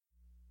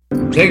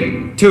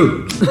Take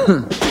two.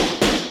 Turn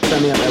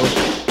me up, Edward.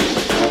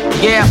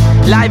 Yeah,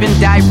 live and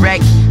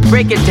direct.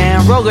 Break it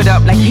down, roll it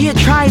up like here,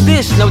 try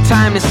this. No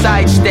time to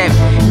sidestep.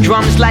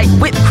 Drums like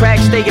whip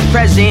cracks, stay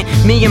present.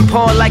 Me and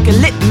Paul like a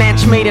lit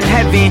match made in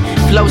heaven.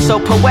 Flow so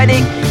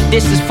poetic,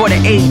 this is for the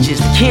ages.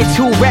 The kids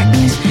who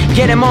reckless,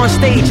 get them on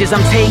stages.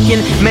 I'm taking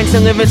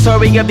mental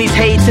inventory of these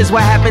hates. Is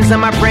what happens in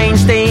my brain,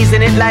 stays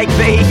in it like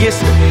Vegas.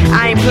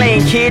 I ain't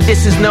playing kid,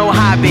 this is no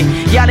hobby.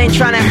 Y'all ain't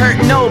trying to hurt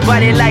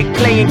nobody like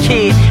playing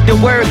kid. The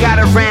word got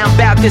around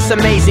about this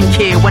amazing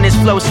kid. When his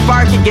flow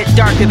spark, it get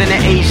darker than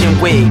an Asian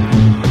wig.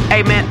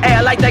 Hey man, hey,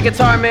 I like that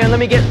guitar, man. Let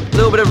me get a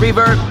little bit of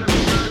reverb.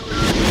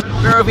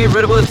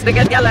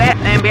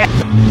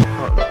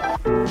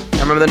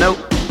 Remember the note?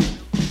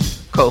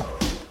 Cool.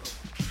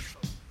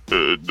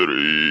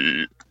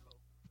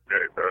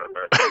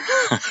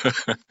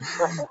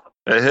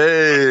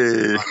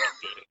 Hey.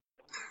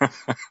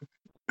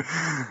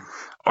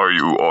 Are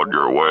you on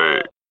your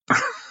way?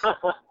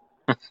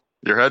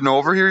 You're heading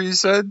over here, you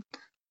said?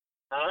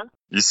 Huh?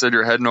 You said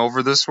you're heading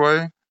over this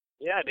way?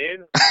 Yeah,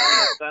 dude.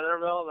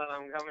 Centerville, then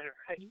I'm coming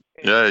right.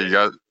 Yeah,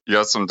 you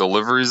got some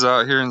deliveries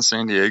out here in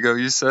San Diego,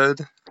 you said?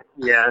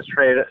 Yeah,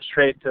 straight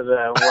to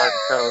the West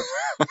Coast.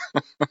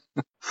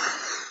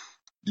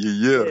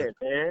 Yeah.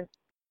 Man.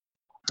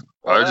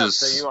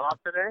 So you off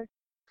today?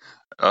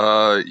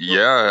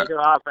 Yeah.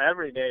 You're off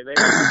every day.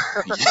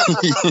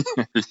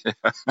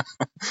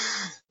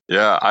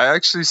 Yeah, I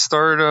actually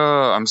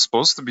I'm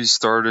supposed to be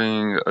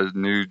starting a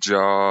new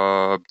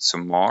job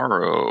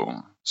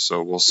tomorrow.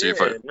 So we'll see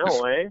if I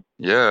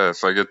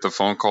get the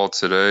phone call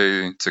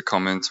today to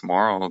come in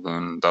tomorrow,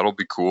 then that'll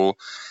be cool.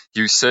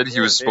 You said he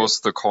was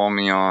supposed to call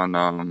me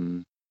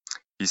on,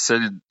 he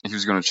said he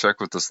was going to check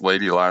with this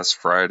lady last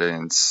Friday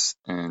and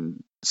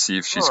see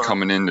if she's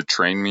coming in to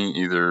train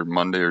me either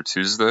Monday or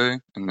Tuesday,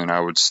 and then I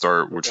would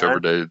start whichever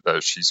day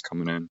that she's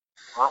coming in.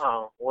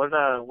 Wow.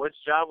 Which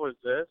job was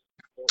this?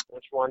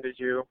 Which one did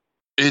you?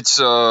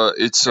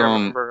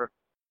 Remember?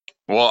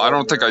 Well, I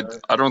don't think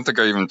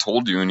I even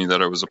told you any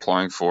that I was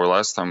applying for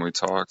last time we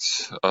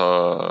talked.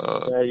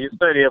 Yeah, you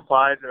said you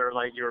applied or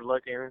like you were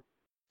looking.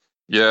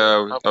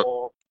 Yeah,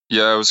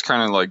 I was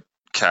kind of like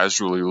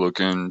casually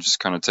looking, just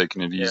kind of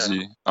taking it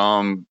easy.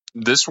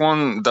 This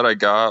one that I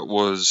got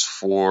was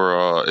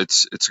for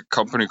it's a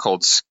company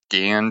called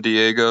Scan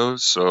Diego,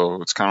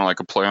 so it's kind of like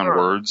a play on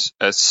words,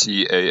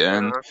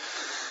 SCAN.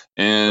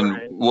 And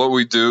what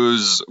we do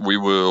is we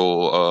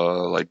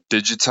will like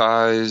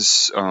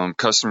digitize,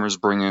 customers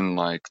bring in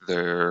like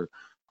their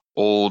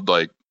old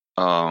like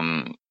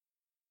camcorder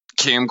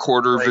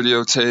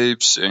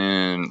videotapes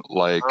and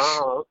like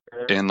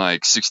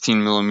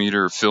 16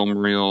 millimeter film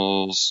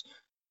reels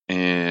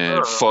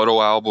and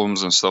photo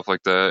albums and stuff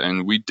like that,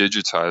 and we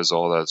digitize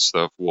all that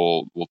stuff.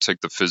 We'll take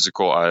the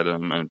physical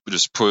item and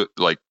just put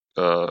like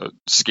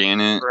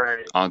scan it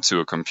onto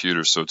a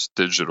computer so it's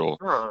digital.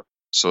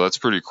 So that's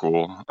pretty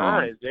cool.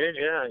 Nice, dude.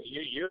 Yeah,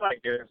 you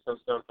like doing some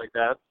stuff like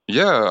that.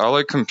 Yeah, I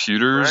like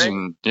computers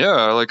and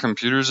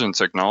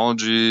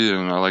technology,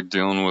 and I like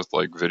dealing with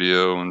like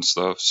video and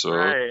stuff. So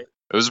it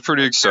was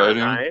pretty exciting.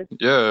 Nice.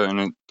 Yeah,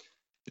 and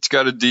it's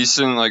got a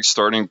decent like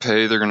starting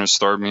pay. They're gonna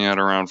start me at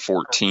around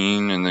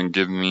 14, and then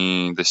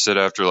they said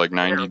after like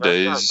 90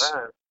 days.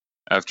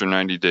 After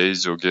 90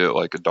 days, you'll get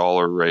like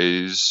 $1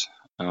 raise.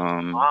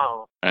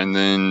 Wow. And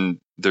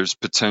then there's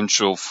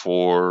potential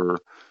for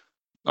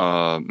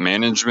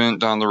management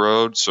down the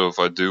road. So if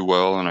I do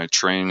well and I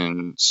train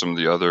in some of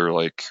the other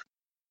like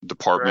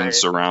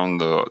departments around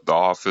the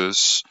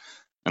office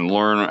and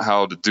learn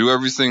how to do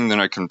everything,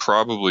 then I can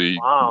probably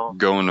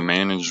go into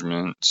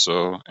management.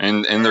 So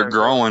and they're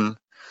growing.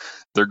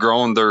 They're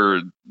going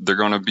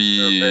to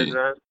be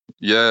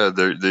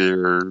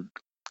they're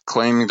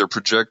claiming, they're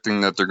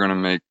projecting that they're going to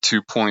make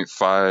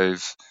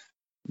 2.5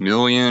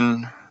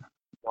 million.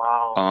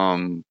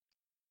 Wow.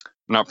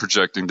 Not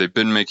projecting, they've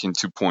been making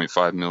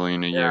 2.5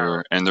 million a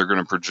year, and they're going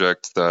to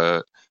project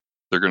that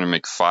they're going to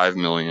make 5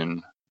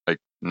 million like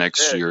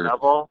next year.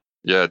 Double?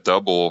 Yeah,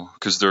 double,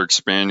 because they're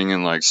expanding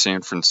in like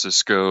San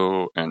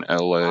Francisco and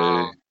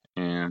LA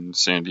and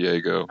San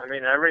Diego. I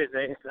mean,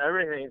 everything's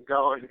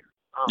going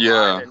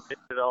online and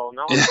digital.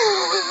 No one's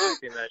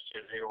using that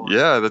shit anymore.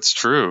 Yeah, that's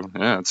true.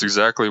 Yeah, that's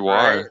exactly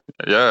why. Right.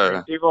 Yeah. I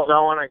mean, people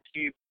don't want to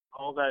keep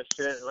all that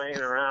shit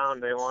laying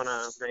around. They want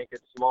to make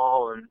it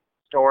small and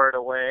store it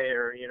away,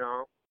 or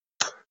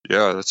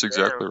Yeah, that's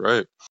exactly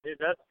right. Dude,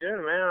 that's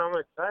good, man. I'm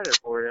excited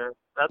for you.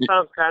 That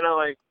sounds kind of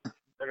like,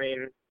 I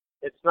mean,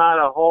 it's not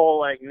a whole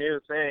like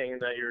new thing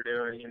that you're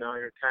doing.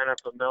 You're kind of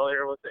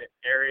familiar with the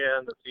area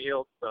and the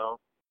field, so.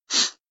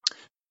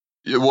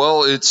 Yeah,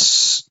 well,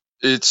 it's.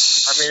 I mean,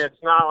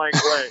 it's not like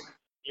what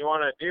you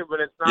want to do, but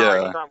it's not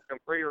like something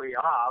completely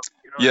off.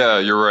 Yeah,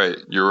 you're right.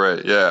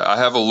 Yeah, I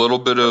have a little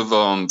bit of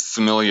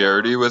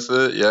familiarity with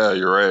it. Yeah,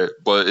 you're right.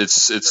 But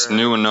it's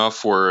new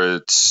enough where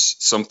it's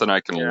something I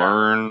can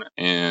learn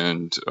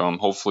and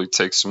hopefully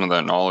take some of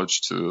that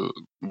knowledge to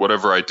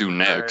whatever I do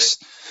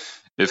next.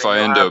 If I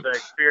end up the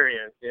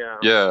experience,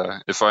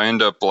 if I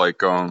end up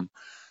like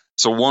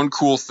So one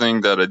cool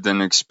thing that I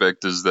didn't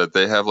expect is that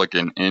they have like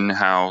an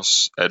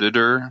in-house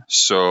editor.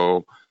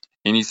 So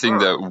anything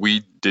that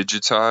we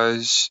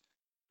digitize,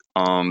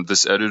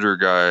 this editor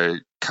guy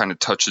kind of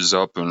touches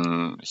up,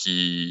 and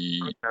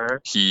he'll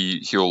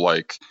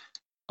like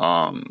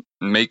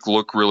make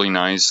look really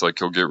nice. Like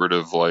he'll get rid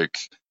of like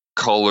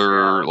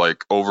color,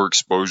 like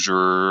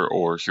overexposure,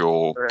 or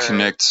he'll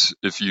connect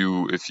if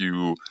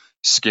you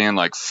scan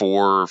like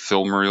 4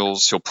 film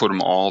reels, he'll put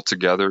them all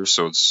together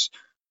so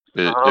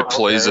it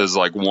plays as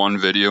like one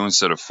video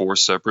instead of 4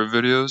 separate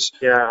videos.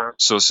 Yeah.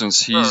 So since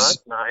he's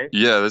that's nice.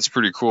 Yeah, that's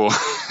pretty cool.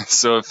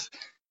 So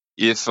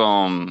if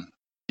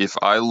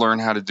I learn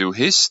how to do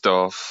his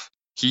stuff,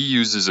 he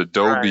uses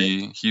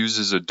Adobe. Right. He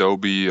uses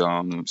Adobe,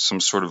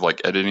 some sort of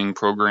like editing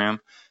program.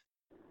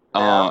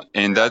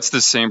 And that's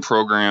the same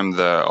program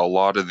that a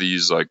lot of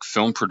these like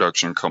film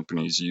production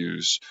companies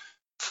use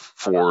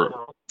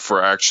for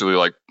actually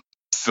like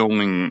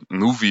filming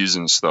movies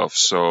and stuff.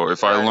 So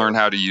if I learn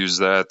how to use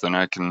that, then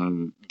I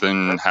can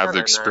have the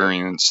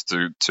experience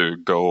to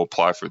go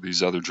apply for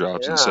these other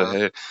jobs and say,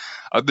 hey,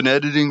 I've been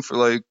editing for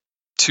like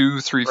 2,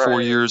 3,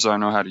 4 years. I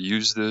know how to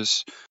use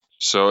this.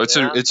 So it's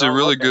a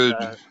really good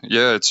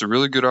it's a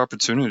really good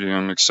opportunity.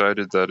 I'm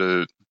excited that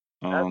it.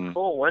 That's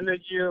cool. When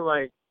did you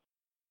like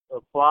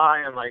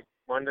apply, and like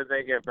when did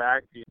they get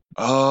back to you?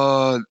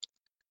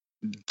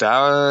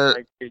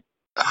 That like,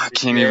 I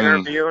can't you even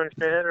interview and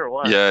shit or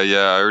what? Yeah,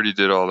 I already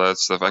did all that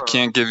stuff. I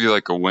can't give you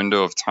like a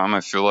window of time. I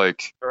feel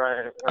like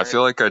I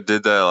feel like I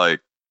did that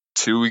like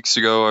 2 weeks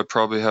ago. I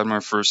probably had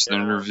my first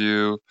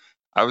interview.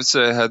 I would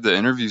say I had the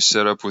interview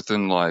set up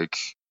within like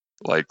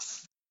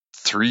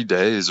 3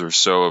 days or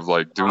so of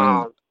like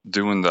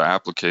doing the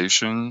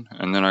application,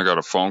 and then I got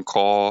a phone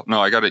call. No,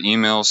 I got an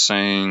email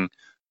saying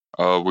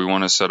we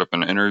want to set up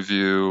an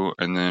interview,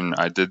 and then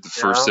I did the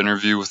first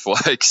interview with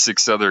like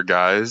 6 other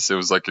guys. It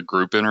was like a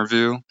group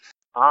interview.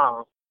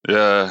 Oh.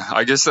 Yeah,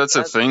 I guess that's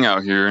a thing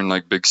out here in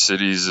like big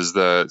cities, is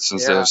that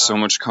since they have so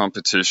much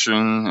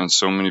competition and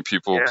so many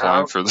people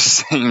applying for the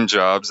same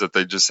jobs, that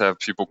they just have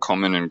people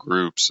come in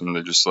groups and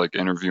they just like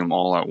interview them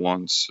all at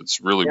once. It's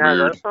really weird.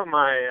 Yeah, that's what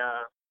my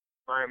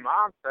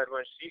mom said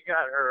when she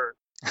got her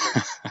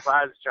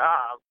last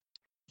job.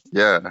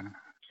 Yeah.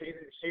 She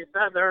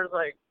said there was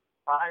like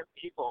 5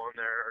 people in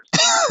there or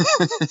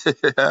something.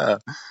 Yeah.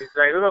 She's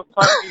like, who the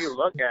fuck do you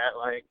look at?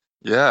 Like.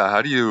 Yeah,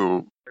 how do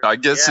you? I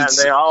guess and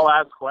it's. they all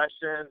ask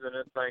questions, and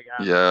it's like,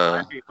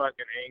 I'd be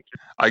fucking anxious.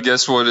 I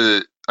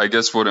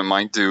guess what it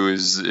might do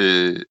is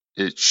it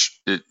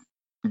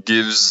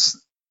gives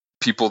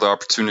people the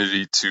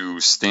opportunity to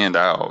stand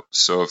out.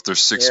 So if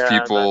there's 6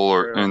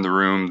 people in the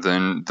room,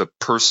 then the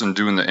person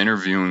doing the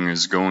interviewing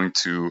is going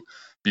to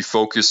be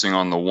focusing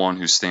on the one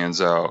who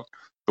stands out,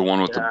 the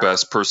one with the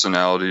best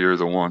personality, or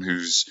the one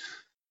who's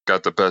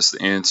got the best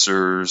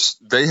answers.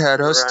 They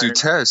had us do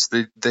tests.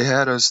 They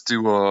had us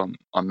do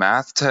a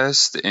math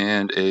test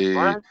and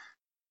a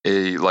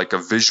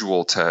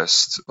visual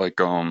test. Like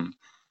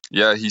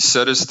he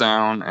set us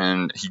down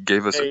and he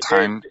gave us a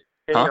time.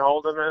 Can you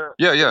hold a minute?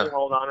 Yeah. Can you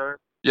hold on a minute?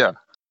 Yeah.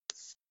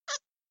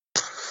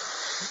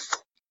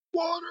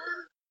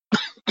 Water.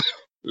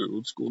 Hey,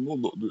 what's going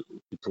on?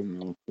 You put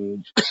me on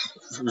hold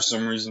for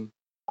some reason.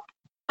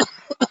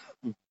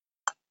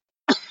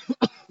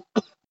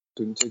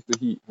 Couldn't take the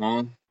heat,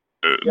 huh?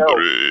 Yo.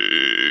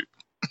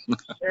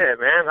 Yeah,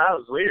 man, that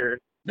was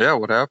weird. Yeah,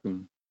 what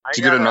happened? Did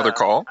you get another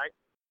call? I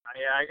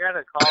got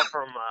a call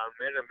from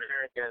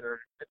Mid-American, and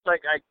it's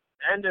like I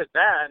ended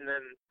that, and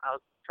then I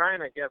was trying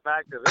to get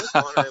back to this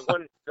one, and it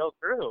wouldn't go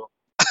through.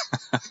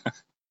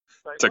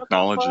 Like,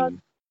 technology.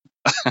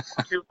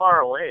 Too far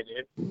away,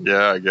 dude.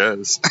 Yeah, I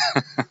guess.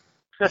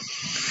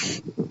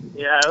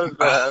 Yeah, it was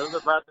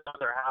about the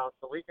other house,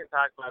 so we can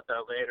talk about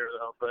that later,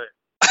 though. But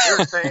you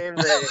were saying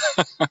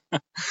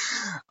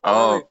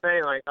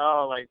saying like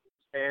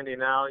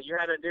standing out. You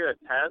had to do a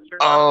test or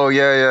something? Oh,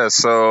 yeah.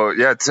 So,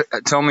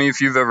 tell me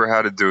if you've ever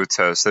had to do a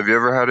test. Have you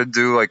ever had to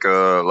do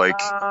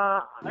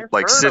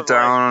sit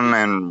down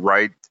and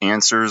write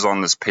answers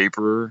on this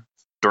paper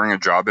during a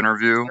job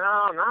interview?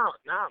 No,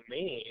 not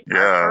me. Yeah.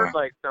 I've heard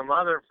like some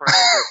other friends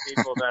of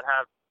people that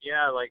have,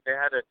 like they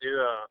had to do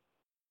a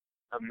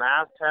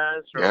math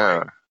test,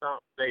 or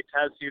they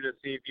test you to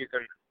see if you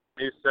can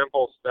do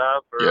simple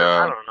stuff, or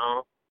I don't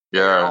know.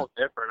 Yeah. They're all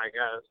different, I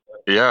guess.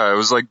 But. Yeah, it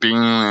was like being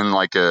in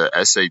like a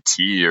SAT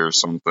or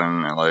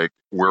something. Like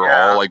we're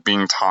all like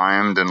being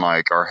timed, and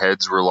like our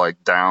heads were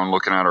like down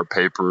looking at our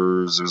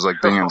papers. It was like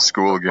being in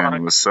school again.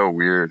 It was so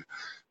weird.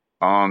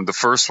 The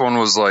first one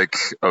was like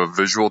a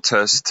visual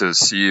test to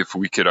see if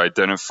we could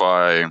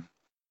identify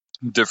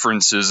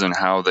differences in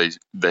how they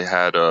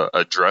had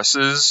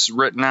addresses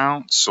written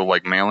out. So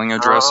like mailing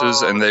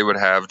addresses, and they would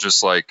have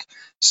just like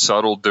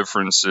subtle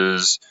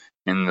differences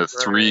in the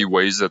 3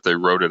 ways that they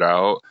wrote it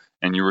out,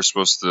 and you were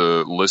supposed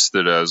to list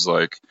it as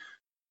like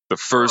the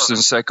first and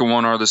second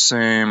one are the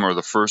same, or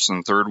the first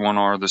and third one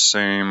are the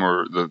same,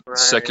 or the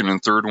second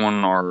and third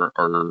one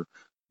are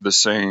the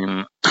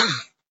same.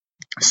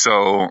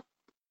 So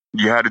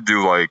you had to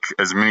do like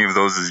as many of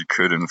those as you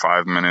could in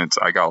 5 minutes.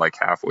 I got like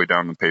halfway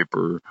down the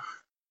paper,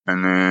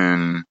 and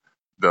then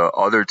the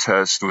other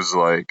test was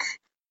like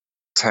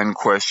 10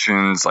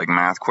 questions, like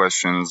math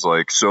questions.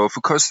 Like, so if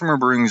a customer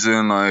brings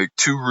in like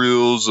 2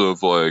 reels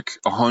of like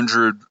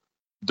 100,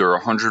 they're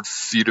 100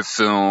 feet of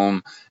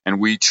film, and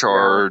we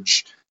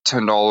charge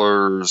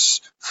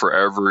 $10 for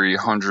every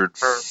 100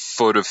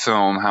 foot of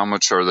film, how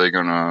much are they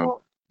gonna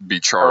be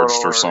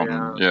charged or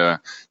something? Yeah,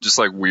 just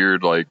like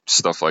weird like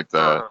stuff like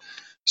that.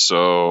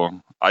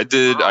 So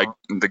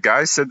the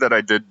guy said that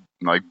I did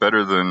like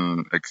better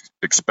than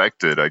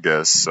expected, I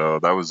guess. So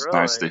that was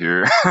nice to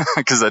hear,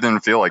 because I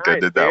didn't feel like I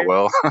did that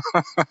well.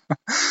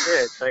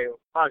 It's like,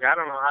 fuck, I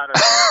don't know how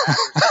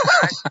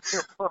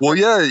to. Well,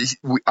 yeah,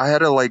 I had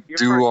to like you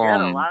do a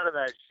lot of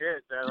that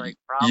shit. That like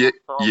problem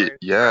solving.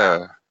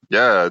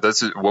 Yeah,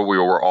 that's what we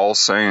were all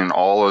saying.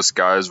 All us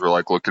guys were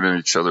like looking at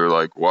each other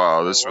like,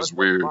 wow, this was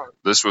weird.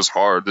 This was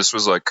hard. This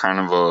was like kind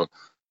of a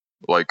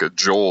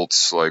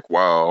jolt, like,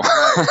 wow.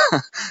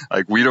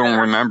 Like, we don't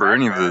remember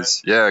any of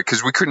this. Yeah,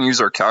 because we couldn't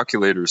use our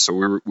calculators,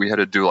 so we had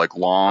to do like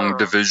long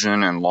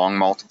division and long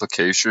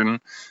multiplication,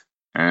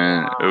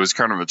 and it was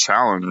kind of a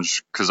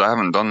challenge because I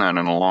haven't done that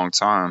in a long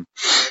time.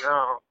 I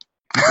know.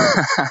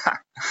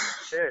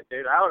 Shit,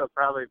 dude, I would have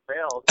probably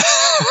failed.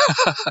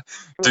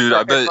 Dude,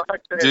 I bet.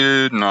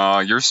 Dude, nah,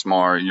 you're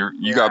smart.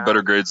 You got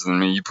better grades than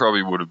me. You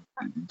probably would have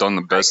done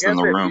the best in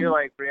the room.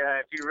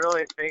 If you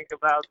really think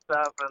about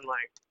stuff and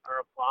like are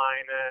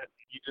applying it,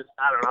 you just,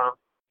 I don't know,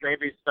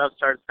 maybe stuff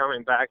starts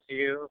coming back to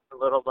you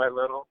little by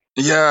little.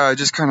 Yeah, I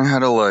just kind of had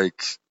to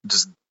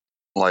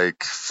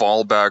like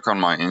fall back on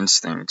my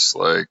instincts,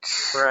 like,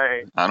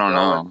 right. I don't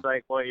know. It's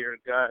like what your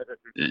gut.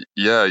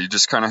 Yeah, you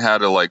just kind of had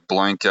to like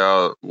blank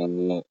out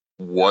what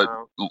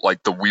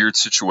like the weird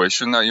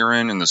situation that you're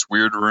in this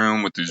weird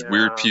room with these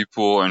weird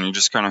people, and you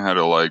just kind of had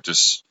to like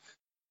just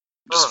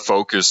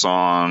focus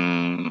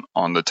on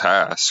the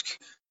task.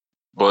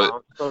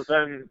 But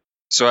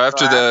so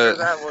after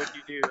that, what'd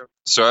you do?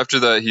 So after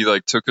that, he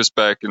like took us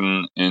back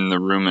in the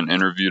room and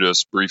interviewed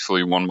us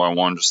briefly one by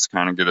one, just to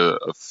kind of get a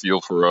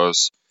feel for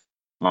us.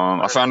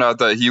 I found out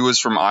that he was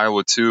from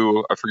Iowa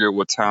too. I forget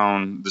what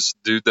town. This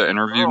dude that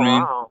interviewed me.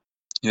 Wow.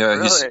 Yeah,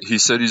 really? he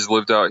said he's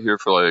lived out here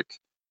for like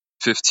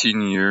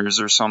 15 years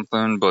or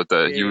something, but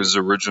that he was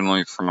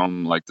originally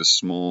from like the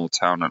small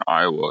town in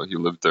Iowa. He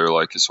lived there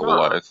like his whole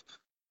life.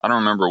 I don't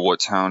remember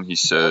what town he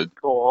said. That's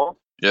cool.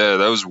 Yeah,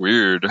 that was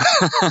weird. Yeah,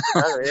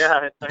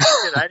 it's like,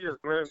 shit, I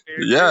just moved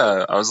here.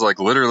 Yeah, I was like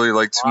literally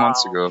like 2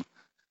 months ago.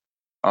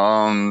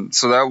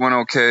 So that went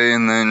okay,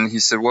 and then he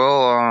said,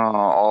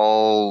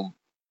 well,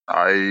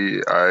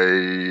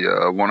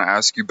 I want to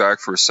ask you back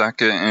for a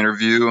second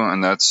interview,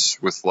 and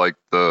that's with like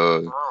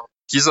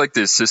he's like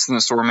the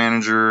assistant store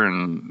manager,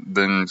 and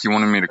then he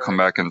wanted me to come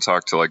back and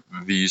talk to like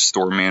the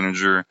store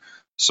manager.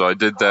 So I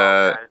did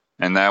that,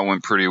 and that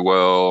went pretty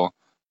well.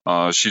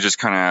 She just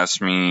kind of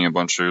asked me a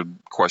bunch of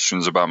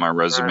questions about my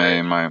resume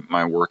and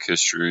my work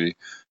history,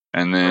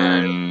 and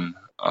then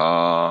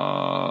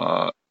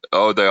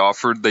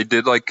they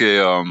did like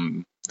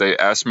they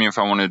asked me if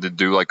I wanted to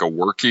do like a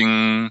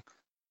working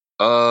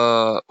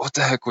what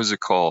the heck was it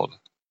called?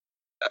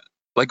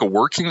 Like a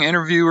working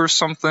interview or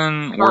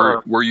something,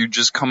 where you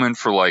just come in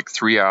for like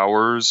 3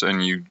 hours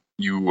and you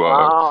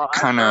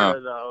kind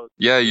of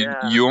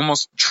you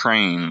almost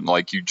train,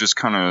 like you just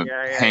kind of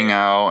hang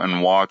out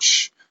and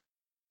watch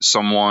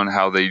someone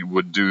how they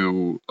would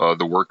do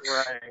the work,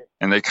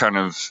 and they kind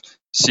of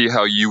see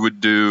how you would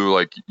do,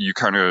 like you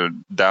kind of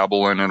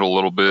dabble in it a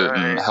little bit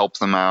and help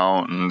them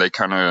out, and they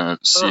kind of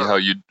see how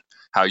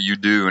you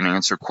do and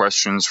answer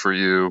questions for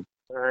you.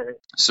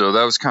 So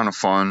that was kind of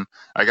fun.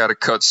 I got to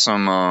cut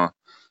some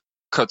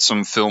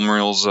film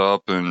reels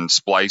up and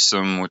splice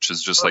them, which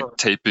is just like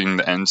taping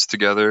the ends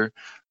together,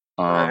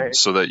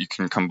 so that you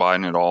can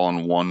combine it all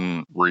in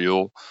one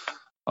reel.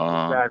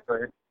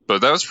 Exactly.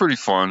 But that was pretty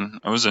fun.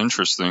 It was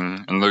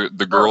interesting, and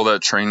the girl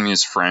that trained me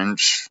is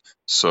French,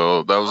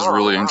 so that was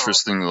really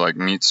interesting to like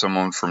meet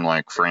someone from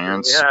like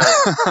France. Yeah,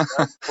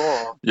 that's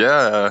cool.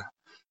 Yeah.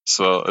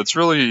 So it's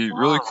really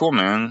cool,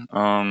 man.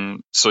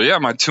 So yeah,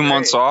 my 2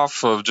 months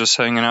off of just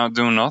hanging out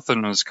doing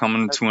nothing is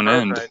coming to an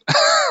end.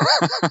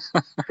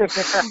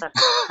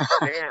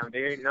 Damn,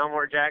 dude, no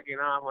more jacking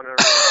off whenever.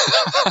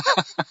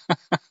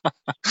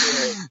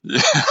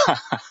 Yeah.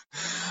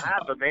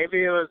 But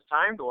maybe it was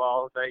timed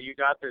well that you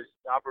got this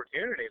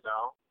opportunity,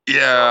 though.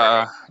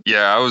 Yeah,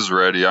 I was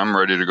ready. I'm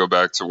ready to go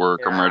back to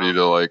work. I'm ready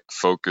to like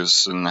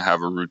focus and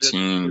have a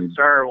routine.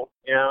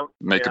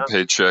 Make a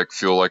paycheck,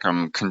 feel like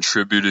I'm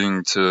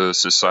contributing to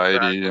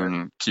society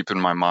and keeping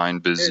my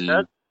mind busy.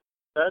 Dude,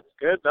 that's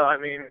good though. I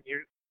mean,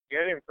 you're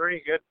getting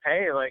pretty good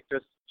pay, like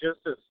just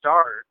to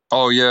start.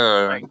 Oh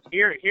yeah. Like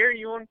here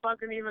you wouldn't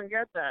fucking even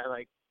get that,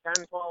 like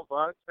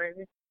 $10-12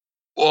 maybe.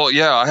 Well,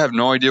 yeah, I have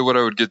no idea what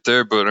I would get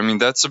there, but I mean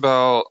that's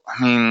about.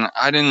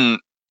 I mean,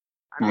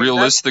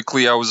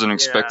 realistically, I wasn't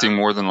expecting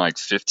more than like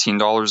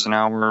 $15 an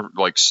hour,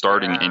 like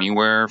starting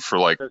anywhere for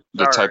like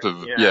the type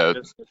of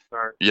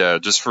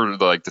just for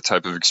like the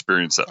type of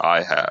experience that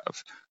I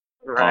have.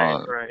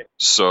 Right.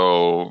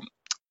 So,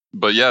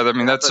 but yeah, I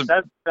mean, that's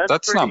not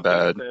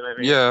bad. Decent, I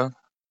mean. Yeah.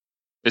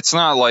 It's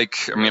not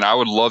like, I mean, I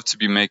would love to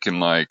be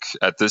making like,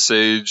 at this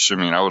age, I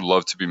mean, I would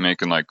love to be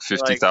making like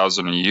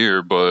 50,000 a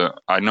year,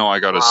 but I know I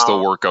got to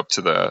still work up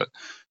to that.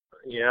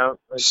 Yeah,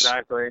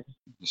 exactly.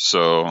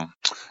 So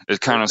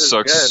it kind of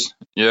sucks. Good.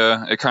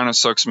 Yeah, it kind of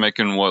sucks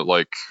making what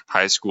like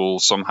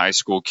some high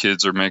school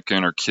kids are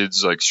making, or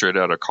kids like straight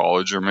out of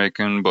college are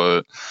making.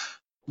 But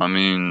I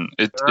mean,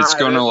 it's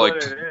gonna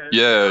like,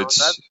 yeah,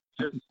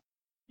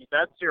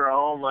 that's your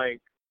own,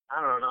 like,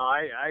 I don't know.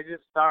 I've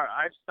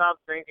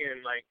stopped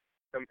thinking like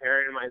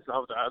comparing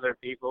myself to other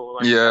people.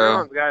 Like,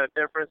 everyone's got a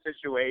different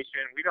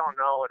situation. We don't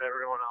know what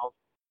everyone else.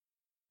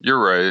 You're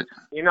right.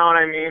 You know what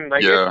I mean?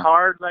 Like, it's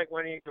hard, like,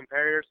 when you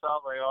compare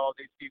yourself, like, oh,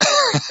 these people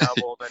make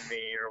double than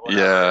me or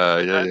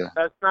whatever. Yeah.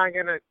 That's not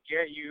gonna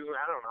get you.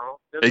 I don't know.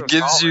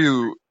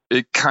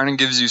 It kind of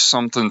gives you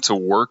something to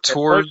work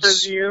towards. It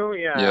pushes you.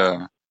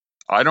 Yeah.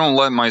 I don't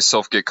let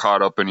myself get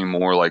caught up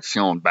anymore, like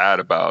feeling bad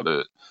about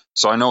it.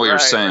 So I know what you're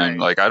saying.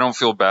 Like, I don't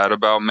feel bad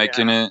about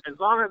making it. As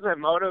long as it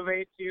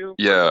motivates you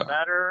for the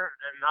better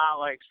and not,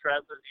 like,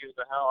 stresses you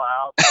the hell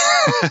out.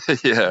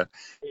 Yeah.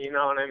 You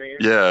know what I mean?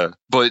 Yeah.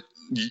 But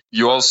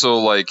you also,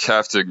 like,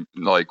 have to,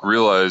 like,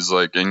 realize,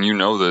 like, and you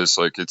know this,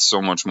 like, it's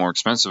so much more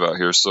expensive out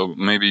here. So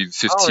maybe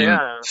 15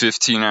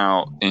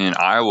 out in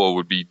Iowa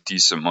would be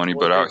decent money.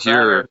 But out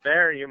here,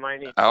 you might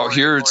need out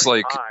here, it's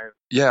like,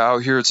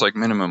 out here, it's like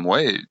minimum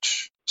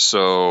wage.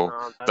 So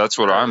that's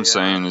what I'm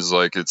saying is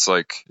like it's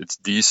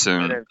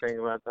decent. I didn't think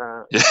about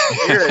that.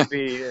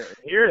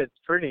 Here it's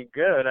pretty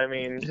good. I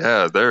mean,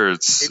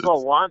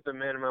 people want the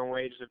minimum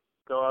wage to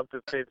go up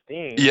to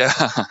 15. Yeah.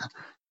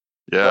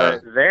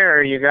 But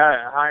there you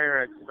got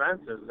higher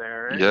expenses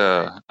there. Anyway.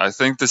 Yeah, I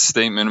think the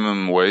state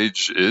minimum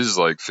wage is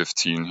like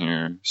 15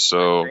 here.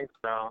 So I think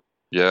so.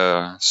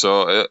 Yeah,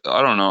 so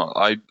I don't know.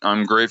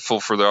 I'm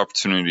grateful for the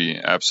opportunity,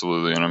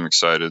 absolutely, and I'm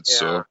excited. Yeah.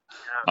 So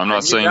I'm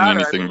not saying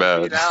anything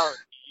bad.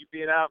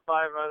 Beat out 6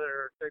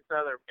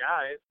 other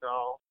guys,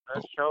 so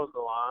that shows a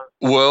lot.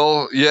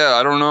 Well, yeah,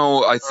 I don't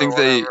know. I think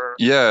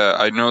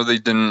I know they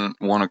didn't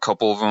want a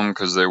couple of them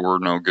because they were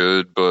no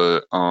good,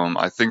 but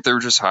I think they were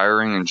just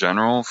hiring in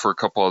general for a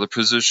couple other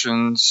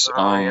positions.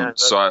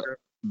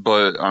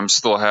 But I'm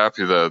still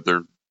happy that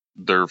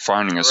they're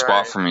finding a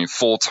spot for me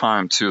full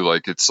time too.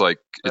 Like it's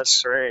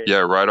great. Yeah,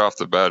 right off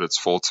the bat it's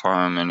full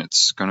time, and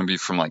it's gonna be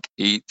from like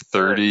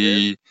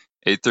 8:30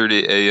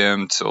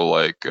 a.m. till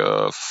like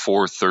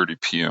 4:30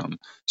 p.m.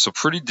 So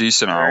pretty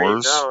decent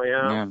hours.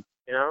 Yeah.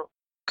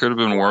 Could have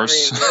been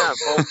worse. I mean,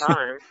 full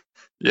time.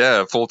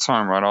 Yeah, full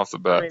time right off the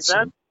bat. I mean,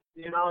 that's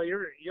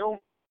you'll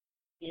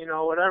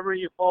whatever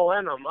you pull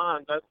in a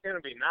month, that's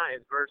gonna be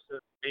nice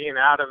versus being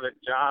out of a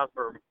job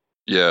for.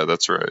 Yeah,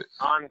 that's right.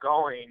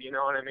 Ongoing, you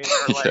know what I mean?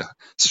 Or like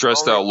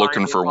stressed out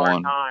looking for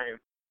one.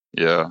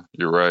 Yeah,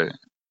 you're right.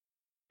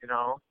 You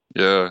know.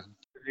 Yeah.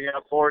 You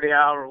got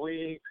 40-hour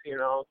weeks,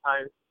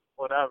 times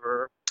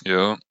whatever.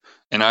 Yeah,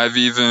 and I've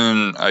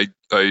even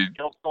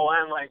you'll pull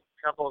in like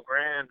a couple of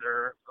grand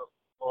or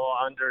a little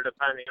under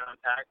depending on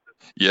taxes.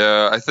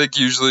 Yeah, I think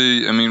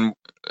usually, I mean,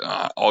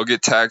 I'll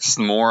get taxed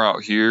more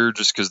out here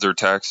just because their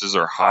taxes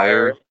are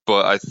higher.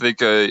 But I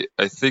think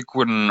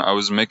when I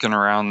was making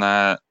around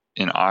that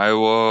in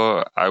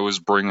Iowa, I was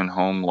bringing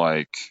home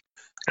like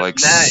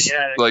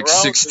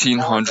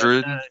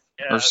 1,600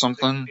 or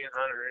something.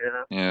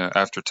 Yeah,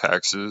 after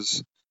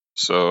taxes.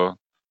 So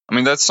I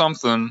mean, that's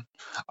something.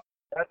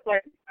 That's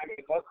like, I mean,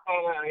 that's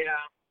kind of,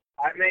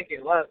 I make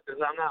it less because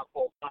I'm not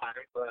full time,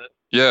 but.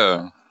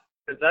 Yeah.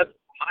 Because that's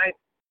my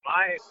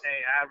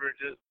pay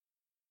average is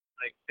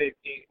like 15,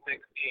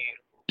 16.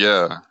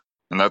 Yeah,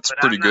 and that's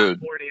pretty good.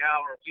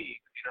 40-hour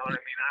weeks, you know what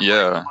I mean?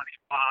 I'm like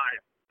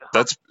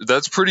 25.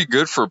 That's pretty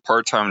good for a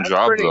part-time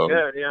job, though.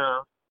 Pretty good,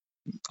 yeah.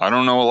 I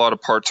don't know a lot of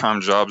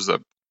part-time jobs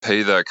that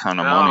pay that kind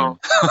of money.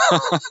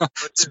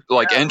 It's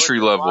like entry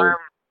level. I know.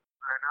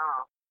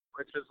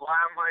 Which is why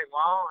I'm like,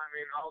 well, I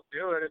mean, I'll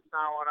do it. It's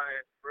not what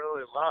I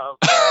really love.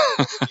 But,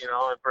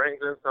 it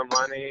brings in some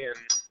money and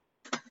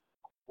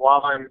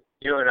while I'm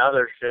doing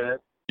other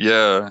shit.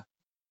 Yeah.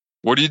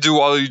 What do you do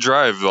while you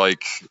drive?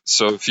 Like,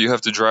 so if you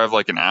have to drive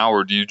like an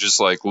hour, do you just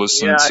like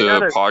listen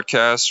to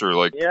podcasts or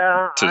like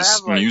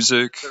to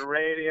music? The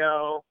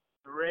radio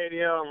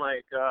and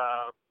like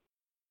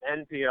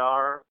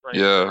NPR. Like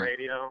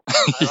radio.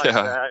 I like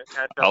that.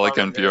 I like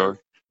NPR.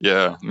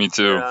 Yeah, me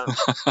too.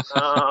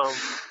 Yeah.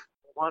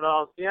 What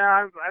else? Yeah,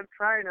 I'm gonna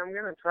try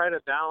to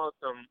download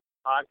some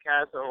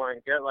podcasts and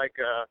like get like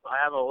I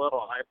have a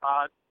little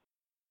iPod.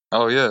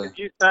 Oh yeah.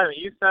 You sent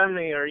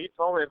me or you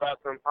told me about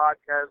some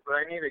podcasts, but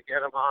I need to get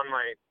them on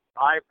my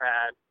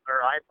iPad or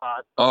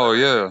iPod. Oh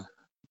yeah.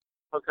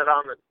 Hook it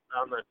on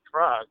the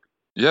truck.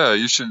 Yeah,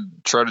 you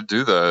should try to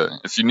do that.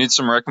 If you need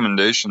some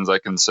recommendations, I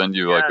can send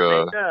you make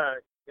a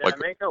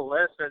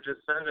list and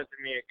just send it to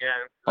me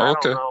again. Oh,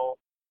 okay. I don't know.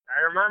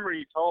 I remember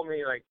you told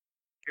me like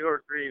 2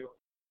 or 3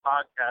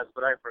 podcasts,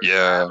 but I forgot.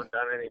 I haven't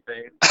done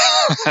anything.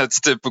 That's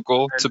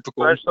typical.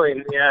 Especially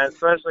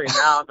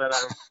now that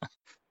I'm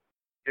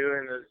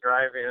doing this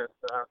driving and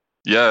stuff.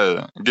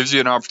 Yeah, it gives you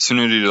an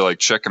opportunity to like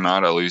check them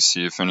out at least,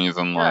 see if any of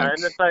them and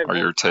it's like, are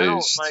your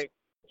taste. I don't,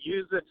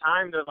 use the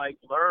time to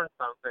learn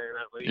something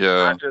at least,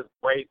 not just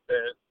waste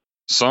it.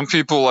 Some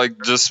people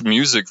like just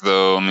music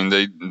though. I mean,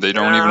 they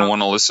don't even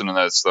want to listen to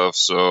that stuff.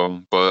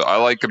 So, but I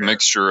like a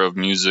mixture of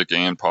music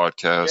and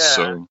podcasts.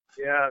 So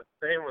yeah,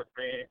 same with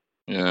me.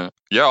 Yeah.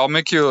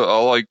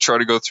 I'll like try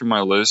to go through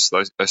my list.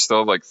 I still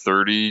have like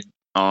 30.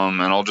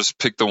 And I'll just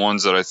pick the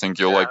ones that I think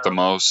you'll like the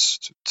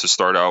most to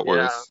start out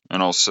with,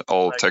 and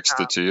I'll text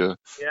it to you.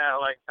 Yeah,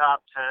 like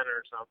top 10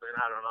 or something.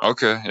 I don't know.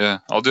 Okay, yeah,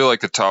 I'll do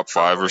like a top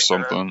 5 or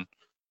something.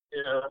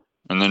 Yeah.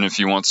 And then if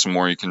you want some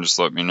more, you can just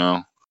let me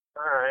know.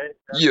 All right.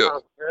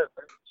 Sounds good.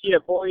 Yeah,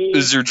 boy.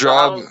 Is your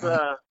job?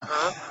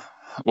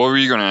 What were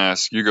you gonna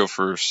ask? You go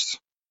first.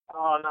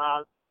 Oh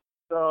no.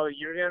 So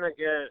you're gonna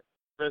get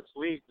this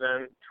week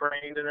then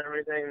trained and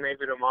everything,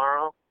 maybe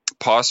tomorrow?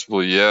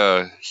 Possibly,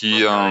 yeah.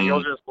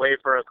 You'll just wait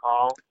for a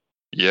call?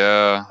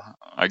 Yeah,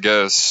 I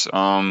guess.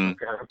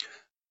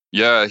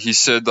 Yeah, he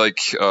said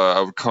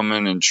I would come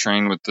in and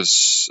train with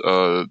this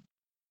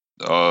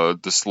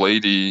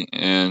lady,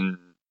 and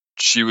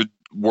she would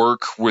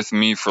work with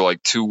me for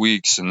like 2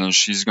 weeks, and then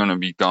she's gonna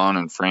be gone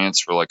in France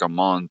for like a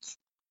month.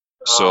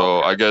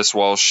 So I guess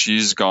while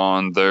she's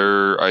gone,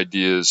 their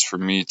idea is for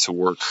me to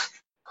work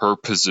her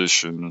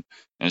position,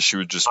 and she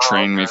would just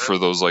train me for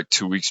those like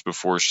 2 weeks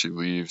before she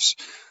leaves.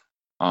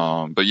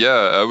 But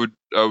yeah,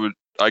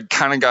 I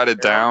kind of got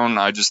it down.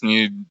 I just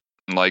need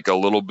like a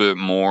little bit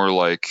more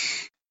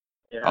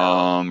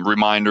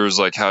reminders,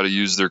 like how to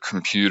use their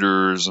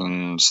computers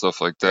and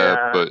stuff like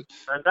that. But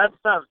and that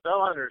stuff,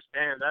 they'll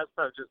understand. That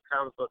stuff just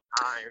comes with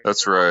time.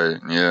 That's right.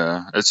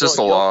 Yeah, it's just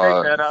a lot.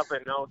 You'll pick that up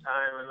in no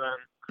time, and then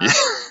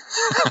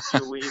after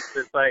 2 weeks,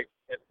 it's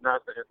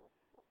nothing.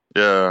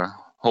 Yeah.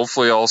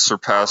 Hopefully, I'll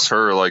surpass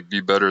her. Like, be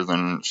better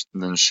than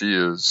she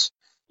is.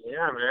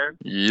 Yeah, man.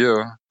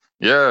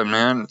 Yeah,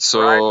 man.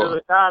 So right to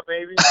the top,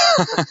 baby.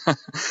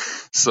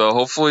 So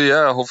hopefully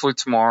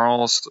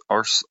tomorrow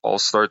I'll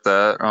start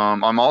that.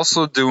 I'm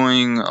also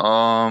doing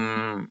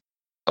I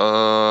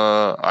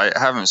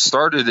haven't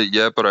started it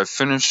yet, but I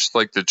finished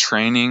like the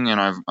training,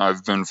 and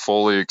I've been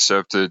fully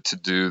accepted to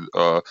do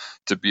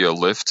to be a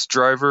Lyft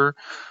driver.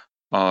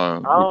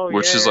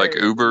 Which is like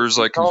Uber's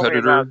like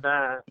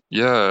competitor.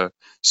 Yeah.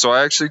 So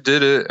I actually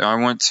did it. I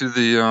went to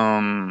the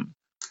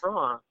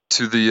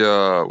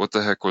what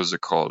the heck was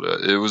it called?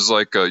 It was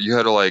like you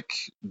had to like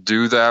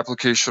do the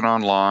application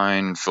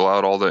online, fill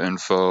out all the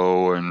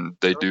info, and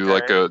they do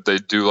like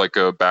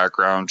a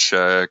background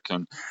check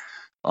and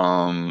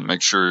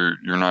make sure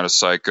you're not a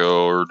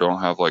psycho or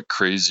don't have like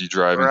crazy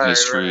driving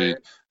history.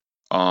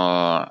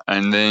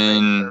 And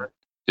then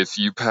if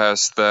you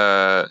pass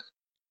that,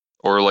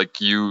 or like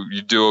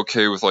you do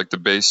okay with like the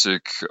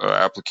basic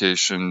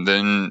application,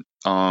 then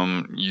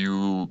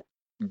you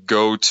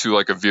go to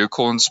like a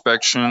vehicle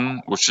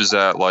inspection, which is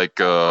at like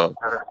it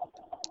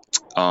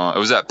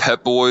was at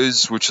Pep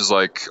Boys, which is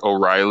like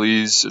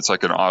O'Reilly's. It's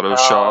like an auto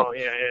shop.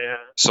 Yeah.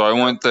 So I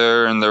went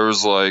there, and there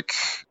was like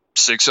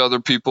 6 other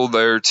people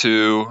there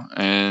too,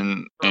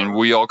 and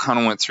we all kind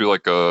of went through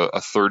like a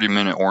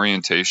 30-minute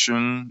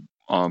orientation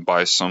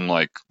by some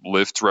like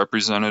Lyft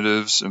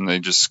representatives, and they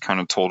just kind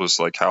of told us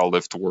like how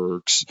Lyft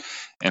works.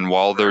 And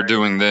while they're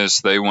doing this,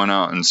 they went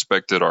out and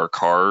inspected our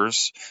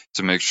cars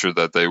to make sure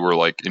that they were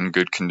like in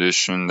good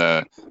condition,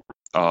 that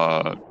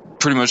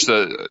pretty much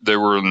that they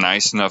were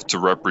nice enough to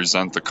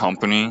represent the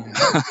company,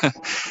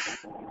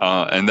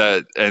 and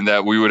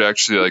that we would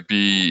actually like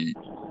be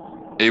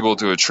able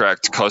to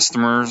attract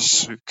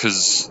customers,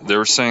 because they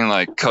were saying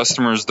like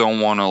customers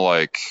don't want to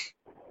like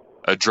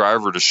a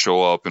driver to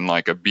show up in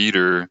like a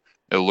beater.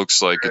 It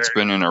looks like it's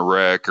been in a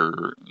wreck,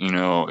 or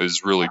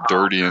is really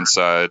dirty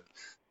inside.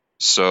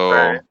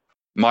 So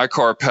my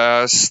car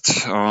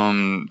passed.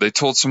 They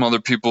told some other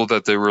people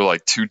that they were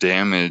like too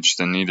damaged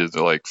and needed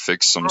to like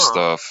fix some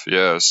stuff.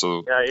 Yeah,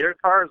 so your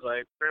car's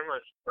like pretty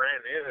much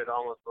brand new. It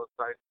almost looks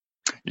like.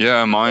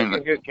 Yeah, mine.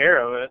 Taking good care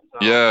of it. So.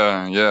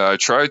 Yeah, I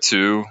try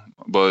to,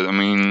 but I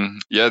mean,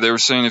 yeah, they were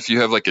saying if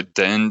you have like a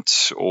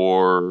dent,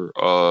 or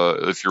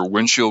if your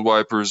windshield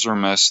wipers are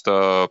messed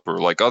up, or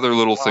like other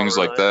little things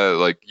like that,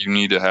 like you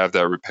need to have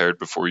that repaired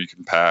before you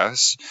can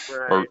pass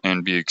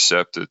and be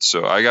accepted.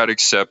 So I got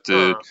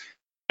accepted,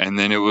 and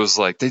then it was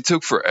like they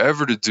took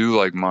forever to do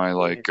like my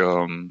like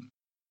I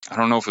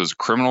don't know if it was a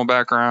criminal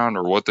background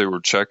or what they were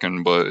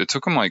checking, but it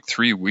took them like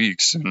 3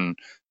 weeks, and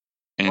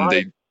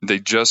they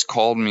just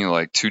called me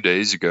like 2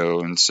 days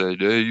ago and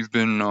said, "Hey, you've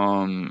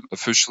been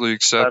officially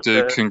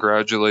accepted.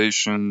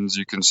 Congratulations!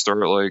 You can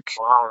start like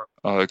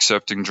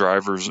accepting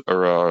drivers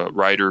or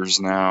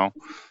riders now."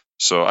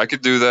 So I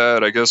could do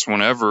that, I guess,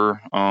 whenever.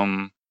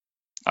 I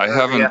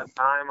haven't. You have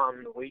time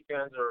on the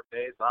weekends or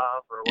days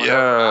off or whatever.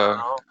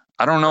 Yeah,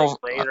 I don't know.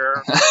 Like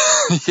later.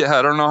 Yeah,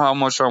 I don't know how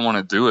much I want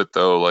to do it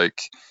though.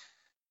 Like,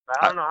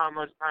 I don't know how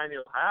much time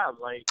you'll have.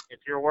 Like,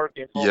 if you're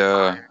working full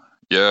time.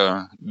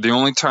 Yeah, the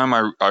only time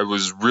I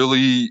was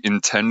really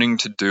intending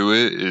to do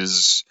it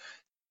is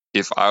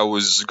if I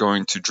was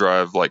going to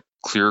drive like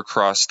clear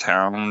across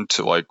town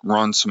to like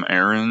run some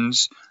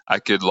errands. I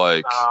could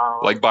like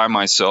by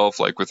myself,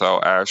 like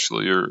without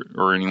Ashley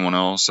or anyone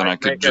else, and I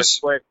could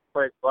just quick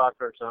buck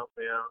or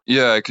something.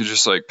 Yeah, I could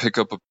just like pick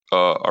up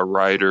a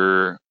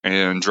rider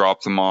and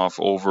drop them off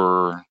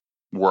over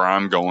where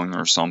I'm going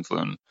or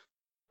something.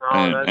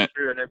 Oh, that's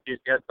true. And if you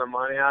get some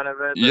money out of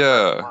it,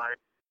 yeah.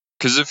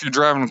 Because if you're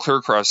driving clear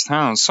across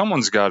town,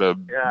 someone's got to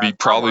be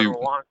probably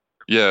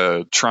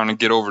trying to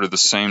get over to the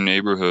same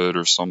neighborhood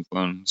or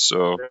something.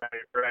 So,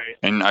 right.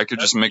 And I could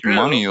just make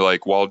money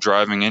like while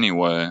driving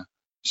anyway.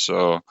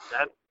 So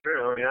that's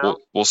true. Yeah.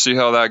 We'll see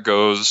how that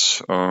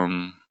goes.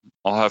 I'll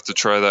have to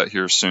try that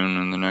here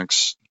soon in the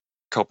next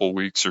couple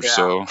weeks or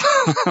so.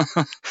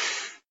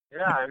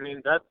 Yeah, I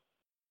mean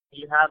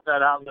you have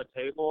that out on the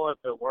table. If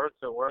it works,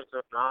 it works.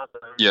 If not,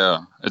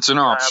 then it's an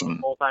option. Have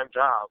a full-time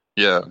job.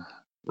 Yeah,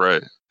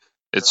 right.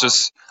 It's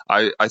just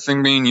I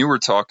think me and you were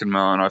talking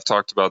about, and I've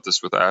talked about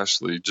this with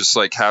Ashley, just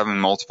like having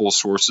multiple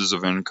sources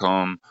of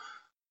income.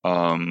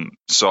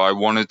 So I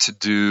wanted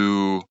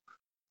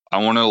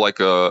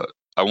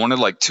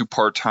like 2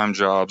 part-time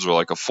jobs or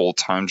like a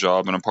full-time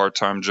job and a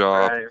part-time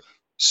job. Right.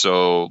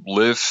 So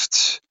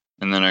Lyft,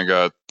 and then I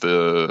got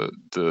the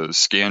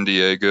Scan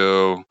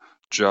Diego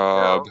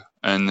job,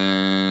 and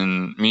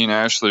then me and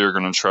Ashley are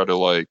gonna try to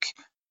like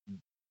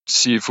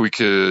see if we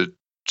could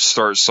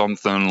start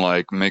something,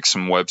 like make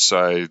some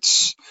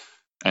websites,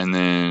 and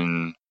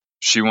then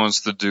she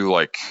wants to do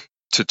like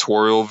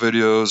tutorial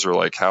videos or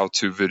like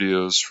how-to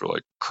videos for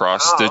like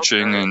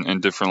cross-stitching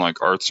and different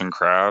like arts and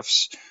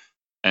crafts,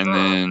 and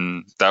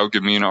then that would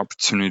give me an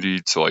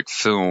opportunity to like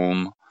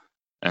film,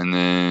 and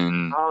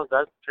then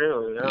that's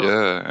true.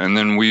 And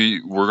then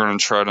we're gonna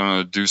try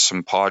to do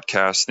some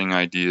podcasting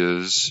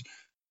ideas,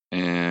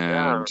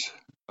 and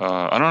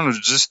I don't know,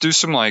 just do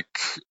some like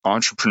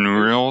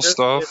entrepreneurial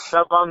stuff.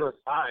 Stuff on the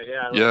side,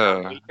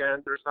 like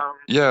weekends or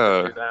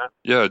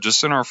something.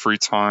 Just in our free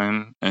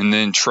time, and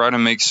then try to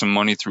make some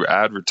money through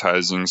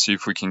advertising. See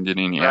if we can get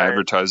any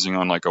advertising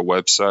on like a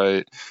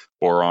website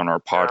or on our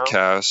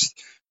podcast,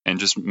 and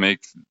just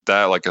make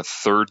that like a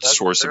third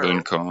source of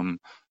income.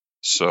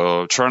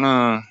 So trying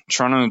to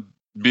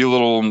be a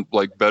little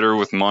like better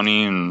with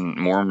money and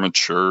more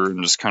mature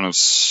and just kind of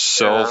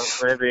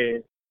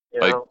maybe.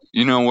 Like,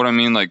 you know what I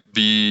mean? Like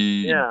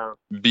be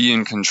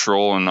in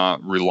control and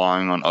not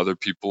relying on other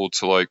people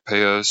to like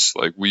pay us.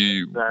 Like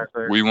we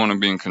want to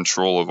be in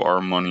control of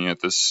our money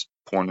at this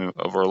point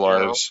of our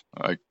lives.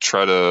 Like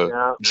try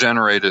to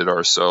generate it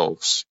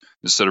ourselves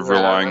instead of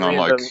relying on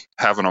like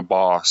having a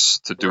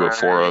boss to do it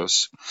for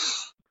us.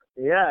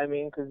 Yeah, I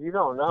mean, because you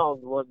don't know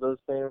what those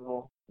things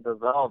will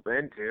develop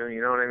into.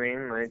 You know what I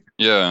mean? Like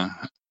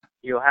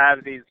you'll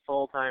have these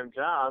full-time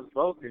jobs,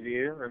 both of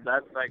you, and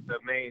that's like the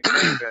main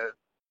thing to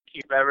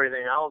keep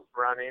everything else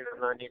running,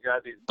 and then you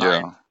got these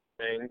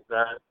things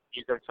that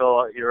you can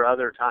fill your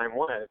other time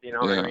with, you know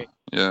what I mean?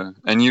 Yeah,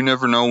 and you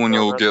never know when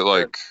you'll get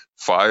like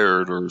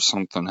fired or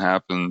something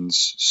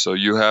happens, so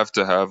you have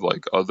to have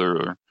like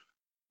other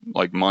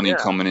like money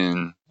coming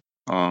in,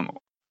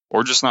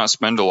 or just not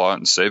spend a lot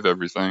and save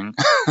everything.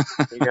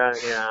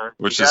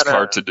 Which is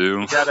hard to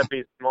do. You gotta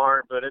be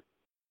smart, but it's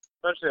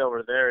especially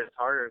over there, it's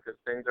harder because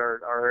things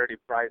are already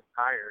priced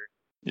higher.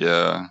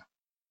 Yeah.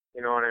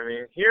 You know what I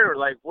mean? Here,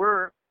 like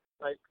we're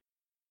like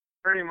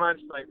pretty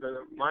much like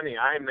the money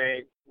I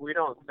make, we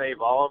don't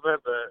save all of it,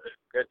 but a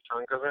good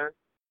chunk of it.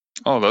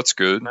 Oh, that's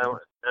good.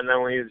 And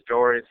then we use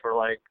Jory's for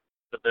like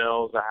the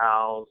bills, the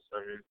house,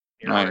 and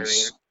you know what I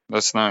mean?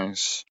 That's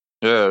nice.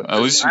 Yeah,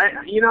 at least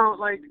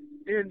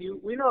dude,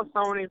 we know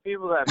so many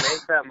people that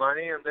make that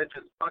money and then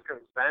just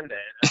fucking spend it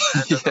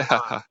at the end of the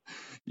month.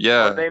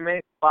 Yeah. When they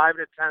make $5,000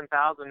 to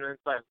 $10,000, and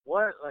it's like,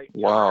 what? Like,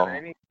 you don't have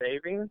any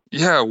savings?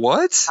 Yeah,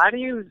 what? How do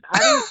you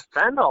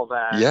spend all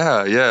that?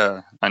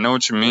 Yeah, I know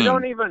what you mean. We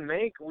don't even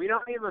make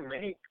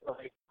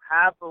like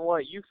half of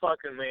what you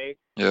fucking make.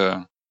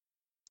 Yeah.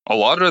 A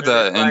lot of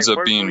that ends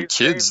up being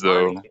kids,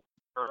 though.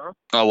 Uh-huh.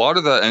 A lot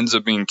of that ends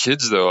up being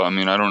kids, though. I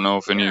mean, I don't know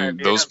if any of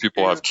those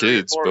people have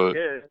kids,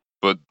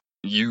 but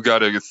you got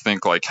to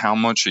think like how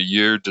much a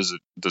year does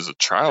a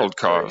child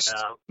cost?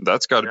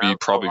 That's got to be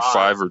probably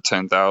 $5,000 or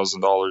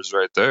 $10,000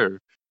 right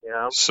there.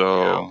 Yeah.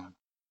 So,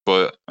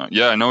 but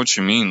I know what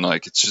you mean.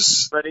 Like it's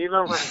just. But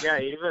even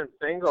even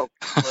single.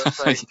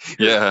 Like,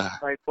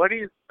 Like what do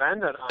you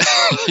spend it on?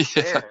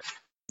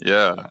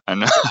 Yeah, I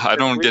know. I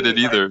don't get it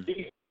either.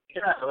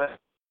 But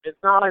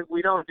it's not like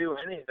we don't do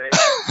anything.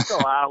 We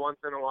go out once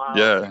in a while.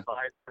 Yeah.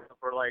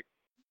 For like.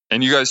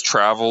 And you guys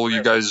travel.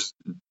 You guys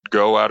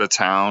go out of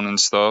town and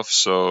stuff.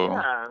 So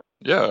I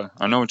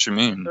know what you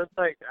mean. So it's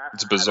like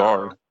it's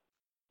bizarre.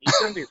 You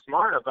can be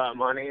smart about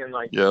money and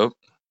like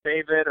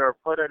save it or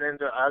put it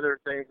into other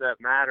things that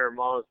matter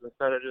most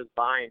instead of just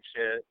buying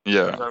shit.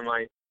 Yeah. And then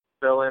like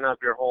filling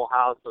up your whole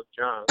house with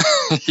junk.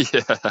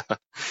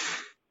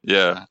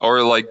 Yeah.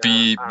 Or like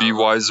be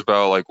wise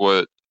about like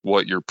what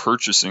you're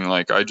purchasing.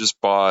 Like I just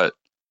spent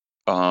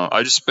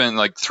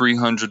like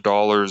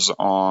 $300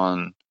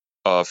 on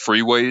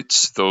free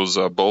weights, those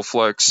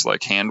Bowflex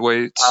like hand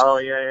weights. Oh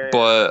yeah.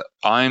 But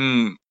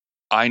I'm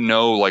I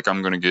know like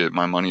I'm gonna get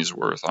my money's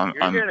worth.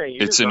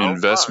 It's an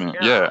investment.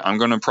 Yeah, I'm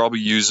gonna probably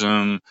use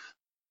them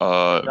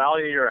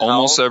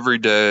almost every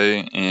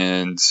day,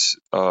 and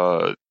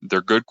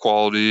they're good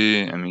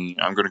quality. I mean,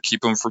 I'm gonna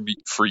keep them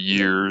for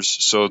years.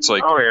 So it's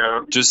like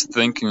just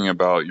thinking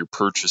about your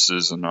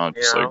purchases and not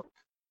just like,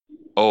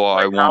 oh,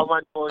 like I want. How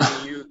much will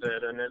you use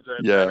it, and is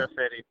it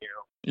benefiting you?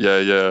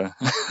 Yeah.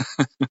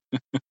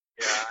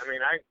 Yeah, I mean,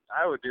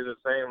 I would do the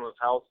same with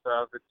health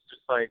stuff. It's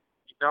just like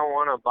you don't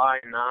want to buy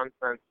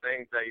nonsense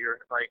things that you're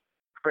like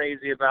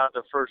crazy about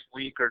the first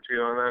week or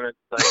two, and then it's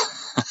like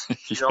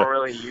you don't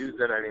really use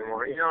it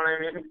anymore. You know what I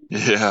mean?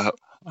 Yeah,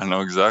 I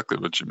know exactly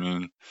what you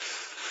mean.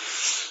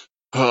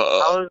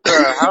 How's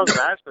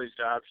Ashley's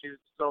job? She's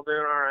still doing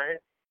all right?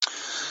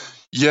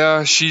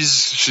 Yeah,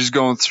 she's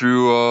going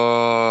through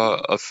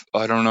I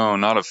don't know,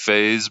 not a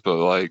phase, but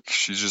like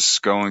she's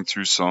just going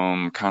through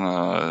some kind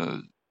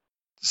of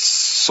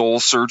soul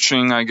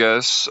searching, I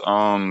guess.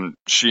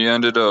 She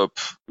ended up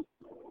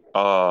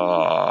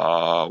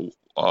walking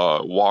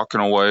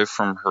away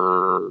from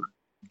her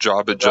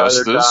job at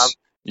Justice.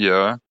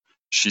 Yeah.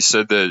 She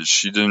said that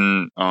she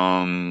didn't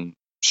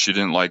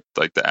like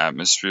the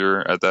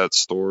atmosphere at that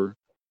store,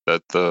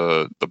 that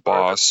the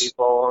boss, the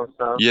people and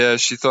stuff. Yeah,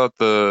 she thought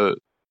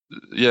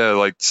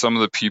like some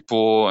of the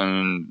people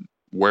and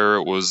where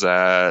it was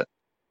at,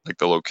 like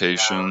the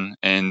location,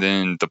 and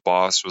then the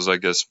boss was, I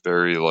guess,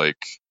 very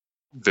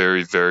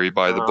very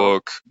by the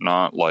book,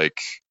 not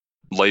like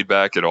laid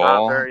back at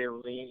all. Very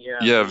lean,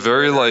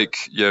 very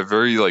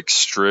like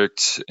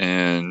strict,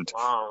 and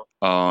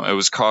it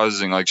was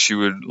causing, like, she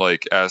would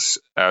like ask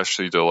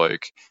Ashley to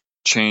like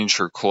change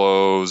her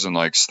clothes and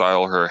like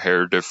style her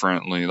hair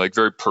differently, like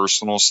very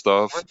personal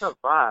stuff. What's up,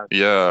 Bob?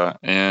 Yeah,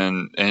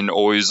 and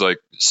always like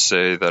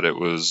say that it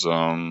was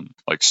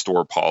like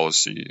store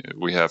policy.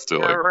 We have to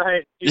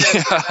right.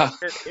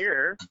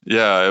 Here.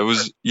 Yeah, it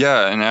was.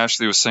 Yeah, and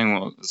Ashley was saying,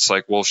 well, it's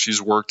like, well, she's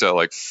worked at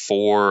like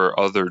 4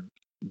 other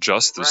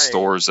Justice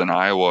stores in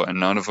Iowa, and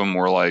none of them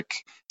were like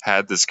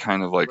had this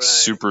kind of like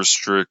super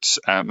strict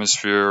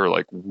atmosphere or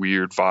like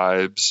weird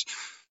vibes.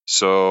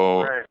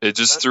 So it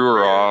just threw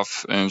her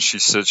off, and she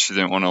said she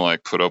didn't want to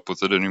like put up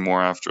with it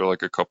anymore after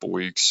like a couple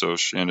weeks. So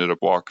she ended up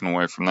walking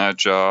away from that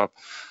job.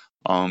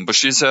 But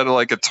she's had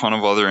like a ton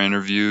of other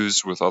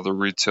interviews with other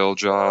retail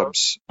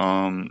jobs.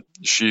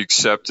 She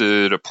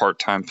accepted a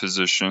part-time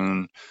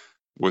position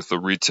with a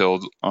retail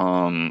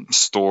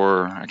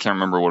store. I can't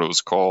remember what it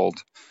was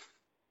called.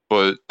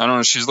 But I don't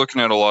know, she's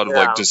looking at a lot of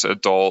like just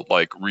adult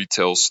like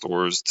retail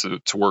stores to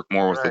work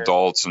more with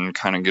adults and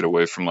kind of get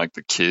away from like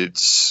the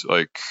kids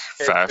like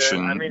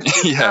fashion. I mean,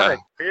 she's got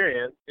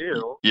experience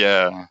too.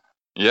 Yeah,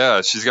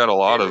 she's got a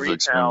lot of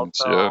retail, experience.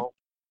 So yeah,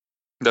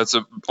 that's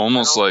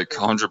almost like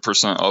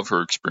 100% of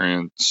her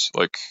experience.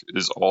 Like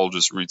is all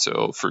just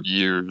retail for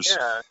years.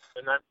 Yeah,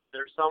 and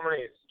there's so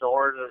many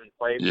stores and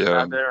places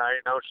out there. I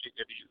know she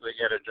could easily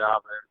get a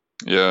job in.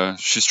 Yeah,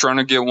 she's trying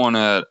to get one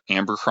at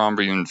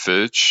Abercrombie and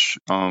Fitch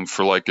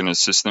for like an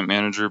assistant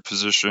manager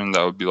position.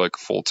 That would be like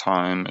full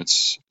time.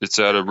 It's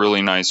at a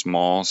really nice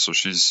mall, so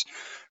she's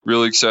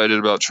really excited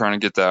about trying to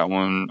get that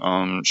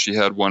one. She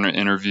had one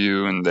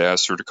interview, and they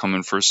asked her to come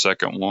in for a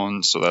second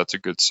one, so that's a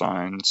good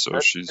sign. So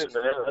that's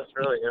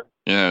really good.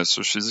 Yeah,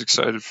 so she's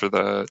excited for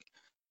that.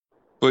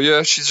 But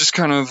yeah, she's just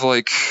kind of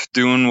like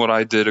doing what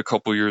I did a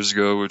couple years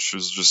ago, which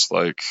was just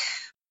like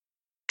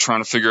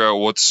trying to figure out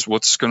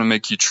what's going to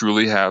make you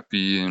truly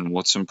happy and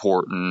what's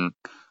important.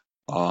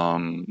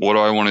 What do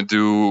I want to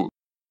do?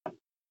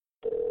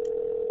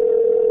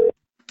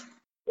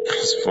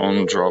 His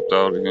phone dropped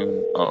out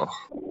again. Oh.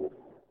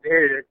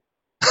 Dude,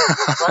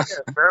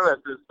 fucking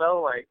service is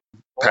so like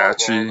horrible.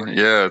 Patchy.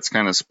 Yeah, it's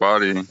kind of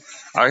spotty.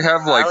 I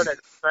would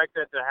expect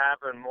it to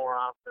happen more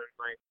often.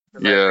 Like, I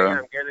think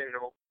I'm getting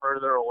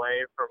further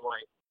away from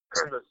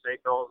like the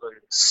signals and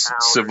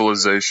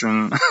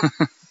civilization.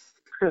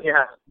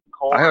 Yeah.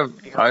 I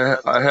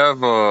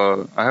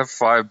have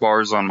 5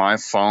 bars on my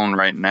phone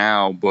right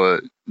now,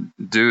 but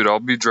dude, I'll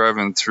be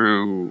driving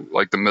through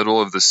like the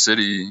middle of the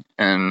city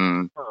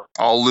and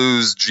I'll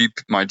lose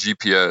my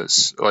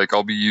GPS. Like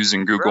I'll be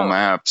using Google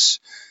Maps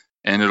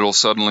and it'll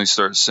suddenly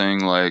start saying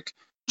like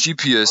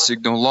GPS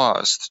signal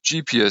lost,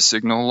 GPS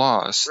signal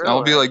lost. Really?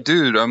 I'll be like,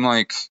 dude,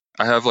 I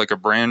have like a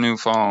brand new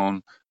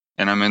phone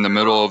and I'm in the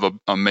middle of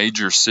a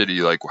major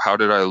city. Like, how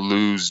did I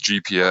lose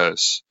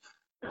GPS?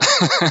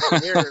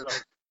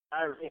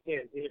 I really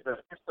can't see,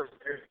 but there's some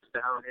areas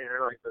down here,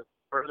 like the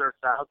further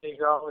south you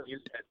go, you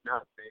get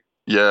nothing.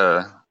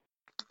 Yeah.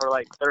 For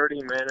like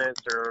 30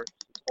 minutes or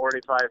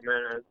 45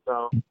 minutes,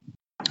 so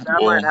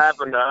that might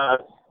happen to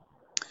us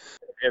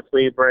if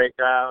we break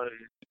out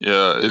and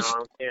can't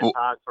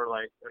talk for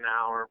like an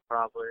hour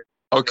probably.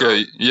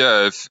 Okay,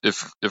 yeah,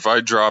 if I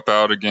drop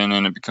out again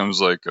and it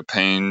becomes like a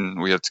pain,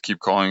 we have to keep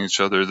calling each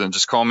other, then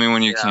just call me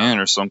when you can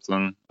or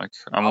something. Like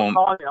I'll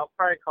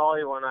probably call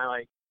you when I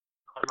like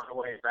on my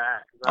way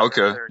back. I'm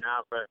there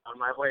now, but on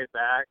my way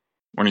back.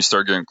 When you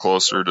start getting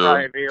closer to.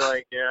 It'll be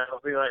like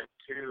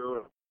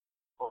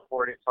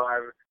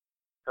 2:45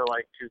 to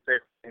like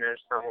 2:15ish,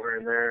 somewhere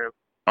in there.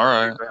 All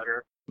right.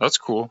 Better. That's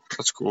cool.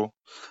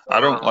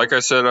 Like I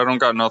said, I don't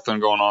got nothing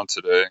going on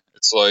today.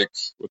 It's like,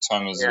 what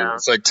time is it?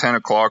 It's like 10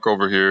 o'clock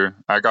over here.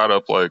 I got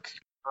up like...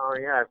 Oh,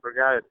 yeah, I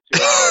forgot it's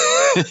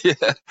 2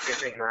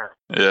 hours.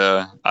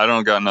 Yeah, I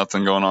don't got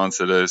nothing going on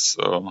today,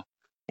 so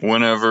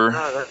whenever.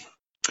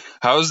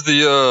 How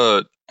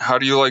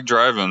do you like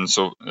driving?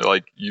 So,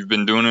 like, you've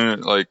been doing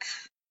it like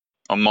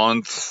a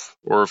month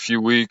or a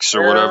few weeks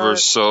or whatever,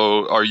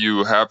 so are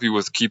you happy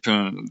with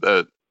keeping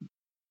that,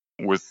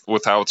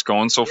 with how it's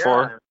going so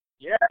far?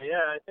 Yeah,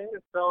 I think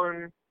it's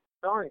going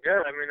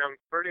good. I mean, I'm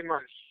pretty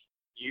much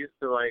used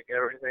to like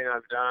everything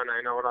I've done.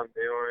 I know what I'm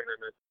doing,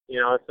 and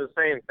it's the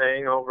same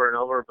thing over and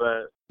over,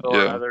 but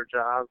still other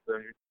jobs.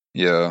 And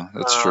yeah,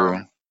 that's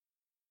true.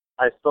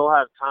 I still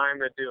have time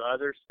to do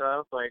other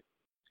stuff like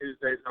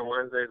Tuesdays and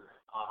Wednesdays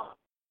off.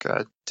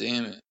 God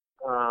damn it.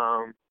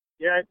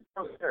 Yeah, it's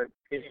so good.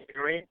 Can you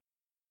hear me?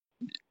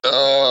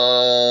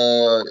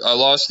 I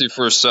lost you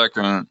for a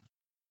second.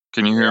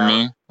 Can you hear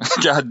me?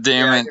 God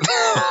damn it.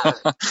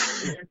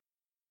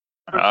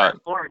 I'm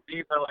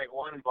deep at like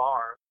one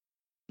bar.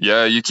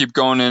 Yeah, you keep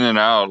going in and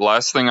out.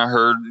 Last thing I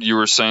heard, you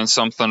were saying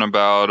something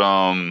about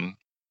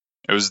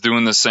it was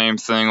doing the same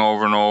thing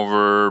over and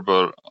over,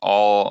 but a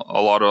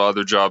lot of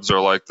other jobs are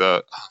like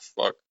that. Oh,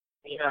 fuck.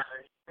 Yeah.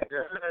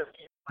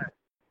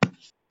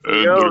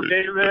 Yo,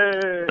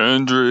 David.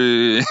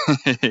 Andrew.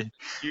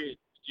 Did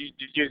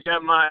you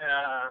get my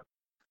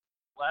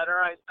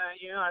letter I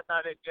sent you? I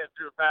thought it'd get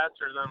through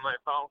faster than my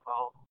phone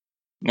call.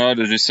 No,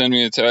 did you send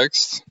me a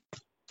text?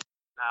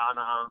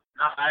 No.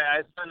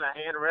 I sent a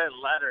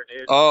handwritten letter,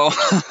 dude. Oh.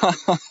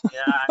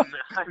 Yeah,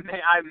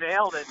 I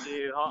mailed it to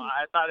you.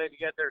 I thought it'd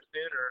get there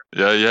sooner.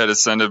 Yeah, you had to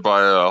send it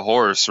by a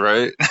horse,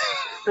 right?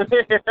 Yeah,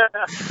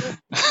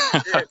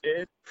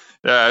 dude.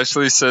 Yeah, I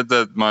actually said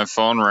that my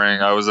phone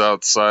rang. I was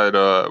outside.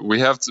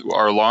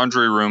 Our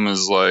laundry room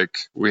is like,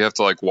 we have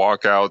to like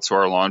walk out to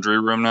our laundry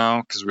room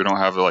now because we don't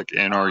have it like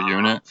in our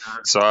unit.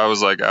 So I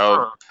was like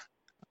out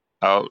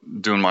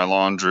doing my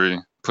laundry,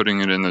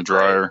 putting it in the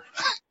dryer.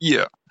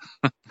 Yeah.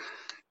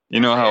 You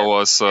know how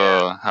us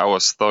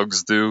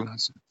thugs do,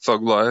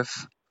 thug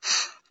life.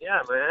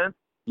 Yeah, man.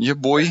 Yeah,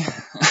 boy.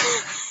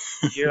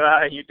 You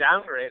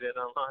downgraded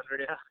on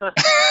laundry.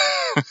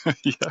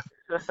 Yeah.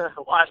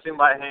 Washing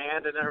by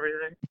hand and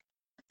everything.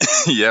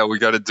 Yeah, we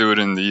got to do it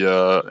in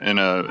the in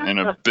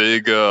a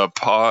big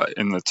pot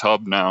in the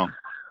tub now.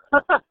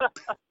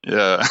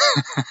 Yeah.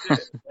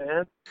 Shit,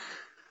 man.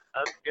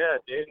 That's good,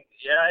 dude.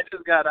 Yeah, I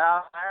just got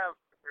out. I have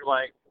for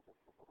like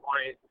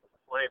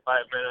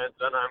 25 minutes,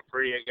 then I'm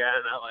free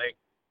again at like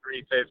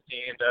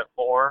 3:15 to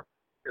 4.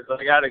 Because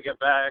I got to get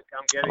back.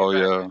 I'm getting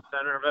back to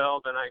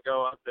Centerville, then I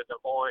go up to Des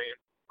Moines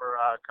for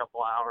a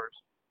couple hours.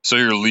 So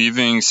you're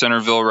leaving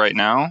Centerville right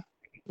now?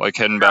 Like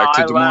heading back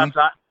to Des Moines?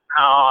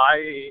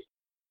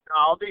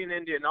 I'll be in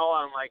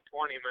Indianola in like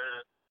 20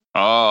 minutes.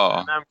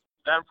 Oh. And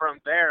then from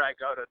there, I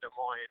go to Des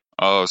Moines.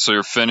 Oh, so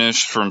you're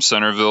finished from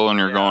Centerville and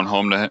you're going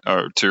home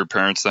to your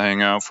parents to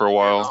hang out for a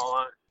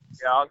while?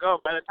 Yeah, I'll go.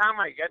 By the time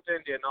I get to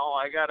Indianola,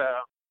 I got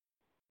to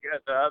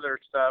get the other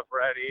stuff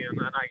ready, and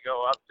then I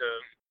go up to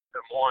Des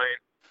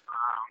Moines.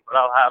 But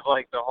I'll have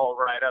like the whole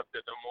ride up to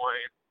Des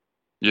Moines.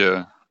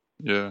 Yeah.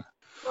 Yeah,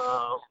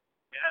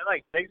 it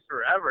like takes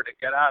forever to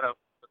get out of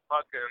the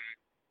fucking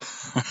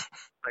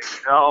like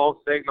no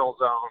signal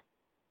zone.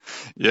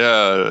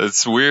 Yeah,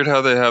 it's weird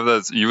how they have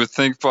that. You would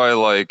think by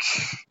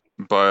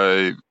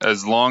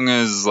as long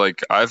as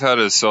like I've had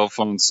a cell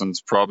phone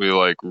since probably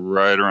like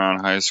right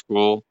around high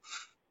school.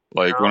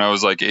 Like when I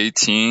was like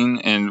 18,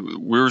 and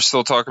we were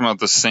still talking about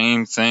the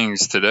same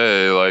things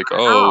today, like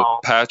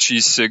patchy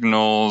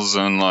signals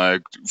and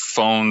like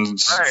phone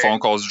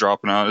calls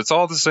dropping out. It's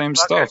all the same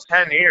stuff.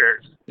 10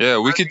 years. Yeah,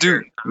 we could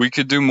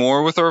do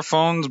more with our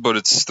phones, but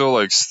it's still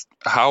like,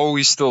 how are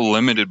we still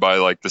limited by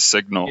like the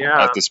signal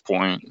at this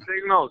point? The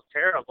signal is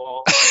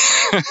terrible.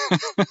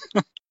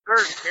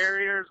 Certain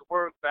carriers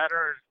work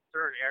better in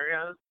certain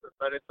areas,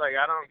 but it's like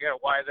I don't get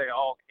why they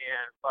all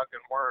can't fucking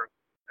work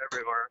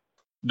everywhere.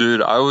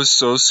 Dude, I was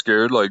so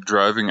scared like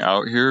driving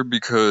out here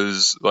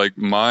because like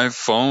my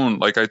phone,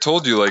 like I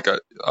told you, like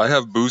I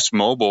have Boost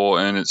Mobile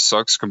and it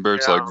sucks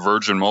compared to like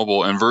Virgin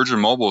Mobile, and Virgin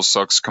Mobile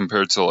sucks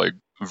compared to like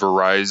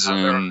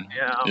Verizon,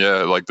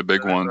 like the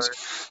big ones.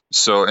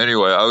 So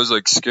anyway, I was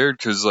like scared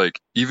because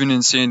like even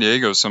in San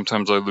Diego,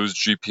 sometimes I lose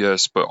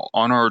GPS, but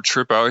on our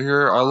trip out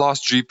here, I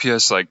lost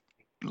GPS like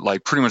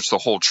pretty much the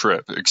whole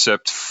trip,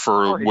 except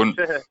for when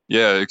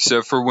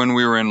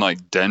we were in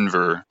like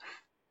Denver.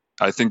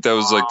 I think that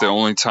was like the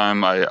only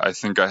time I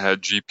think I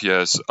had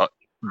GPS,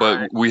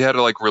 but we had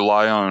to like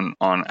rely on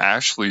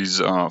Ashley's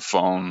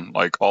phone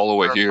like all the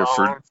way here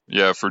for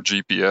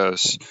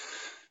GPS.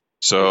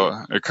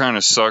 So it kind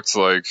of sucks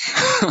like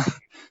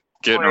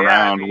getting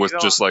around with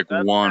just like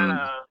one.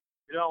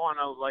 You don't want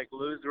to like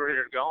lose where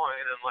you're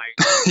going and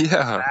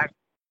like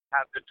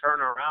have to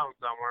turn around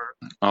somewhere.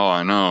 Oh,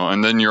 I know.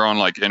 And then you're on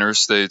like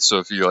interstate, so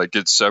if you like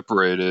get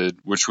separated,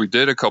 which we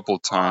did a couple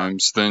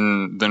times,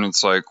 then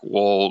it's like,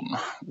 well,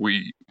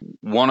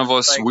 one of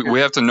us we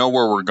have to know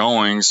where we're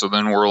going, so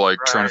then we're like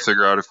trying to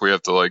figure out if we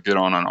have to like get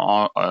on an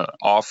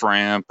off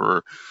ramp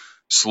or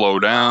slow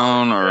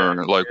down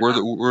or like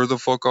where the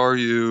fuck are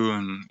you?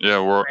 And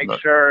we're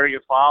make sure you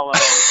follow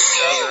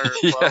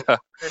each other.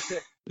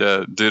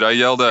 Yeah, dude, I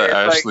yelled at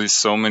Ashley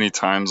so many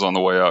times on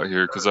the way out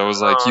here because I was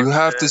like, you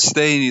have to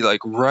stay like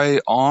right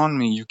on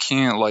me. You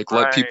can't like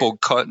let people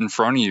cut in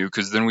front of you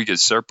because then we get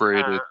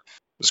separated. It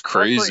was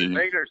crazy.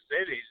 Bigger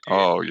cities, dude.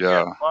 Oh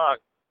yeah,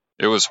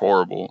 it was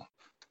horrible.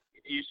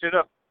 You should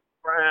have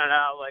printed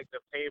out like the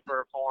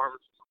paper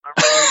forms.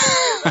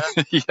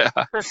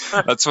 Yeah,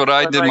 that's what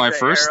I did my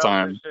first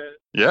time.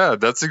 Yeah,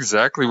 that's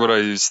exactly what I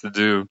used to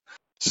do.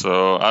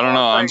 So I don't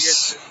know. It's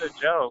just a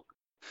joke.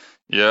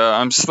 Yeah,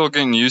 I'm still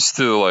getting used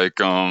to like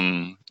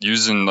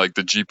using like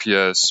the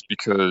GPS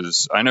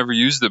because I never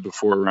used it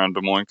before around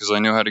Des Moines because I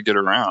knew how to get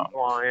around.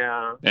 Well,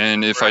 yeah.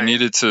 And if I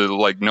needed to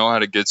like know how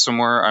to get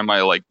somewhere, I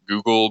might like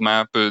Google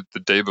map it the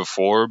day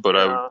before, but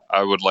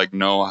I would like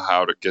know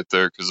how to get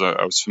there because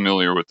I was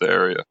familiar with the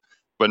area.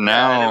 But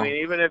now, I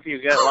mean, even if you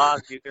get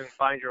lost, you can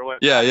find your way.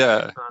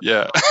 Yeah.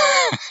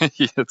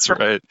 That's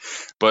right.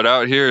 But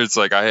out here, it's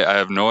like I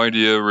have no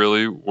idea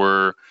really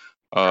where.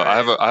 I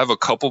have a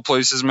couple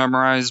places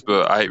memorized,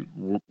 but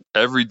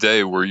every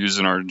day we're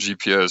using our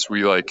GPS.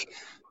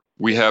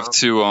 We have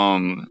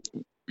to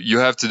you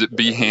have to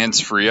be hands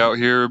free out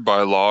here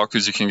by law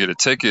because you can get a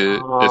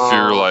ticket if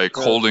you're like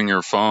holding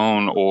your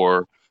phone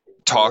or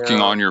talking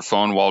on your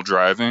phone while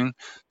driving.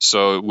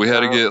 So we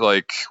had to get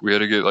like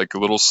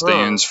little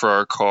stands for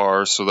our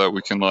car so that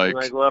we can like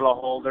little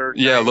holders.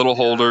 Yeah, little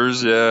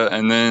holders,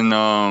 and then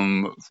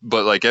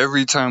but like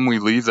every time we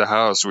leave the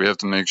house we have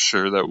to make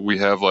sure that we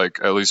have like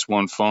at least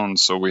one phone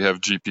so we have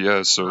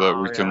GPS so that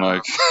we can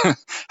like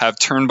have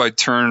turn by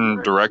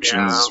turn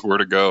directions where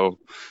to go.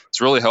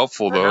 It's really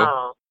helpful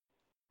though.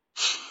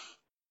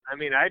 I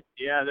mean,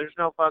 there's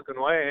no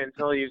fucking way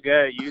until you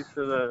get used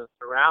to the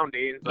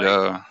surroundings.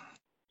 Like,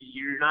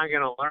 you're not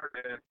gonna learn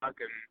it in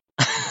fucking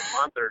a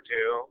month or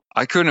two.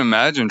 I couldn't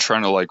imagine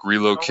trying to like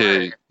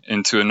relocate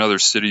into another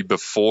city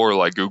before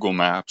like Google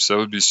Maps. That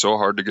would be so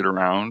hard to get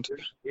around.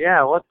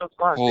 Yeah, what the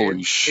fuck?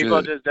 Holy shit.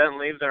 People just didn't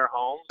leave their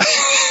homes.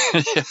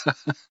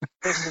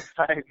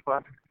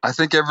 I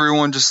think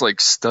everyone just like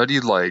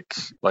studied like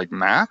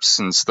maps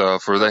and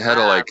stuff, or they had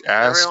to like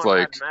ask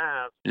like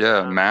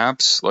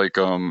maps like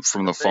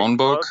from the phone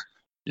book.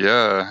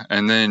 Yeah,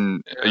 and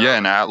then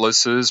and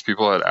atlases.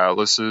 People had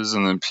atlases,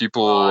 and then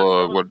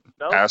people would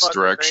ask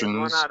directions.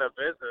 Went out of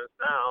business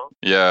now.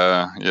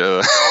 Yeah. No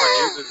one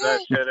uses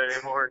that shit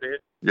anymore, dude.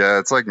 Yeah,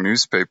 it's like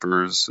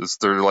newspapers.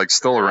 They're like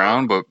still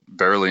around, but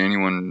barely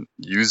anyone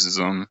uses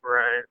them.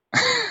 Right.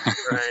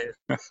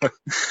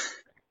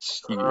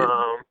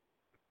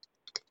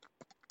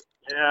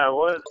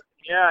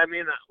 I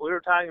mean, we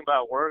were talking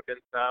about work and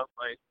stuff,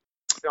 like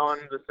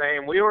going the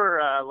same. We were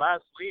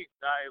last week.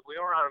 We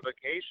were on a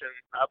vacation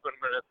up in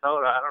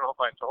Minnesota. I don't know if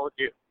I told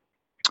you.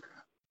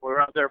 We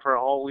were up there for a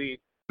whole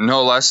week.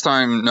 No, last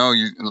time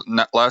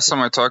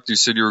I talked, you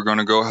said you were going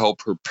to go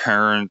help her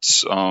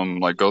parents,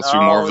 like go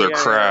through more of their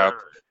crap.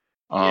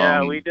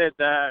 We did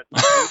that.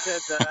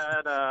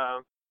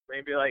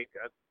 Maybe like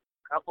a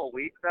couple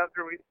weeks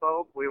after we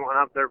spoke. We went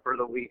up there for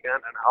the weekend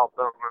and helped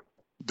them.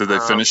 Did they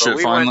finish it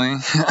finally?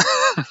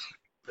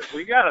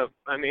 We got a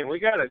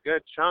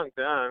good chunk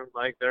done.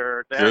 Like they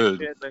had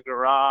shit in the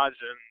garage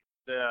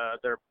and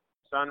their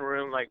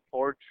sunroom, like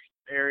porch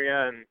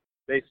area, and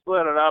they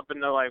split it up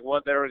into like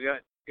what they were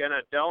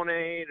gonna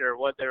donate or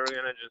what they were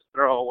gonna just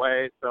throw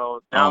away.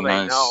 So now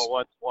they know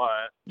what's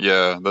what.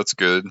 Yeah, that's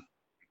good.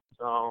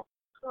 So,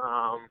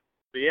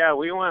 but yeah,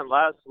 we went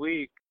last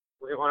week.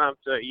 We went up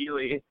to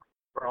Ely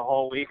for a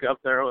whole week up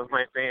there with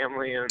my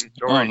family and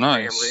Dory's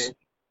family.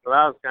 So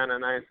that was kind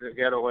of nice to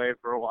get away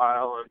for a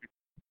while and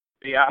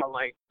be out.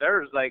 Like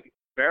there's like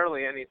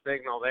barely any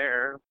signal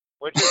there,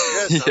 which is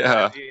good.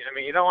 Sometimes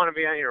you don't want to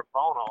be on your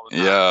phone all the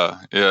time.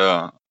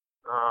 Yeah.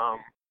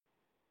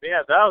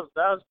 Yeah, that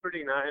was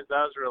pretty nice.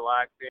 That was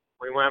relaxing.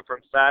 We went from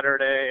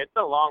Saturday. It's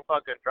a long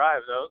fucking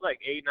drive though. It was like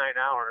 8-9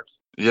 hours.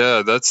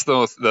 Yeah, that's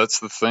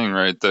the thing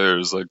right there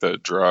is like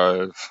that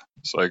drive.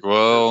 It's like,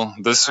 well,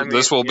 this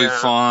will be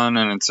fun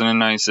and it's in a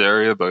nice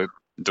area, but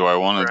do I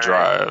want to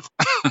drive?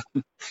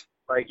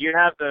 Like you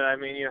have to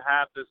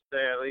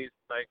stay at least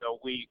like a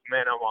week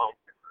minimum.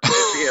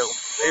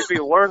 It'd be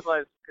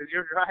worthless because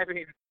you're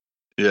driving.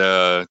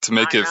 Yeah, to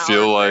make it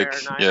feel like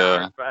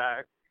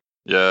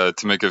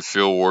to make it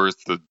feel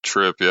worth the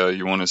trip. Yeah,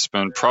 you want to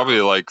spend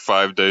probably like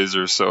 5 days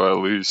or so at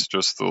least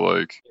just to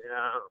like.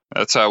 Yeah.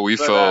 That's how we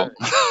felt.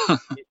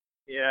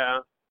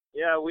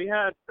 Yeah, we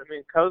had. I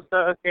mean,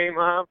 Costa came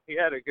up. He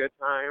had a good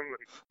time.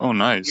 Oh,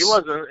 nice.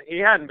 He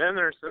hadn't been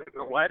there since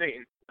the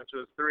wedding, which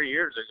was 3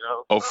 years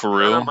ago. Oh, for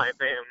real? None of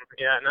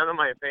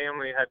my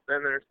family had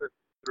been there since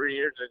 3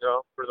 years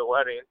ago for the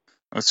wedding.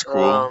 That's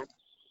cool.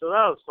 So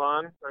that was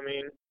fun. I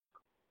mean,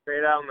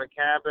 stayed out in the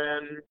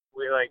cabin.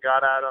 we like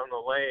got out on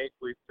the lake,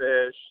 we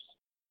fished.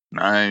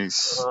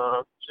 Nice.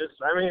 I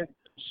mean,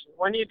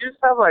 when you do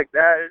stuff like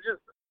that, it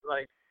just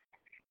like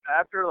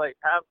after like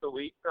half the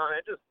week on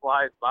it just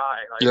flies by.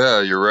 Like,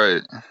 yeah, you're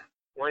right.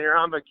 When you're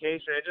on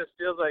vacation, it just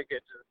feels like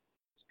it just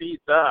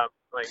speeds up,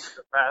 like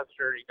the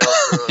faster you go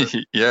through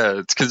it. Yeah,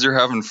 it's because you're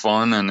having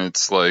fun, and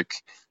it's like,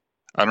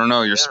 I don't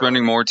know, you're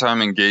spending more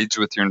time engaged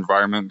with your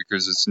environment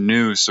because it's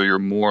new, so you're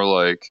more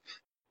like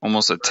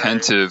almost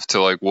attentive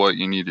to like what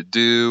you need to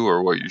do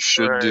or what you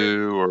should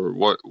do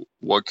or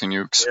what can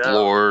you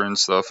explore and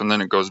stuff, and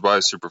then it goes by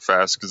super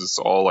fast because it's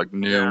all like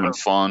new and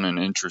fun and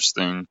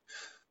interesting.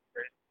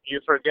 You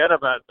forget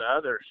about the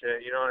other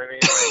shit, you know what I mean?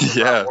 Like,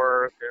 about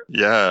work.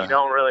 You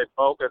don't really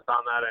focus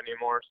on that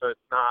anymore, so it's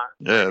not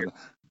like it's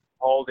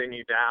holding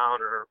you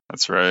down or.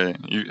 That's right.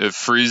 It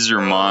frees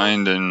your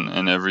mind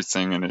and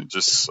everything, and it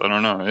just, I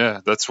don't know.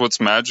 Yeah, that's what's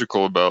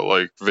magical about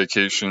like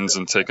vacations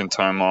and taking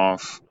time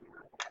off.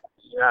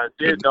 Yeah,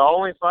 dude. The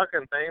only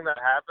fucking thing that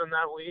happened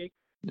that week.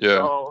 Yeah.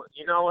 So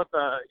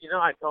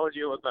I told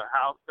you with the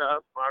house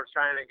stuff. I was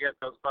trying to get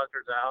those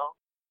fuckers out.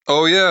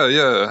 Oh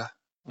yeah.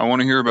 I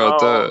want to hear about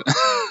that.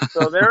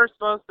 So they were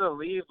supposed to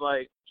leave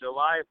like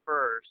July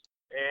 1st,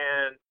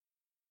 and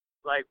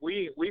like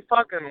we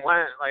fucking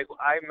went. Like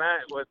I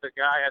met with the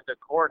guy at the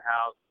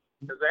courthouse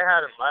because they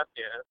hadn't left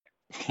yet.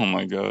 Oh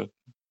my god.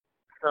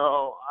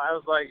 So I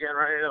was like getting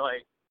ready to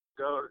like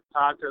go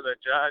talk to the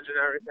judge and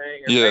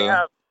everything. And they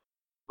have,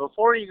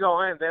 before you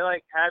go in, they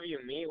like have you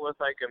meet with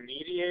like a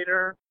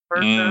mediator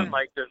person,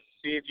 like to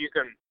see if you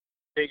can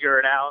figure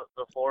it out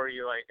before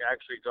you like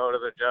actually go to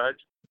the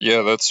judge.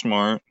 Yeah, that's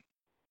smart.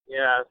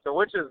 Yeah, so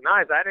which is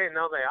nice. I didn't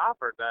know they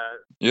offered that.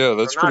 Yeah,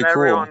 that's pretty cool.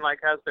 Not everyone like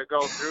has to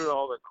go through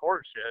all the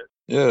court shit.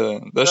 Yeah,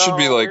 that should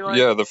be like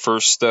the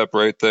first step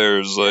right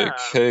there is like,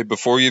 hey,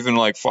 before you even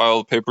like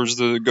file papers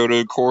to go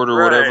to court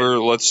or whatever,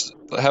 let's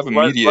have a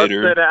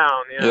mediator. Let's sit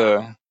down.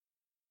 Yeah.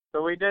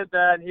 So we did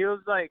that. He was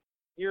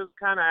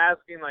kind of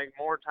asking like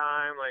more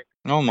time, like.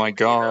 Oh my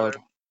god.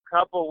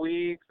 Couple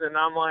weeks, and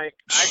I'm like,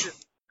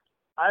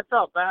 I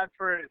felt bad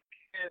for his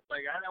kids.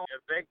 Like I don't want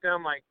to evict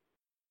them. Like.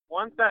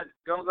 Once that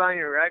goes on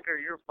your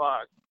record, you're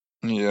fucked.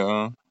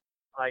 Yeah.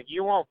 Like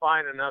you won't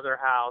find another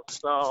house.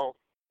 So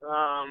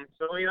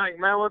we like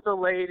met with a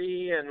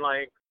lady, and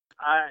like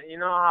you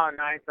know how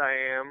nice I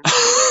am.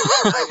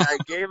 I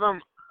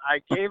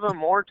gave him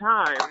more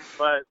time,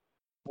 but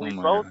we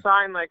both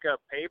signed like a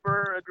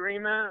paper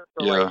agreement.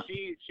 So like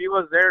she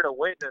was there to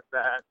witness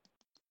that.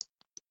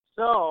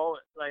 So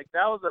like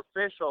that was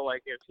official.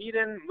 Like if he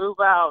didn't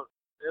move out,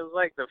 it was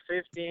like the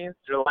 15th,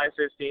 July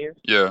 15th.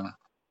 Yeah.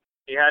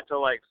 He had to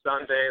like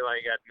Sunday,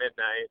 like at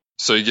midnight.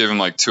 So you gave him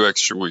like 2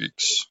 extra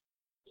weeks.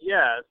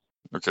 Yes.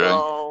 Okay.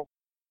 So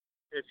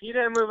if he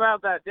didn't move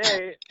out that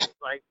day,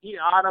 like he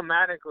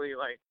automatically,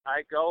 like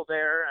I go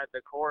there at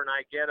the court and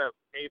I get a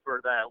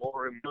paper that will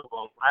remove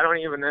him. I don't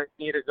even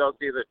need to go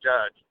see the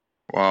judge.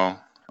 Wow.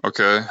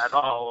 Okay. At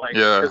all. Like,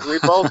 because we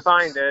both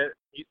signed it.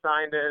 He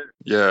signed it.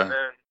 Yeah. And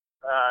then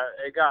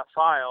it got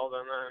filed,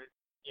 and then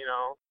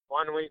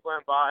 1 week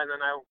went by, and then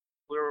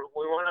we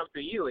went up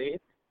to Ely.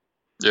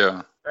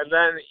 Yeah. And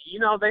then,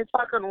 they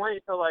fucking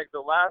wait till, like, the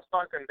last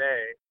fucking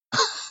day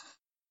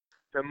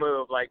to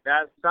move. Like,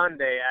 that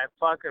Sunday at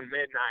fucking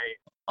midnight.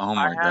 Oh,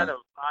 my God.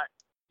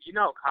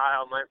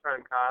 Kyle, my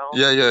friend Kyle?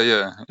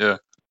 Yeah.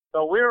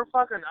 So we were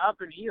fucking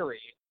up in Ely.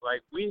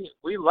 Like, we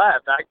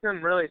left. I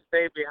couldn't really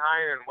stay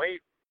behind and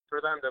wait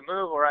for them to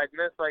move, or I'd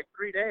miss, like,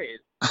 3 days.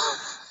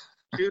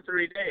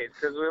 2-3 days,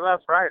 because we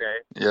left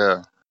Friday.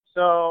 Yeah.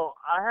 So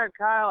I had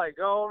Kyle like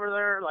go over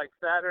there like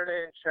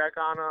Saturday and check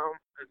on him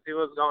and see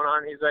what's going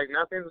on. He's like,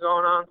 nothing's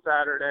going on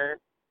Saturday.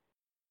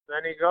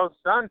 Then he goes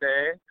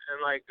Sunday and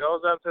like goes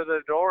up to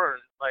the door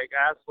and like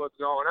asks what's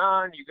going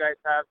on. You guys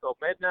have till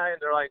midnight?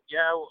 And they're like,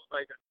 yeah,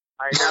 like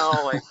I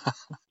know, like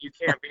you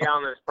can't be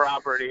on this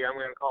property. I'm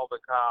gonna call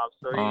the cops.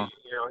 So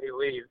he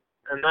leaves.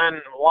 And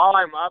then while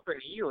I'm up in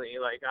Ely,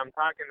 like I'm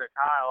talking to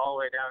Kyle all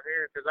the way down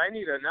here because I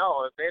need to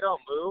know if they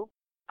don't move.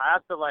 I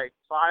have to like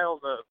file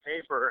the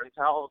paper and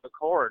tell the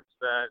courts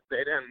that they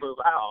didn't move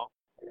out.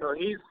 So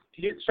he's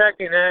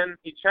checking in.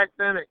 He checks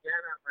in again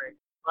at like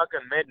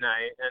fucking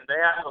midnight, and they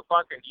have a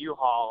fucking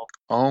U-Haul.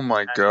 Oh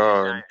my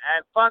God! Midnight.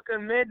 At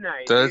fucking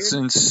midnight. That's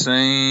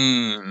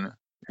insane.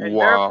 And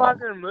wow.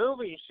 They're fucking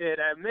moving shit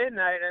at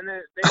midnight, and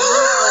they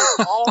move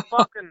like all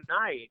fucking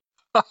night.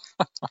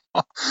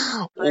 Like,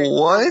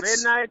 what? From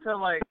midnight to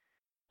like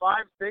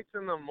 5-6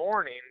 in the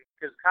morning.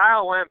 Because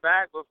Kyle went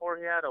back before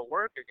he had to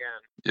work again.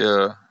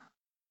 Yeah.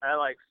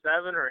 At like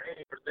 7 or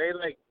 8. They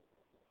like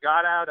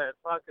got out at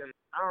fucking,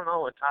 I don't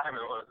know what time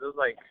it was. It was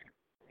like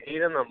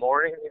 8 in the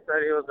morning. He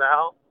said he was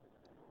out.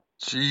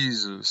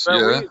 Jesus.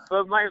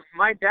 But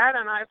my dad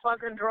and I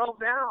fucking drove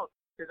down.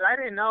 Because I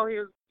didn't know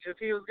if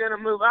he was going to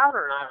move out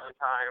or not on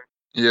time.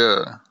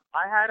 Yeah.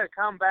 I had to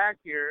come back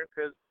here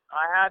because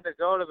I had to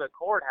go to the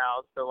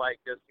courthouse to like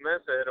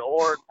dismiss it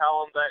or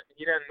tell him that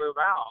he didn't move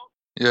out.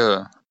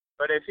 Yeah.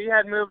 But if he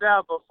had moved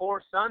out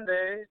before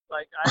Sunday,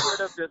 like I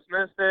could have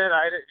dismissed it.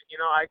 I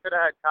could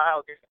have had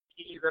Kyle get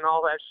keys and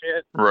all that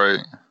shit.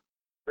 Right.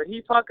 But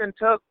he fucking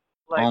took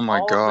like oh my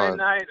all God.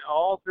 midnight,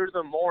 all through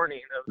the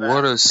morning of that.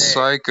 What a day.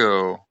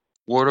 psycho!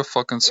 What a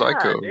fucking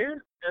psycho! Yeah,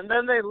 dude. And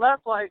then they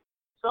left like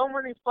so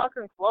many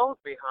fucking clothes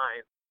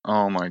behind.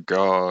 Oh my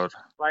God.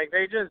 Like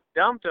they just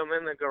dumped them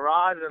in the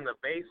garage in the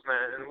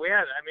basement, and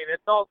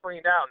it's all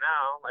cleaned out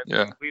now. Like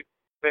Yeah. we've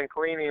been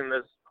cleaning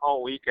this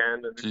whole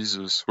weekend. And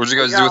Jesus, what'd you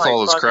guys do with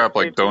all this crap?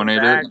 Like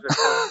donate it?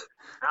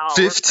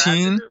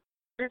 15?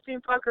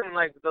 15 fucking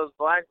like those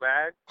black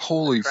bags.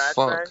 Holy fuck!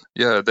 Bags.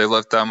 Yeah, they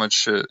left that much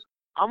shit.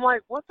 I'm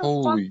like, what the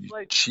Holy fuck?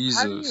 Like,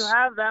 Jesus! How do you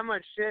have that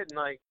much shit in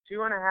like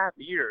 2.5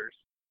 years?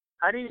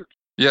 How do you?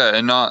 Yeah,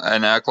 and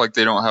act like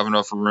they don't have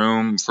enough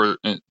room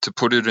to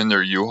put it in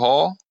their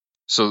U-Haul.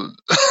 So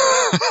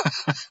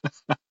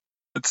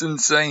it's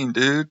insane,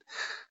 dude.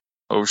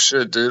 Oh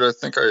shit, dude! I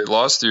think I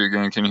lost you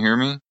again. Can you hear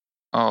me?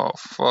 Oh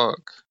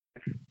fuck.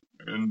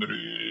 Yo,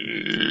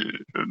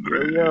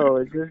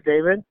 is this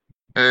David?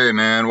 Hey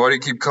man, why do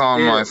you keep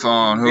calling my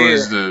phone? Who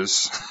is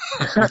this?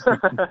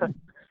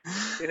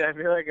 Dude, I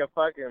feel like a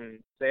fucking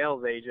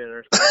sales agent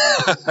or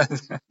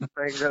something.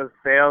 Like those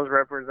sales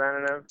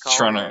representatives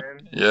calling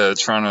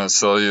trying to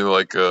sell you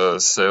like a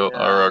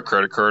or a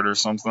credit card or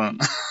something.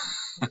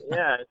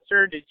 Yeah,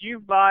 sir, did you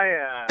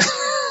buy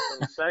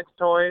some sex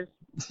toys?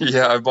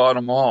 Yeah, I bought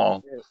them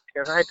all.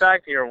 Can I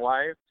talk to your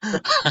wife?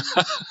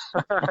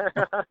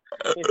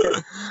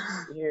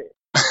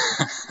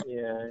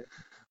 Yeah.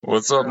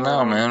 What's up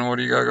now, man? What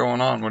do you got going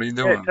on? What are you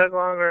doing? It took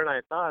longer than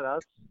I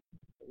thought.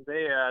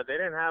 They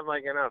didn't have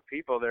like enough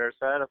people there,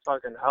 so I had to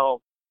fucking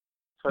help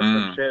put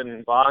some shit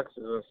in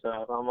boxes and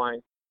stuff. I'm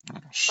like,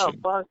 oh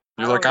fuck.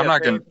 You're like, I'm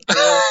not gonna.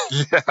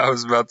 Yeah, I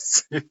was about to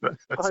say that.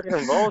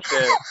 Fucking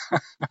bullshit.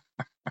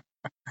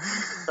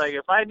 It's like,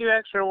 if I do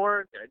extra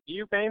work, do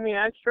you pay me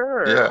extra,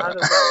 or how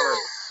does that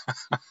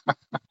work?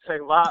 It's like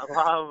a lot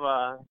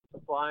of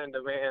supply and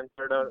demand.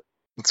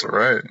 That's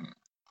right.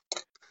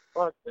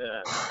 Fuck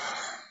that.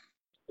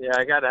 Yeah,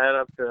 I gotta head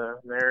up to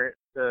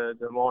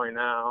Des Moines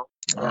now.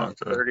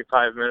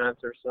 35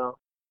 minutes or so.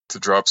 To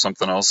drop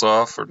something else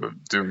off, or to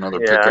do another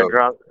pickup?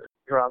 Yeah,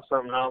 drop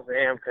something else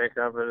and pick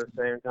up at the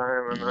same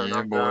time, and then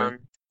I'm done.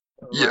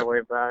 On my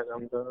way back,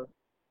 I'm done.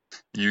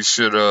 You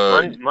should.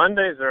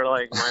 Mondays are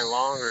like my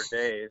longer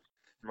days.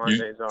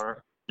 Mondays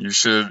are. You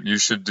should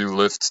do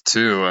Lyft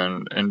too,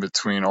 and in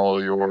between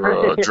all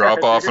your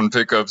drop off and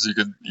pickups,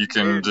 you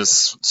can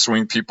just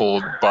swing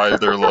people by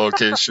their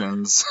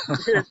locations.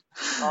 Dude,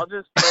 I'll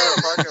just put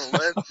a fucking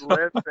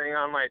Lyft thing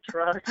on my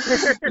truck.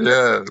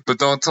 Yeah, but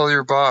don't tell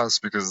your boss,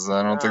 because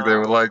I don't think they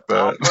would like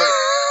that.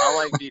 I'll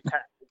like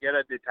get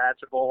a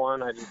detachable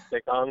one. I just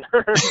stick on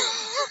there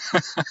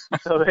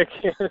so they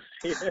can't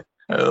see it.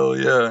 Hell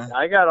yeah.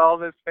 I got all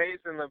this space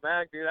in the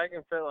back, dude. I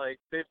can fit like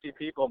 50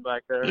 people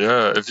back there.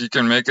 Yeah, if you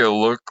can make it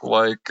look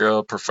like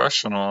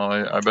professional,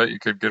 I bet you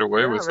could get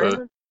away with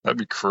it. That'd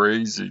be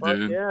crazy,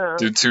 dude. Yeah.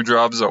 Do 2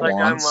 jobs at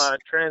once. Like I'm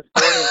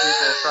transporting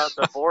people across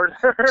the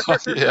border.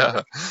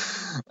 Yeah.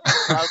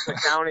 Across the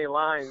county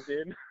line,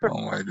 dude.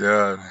 Oh my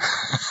God.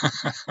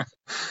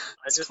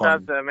 I just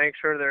have to make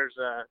sure there's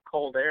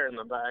cold air in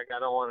the back. I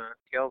don't want to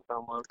kill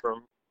someone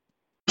from...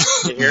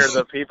 You hear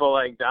the people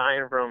like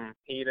dying from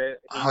heat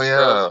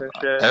strokes and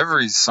shit.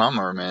 Every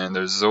summer, man,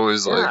 there's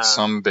always like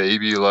some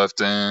baby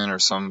left in or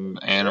some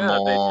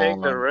animal. Yeah, they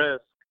take the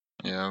risk.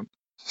 Yeah.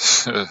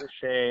 It's a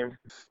shame.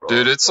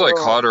 Dude, it's like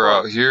hotter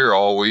out here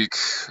all week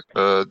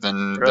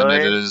than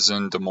it is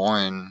in Des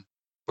Moines.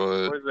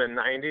 But what is it,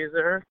 90s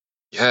there?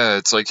 Yeah,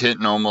 it's like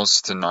hitting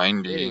almost to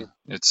 90.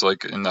 It's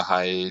like in the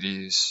high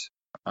 80s.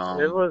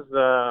 It was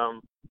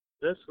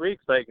this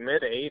week's like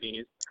mid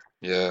 80s.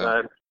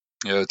 Yeah.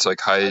 Yeah, it's like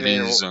high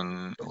 80s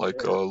and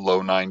like a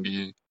low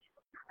 90.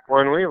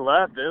 When we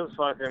left, it was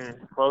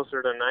fucking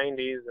closer to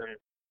 90s and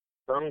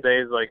some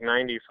days like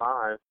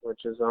 95,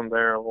 which is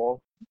unbearable.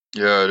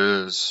 Yeah, it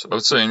is. I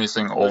would say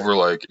anything over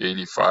like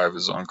 85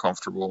 is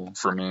uncomfortable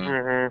for me.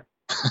 Mm-hmm.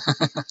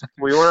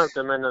 We went up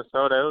to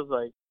Minnesota. It was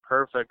like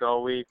perfect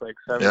all week, like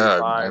 75.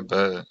 Yeah, I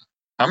bet.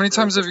 How many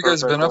times have you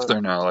guys been up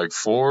there now? Like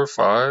 4 or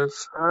 5?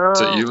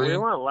 To Ely? We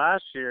went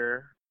last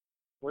year.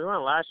 We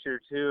went last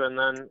year too, and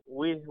then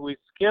we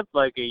skipped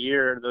like a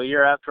year. The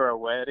year after our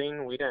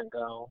wedding, we didn't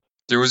go.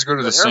 Do you always go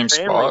to the same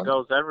spot? Her family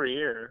goes every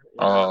year.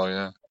 Yeah. Oh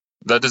yeah,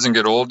 that doesn't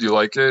get old. You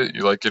like it?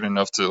 You like it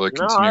enough to like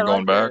continue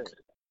going back?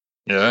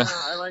 Yeah.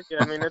 I like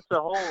it. I mean, it's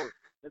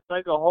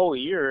like a whole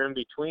year in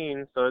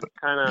between, so it's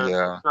kind of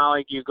it's not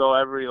like you go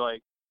every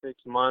like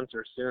 6 months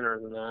or sooner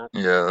than that.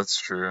 Yeah, that's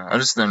true. I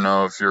just didn't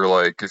know if you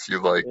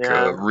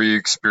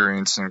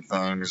re-experiencing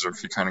things, or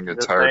if you kind of get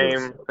tired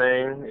of the same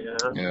thing.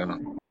 Yeah.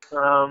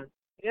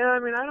 Yeah, I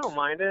mean, I don't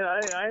mind it.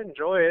 I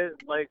enjoy it.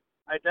 Like,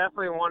 I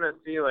definitely want to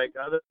see, like,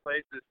 other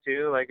places,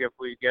 too. Like, if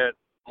we get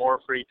more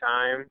free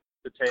time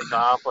to take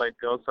off, like,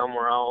 go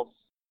somewhere else.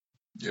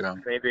 Yeah.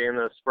 Maybe in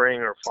the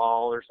spring or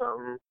fall or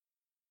something.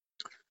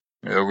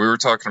 Yeah, we were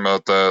talking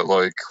about that,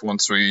 like,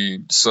 once we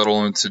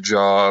settle into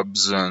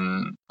jobs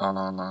and,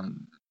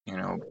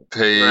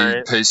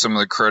 pay some of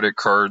the credit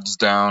cards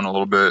down a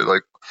little bit,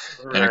 like,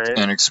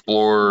 and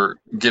explore,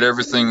 get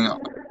everything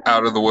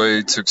out of the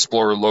way to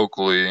explore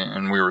locally,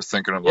 and we were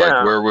thinking of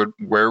like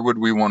where would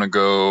we want to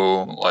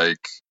go,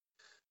 like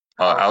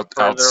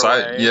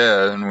outside away.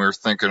 Yeah, and we were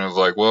thinking of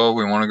like, well,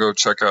 we want to go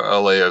check out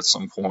LA at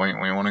some point,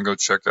 we want to go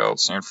check out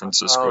San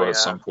Francisco at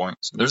some point.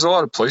 So there's a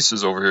lot of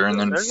places over here, and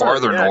then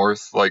farther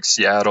north like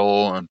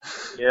Seattle and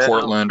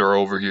Portland are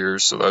over here,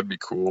 so that'd be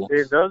cool.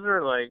 Dude, those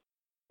are like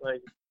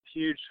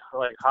huge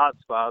like hot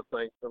spots.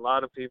 Like a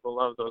lot of people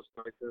love those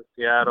places,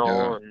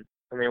 Seattle, and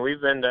I mean we've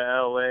been to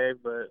LA,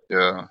 but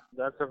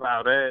that's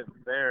about it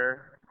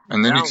there.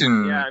 And then you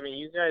can... Yeah, I mean,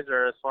 you guys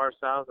are as far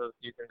south as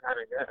you can kind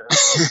of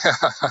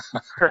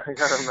get.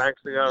 Go to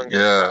Mexico and get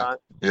shot.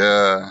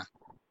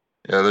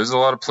 Yeah, there's a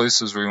lot of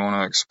places we want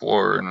to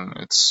explore, and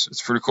it's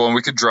pretty cool. And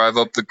we could drive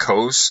up the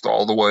coast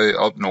all the way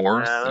up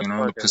north,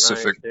 the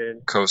Pacific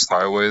Coast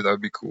Highway.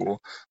 That'd be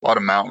cool. A lot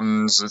of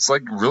mountains. It's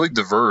like really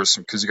diverse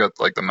because you got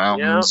like the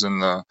mountains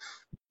and the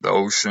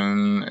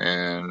ocean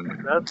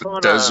and the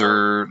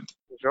desert.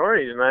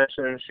 Jordy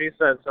mentioned, she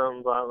said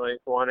something about like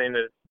wanting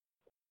to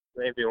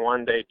maybe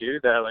one day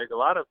do that. Like a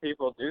lot of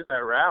people do that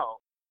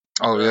route.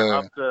 Oh yeah.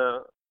 Up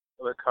the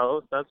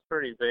coast, that's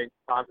pretty big,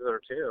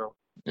 popular too.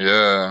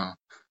 Yeah.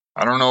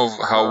 I don't know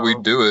how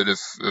we'd do it if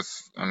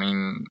I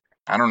mean,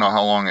 I don't know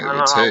how long it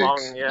would take. I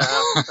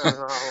don't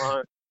know how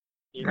long.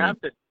 You'd have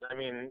to, I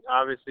mean,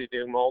 obviously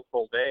do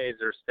multiple days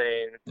or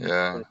stay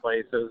in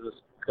places,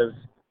 because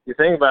you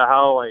think about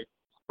how like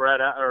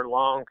spread out or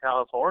long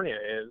California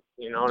is,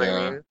 you know what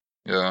I mean?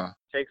 Yeah.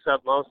 Takes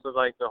up most of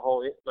like the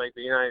whole, like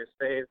the United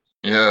States.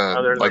 Yeah,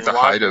 like the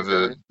height of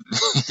it.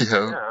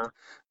 Yeah.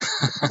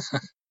 So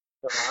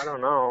I don't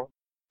know.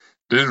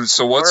 Dude,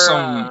 so what's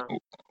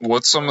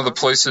some of the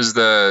places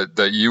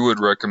that you would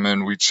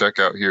recommend we check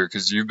out here?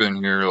 Because you've been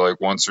here like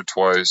once or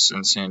twice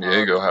in San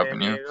Diego, haven't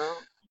you?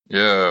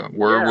 Yeah.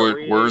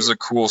 Where's a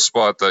cool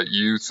spot that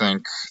you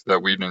think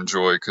that we'd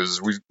enjoy?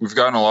 Because we've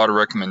gotten a lot of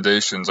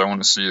recommendations. I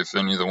want to see if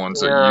any of the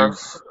ones that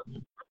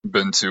you've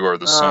been to are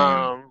the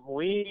same.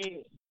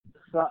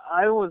 So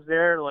I was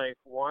there like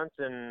once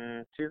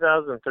in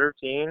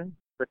 2013,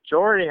 but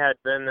Jordy had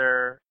been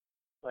there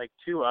like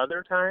 2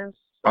 other times.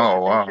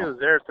 So I think she was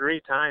there 3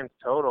 times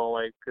total,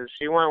 like, because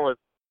she went with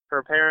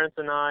her parents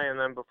and I, and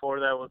then before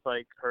that was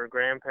like her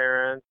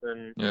grandparents,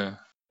 and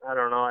I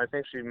don't know, I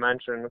think she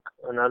mentioned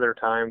another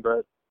time,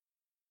 but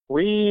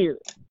we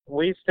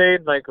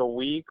stayed like a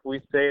week.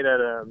 We stayed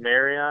at a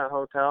Marriott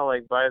hotel,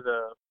 like by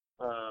the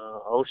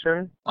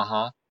ocean.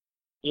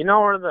 You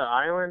know where the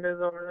island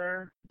is over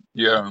there?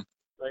 Yeah.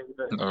 Like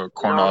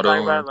Coronado. You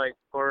know about, like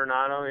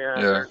Coronado,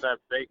 there's that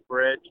big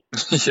bridge.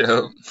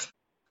 Yeah.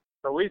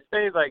 So we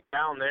stayed like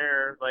down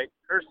there. Like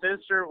her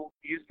sister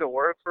used to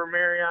work for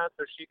Marriott,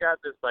 so she got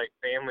this like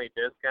family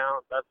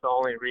discount. That's the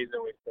only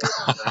reason we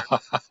stayed there.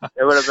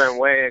 It would have been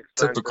way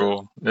expensive.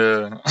 Typical,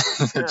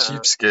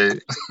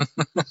 cheapskate.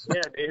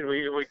 Yeah,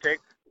 dude,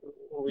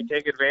 we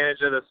take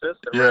advantage of the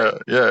system.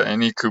 Yeah.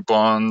 Any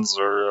coupons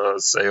or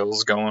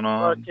sales going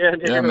on? Fuck yeah,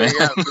 dude. Yeah, man. We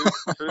got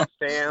food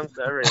stamps,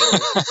 everything.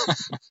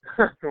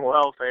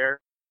 Welfare.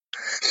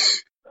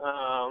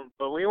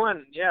 But we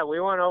went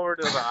over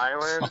to the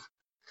island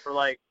for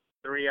like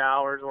 3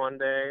 hours one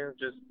day.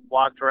 Just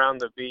walked around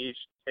the beach,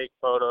 take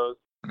photos.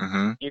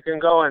 Mm-hmm. You can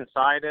go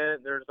inside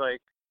it. There's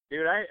like,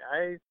 dude,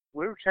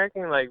 we were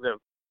checking like the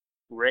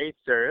rates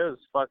there. It was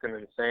fucking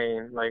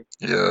insane. Like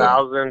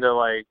 1,000 to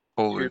like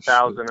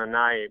 2,000 a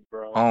night,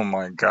 bro. Oh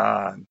my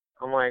god.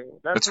 I'm like,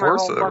 that's it's my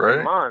worth whole it, fucking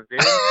right? month,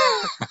 dude.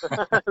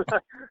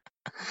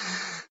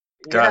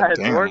 God it's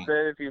damn. worth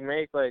it if you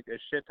make like a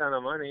shit ton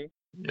of money.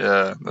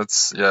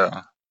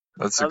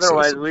 That's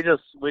Otherwise,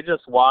 excessive. we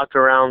just walked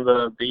around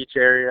the beach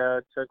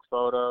area, took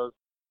photos.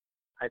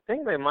 I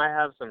think they might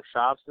have some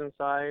shops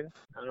inside.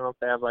 I don't know if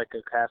they have like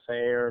a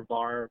cafe or a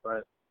bar,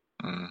 but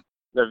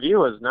the view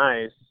was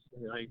nice.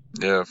 Like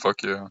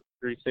fuck yeah.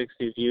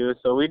 360 view.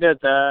 So we did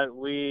that.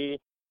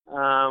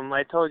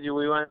 I told you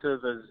we went to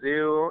the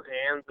zoo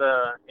and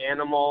the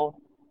animal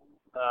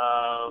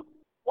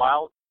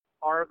wild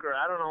park, or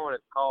I don't know what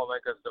it's called,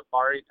 like a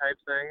safari type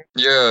thing.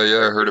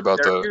 Yeah, I heard about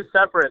that. They're 2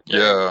 separate things.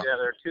 Yeah,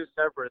 they're 2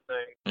 separate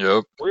things.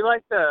 Yep. We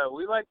like the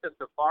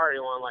safari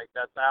one, like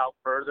that's out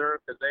further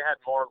because they had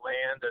more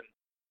land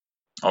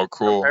and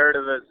cool. compared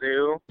to the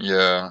zoo.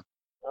 Yeah.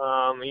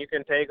 You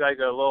can take like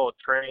a little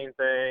train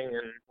thing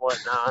and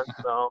whatnot.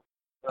 So.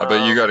 I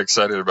bet you got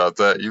excited about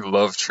that. You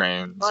love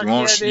trains.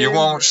 You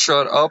won't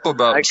shut up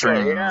about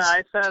trains. Yeah,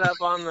 I sat up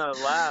on the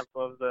lap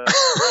of the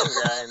train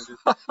guy and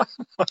just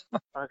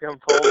fucking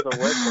pulled the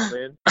whistle,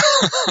 dude.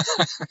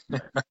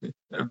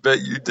 I bet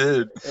you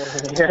did.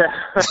 Yeah.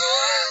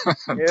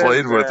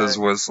 Played with his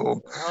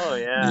whistle. Oh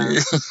yeah.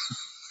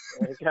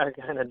 It got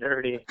kind of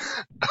dirty.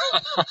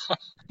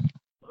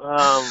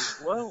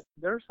 Well,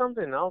 there's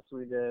something else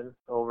we did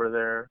over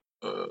there.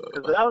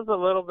 Because that was a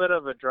little bit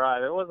of a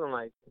drive. It wasn't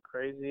like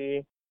crazy.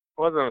 It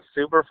wasn't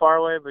super far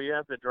away, but you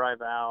have to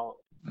drive out.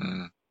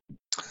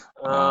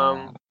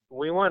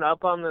 We went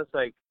up on this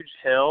like huge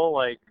hill.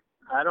 Like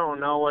I don't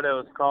know what it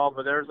was called,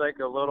 but there's like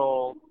a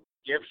little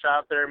gift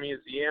shop there,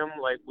 museum.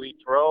 Like, we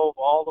drove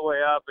all the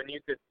way up, and you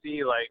could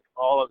see, like,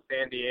 all of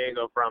San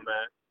Diego from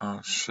it.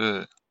 Oh,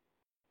 shit.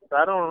 So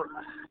I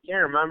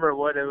can't remember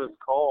what it was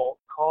called.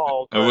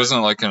 It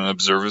wasn't like an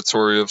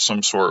observatory of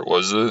some sort,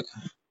 was it?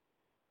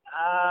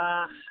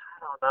 I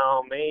don't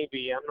know.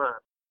 Maybe. I'm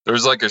not.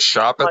 There's like a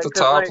shop at the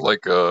top,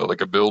 like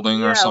a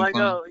building or something.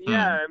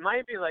 It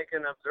might be like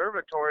an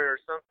observatory or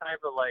some type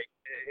of like.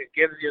 It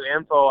gives you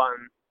info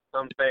on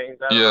some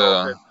things. I don't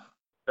know if it's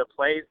the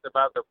place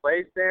about the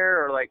place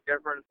there or like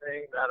different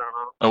things. I don't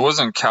know. It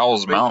wasn't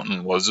Cowles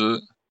Mountain, was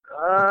it?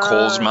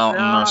 Coles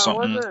Mountain or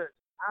something. It wasn't.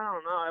 I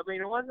don't know. I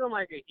mean, it wasn't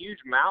like a huge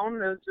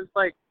mountain. It was just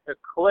like a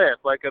cliff,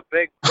 like a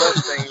big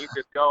cliff thing. You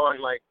could go and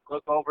like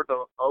look over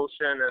the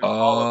ocean and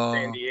all of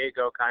San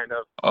Diego, kind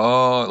of.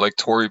 Oh, like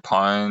Torrey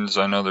Pines.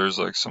 I know there's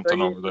like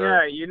something over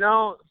there.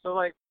 Yeah, so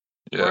like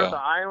where the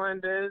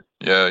island is.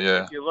 Yeah.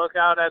 If you look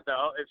out at the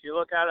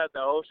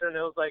ocean,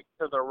 it was like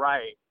to the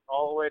right,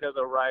 all the way to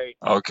the right.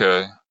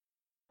 Okay.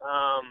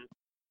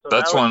 So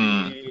that's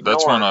one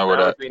I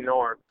would be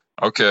north.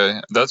 Okay,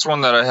 that's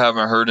one that I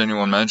haven't heard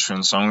anyone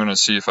mention, so I'm gonna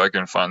see if I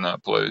can find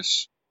that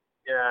place.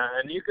 Yeah,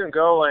 and you can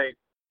go like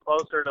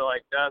closer to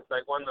like dusk,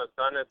 like when the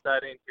sun is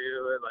setting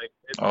too. Like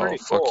it's pretty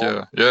cool. Oh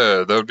fuck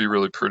yeah, that would be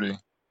really pretty. And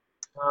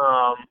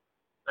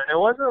it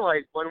wasn't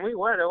like when we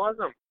went, it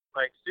wasn't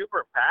like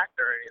super packed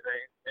or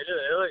anything.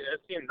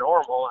 It seemed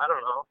normal. I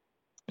don't know.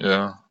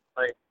 Yeah.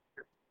 Like,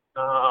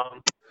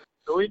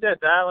 so we did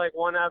that like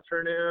one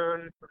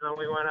afternoon, and then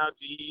we went out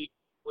to eat.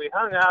 We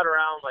hung out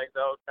around like the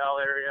hotel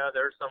area.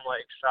 There's some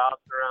like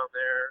shops around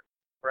there,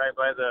 right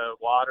by the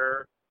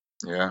water.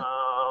 Yeah.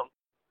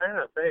 Trying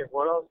to think,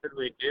 what else did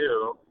we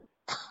do?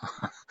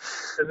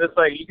 Cause it's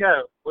like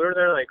we were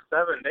there like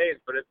 7 days,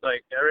 but it's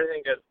like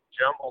everything gets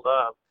jumbled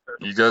up.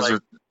 You guys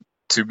are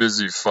too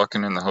busy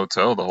fucking in the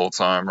hotel the whole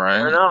time, right?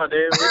 I know,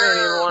 dude. We didn't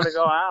even want to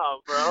go out,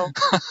 bro.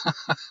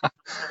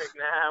 Like,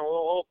 nah,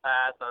 we'll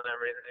pass on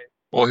everything.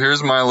 Well,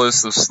 here's my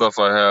list of stuff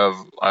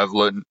I've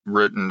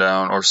written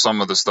down, or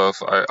some of the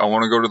stuff. I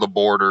want to go to the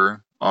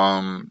border.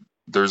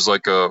 There's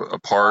like a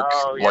park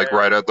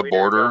right at the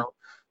border,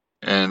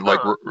 and like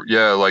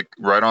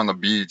right on the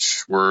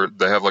beach where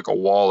they have like a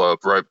wall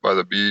up right by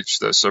the beach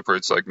that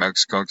separates like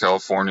Mexico and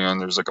California, and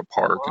there's like a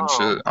park and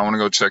shit. I want to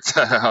go check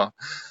that out.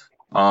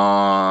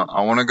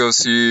 I want to go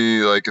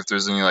see like if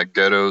there's any like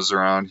ghettos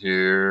around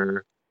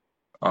here.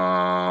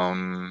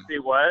 See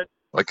what?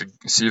 Like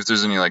see if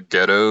there's any like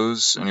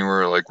ghettos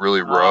anywhere like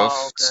really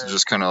rough to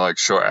just kind of like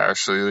show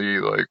Ashley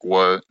like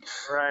what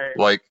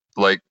like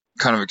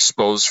kind of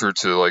expose her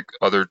to like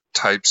other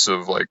types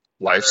of like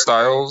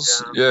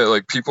lifestyles. Yeah,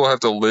 like people have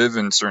to live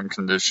in certain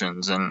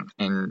conditions, and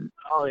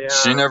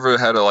she never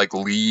had to like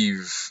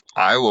leave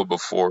Iowa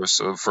before,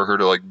 so for her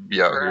to like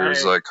be out here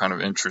is like kind of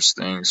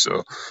interesting.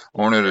 So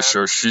I wanted to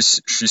show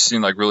she's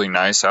seen like really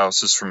nice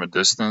houses from a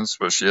distance,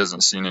 but she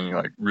hasn't seen any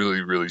like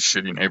really really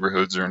shitty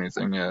neighborhoods or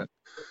anything yet.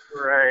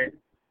 Right.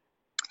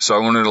 So I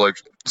wanted to like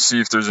see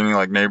if there's any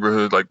like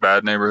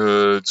bad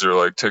neighborhoods, or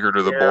like take her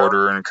to the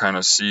border and kind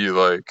of see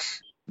the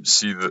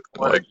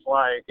what like, it's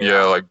like.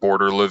 like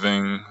border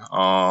living.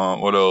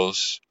 What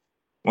else?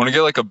 I want to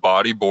get like a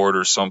bodyboard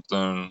or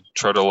something.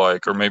 Try to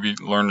like, or maybe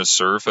learn to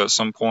surf at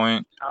some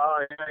point.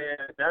 Oh yeah,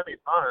 that'd be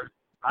fun.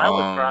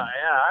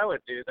 I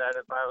would do that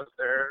if I was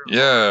there.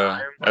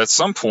 Yeah, at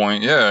some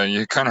point,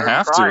 you kind of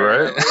have to,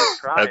 right?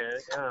 Try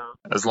it, yeah.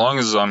 As long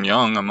as I'm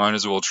young, I might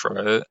as well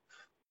try it,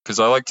 because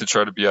I like to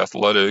try to be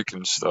athletic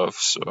and stuff.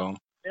 So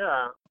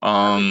yeah,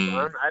 I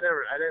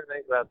didn't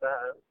think about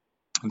that.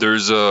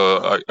 There's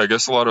I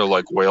guess a lot of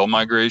like whale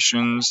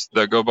migrations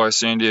that go by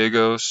San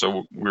Diego,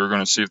 so we were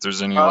gonna see if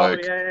there's any that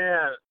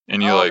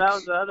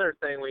was the other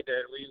thing we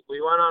did. We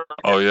went on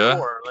a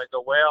tour, like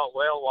a whale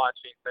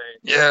watching thing.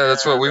 Yeah,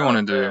 that's what we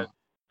want to do.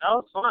 That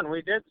was fun.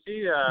 We did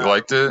see. You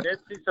liked it? We did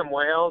see some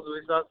whales.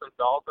 We saw some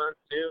dolphins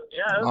too.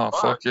 Yeah, it was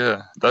fun. Fuck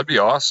yeah, that'd be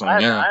awesome.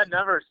 I had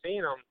never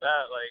seen them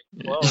that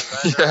like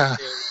close.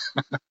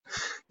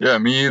 Yeah,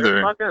 me either.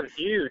 They're fucking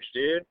huge,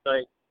 dude.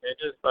 Like it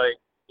just like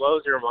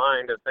blows your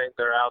mind to think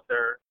they're out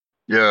there.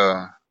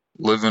 Yeah,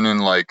 living in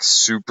like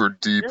super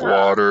deep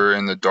water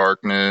in the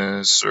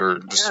darkness, or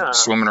just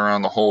swimming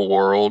around the whole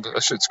world.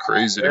 That shit's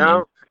crazy to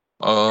me.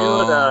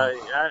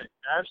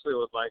 Ashley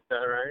would like that,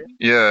 right?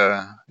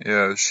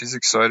 Yeah, she's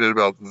excited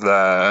about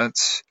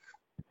that.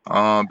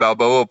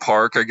 Balboa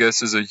Park, I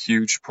guess, is a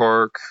huge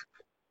park.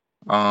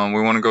 We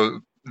want to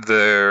go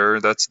there.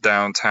 That's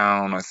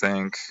downtown, I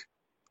think.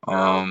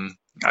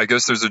 I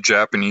guess there's a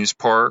Japanese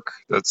park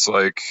that's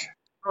like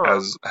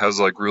has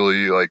like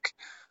really like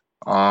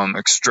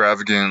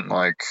extravagant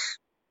like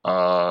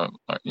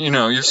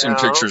you've seen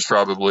pictures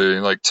probably,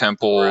 like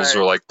temples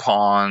or like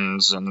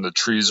ponds, and the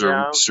trees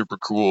are super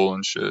cool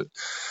and shit.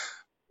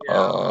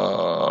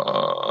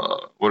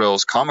 What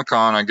else?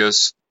 Comic-Con, I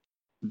guess,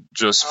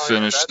 just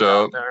finished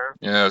up.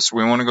 So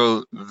we want to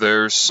go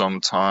there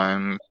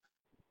sometime.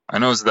 I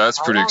know that's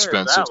pretty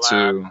expensive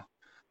too. I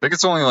think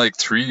it's only like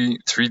 3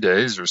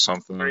 days or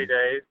something. 3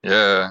 days.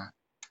 Yeah.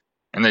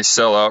 And they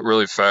sell out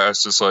really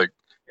fast. It's like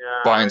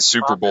buying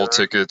Super Bowl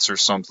tickets or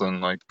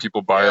something. Like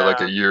people buy it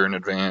like a year in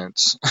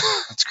advance.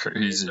 It's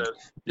crazy. Jesus.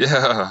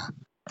 Yeah.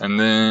 And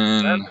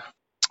then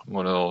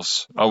what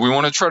else? We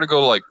want to try to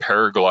go like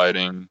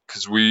paragliding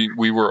because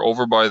we were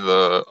over by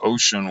the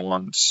ocean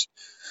once,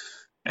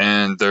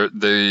 and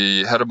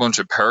they had a bunch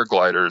of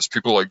paragliders.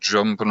 People like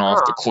jumping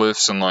off the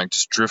cliffs and like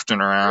just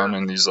drifting around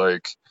in these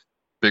like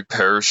big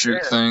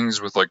parachute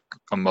things with like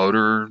a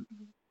motor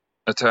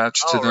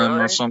attached to them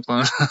or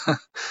something.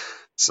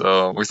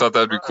 So we thought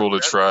that'd be cool to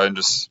try and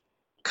just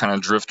kind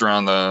of drift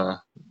around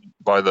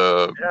by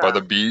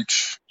the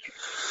beach,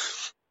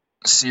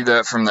 see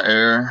that from the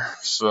air.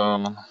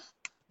 So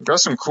got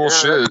some cool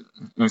shit.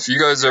 If you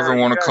guys ever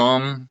want to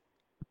come,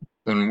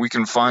 then we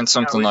can find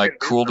something like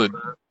cool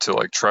to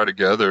like try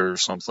together or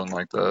something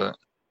like that.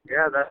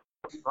 Yeah, that's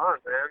fun,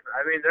 man.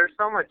 I mean, there's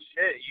so much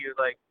shit you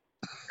like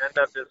end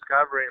up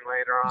discovering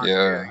later on.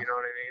 Yeah, you know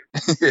what I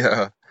mean?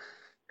 Yeah.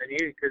 And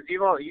because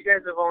you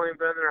guys have only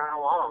been there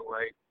how long?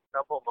 Like a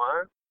couple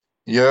months?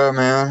 Yeah,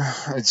 man.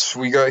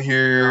 We got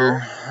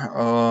here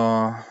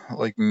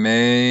like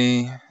May,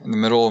 in the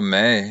middle of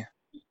May.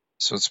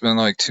 So it's been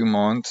like 2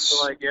 months.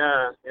 So like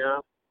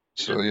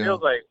So it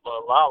feels like a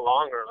lot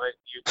longer. Like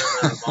you've been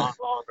there a lot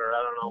longer.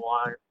 I don't know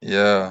why.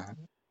 Yeah.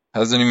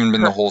 Hasn't even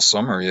been the whole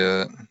summer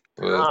yet.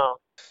 But no.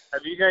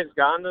 Have you guys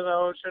gone to the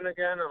ocean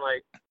again and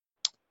like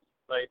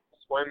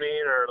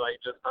swimming or like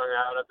just hung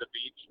out at the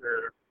beach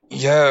or?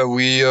 Yeah,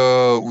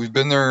 we've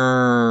been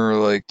there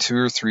like 2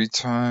 or 3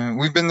 times.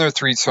 We've been there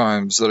 3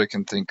 times that I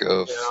can think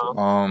of.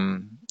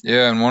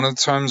 Yeah, and one of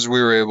the times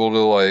we were able to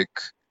like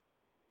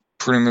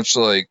pretty much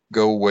like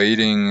go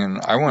wading,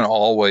 and I went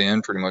all the way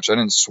in pretty much. I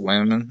didn't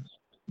swim,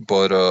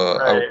 but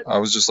I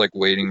was just like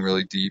wading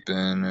really deep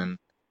in, and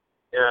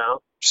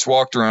just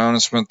walked around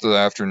and spent the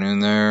afternoon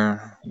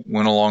there.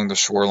 Went along the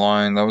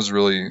shoreline. That was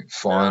really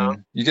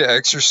fun. You get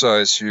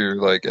exercise here.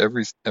 Like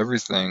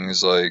everything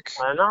is like.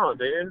 I know,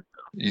 dude.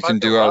 You can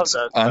do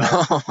outside. I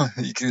know.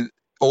 You can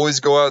always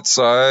go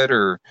outside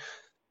or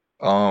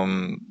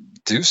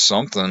do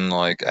something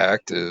like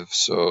active.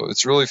 So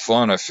it's really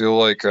fun. I feel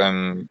like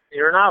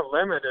you're not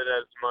limited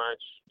as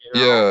much.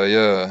 You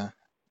know?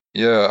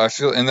 Yeah. I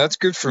feel, and that's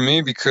good for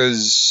me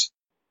because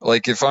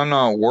like if I'm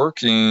not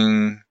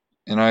working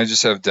and I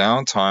just have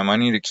downtime, I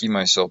need to keep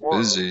myself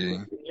busy.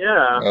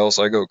 Yeah. Or else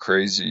I go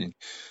crazy.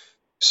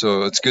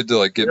 So it's good to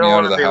like get me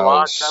out of the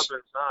house. Locked up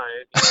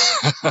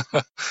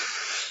inside.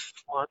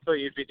 Well, that's what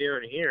you'd be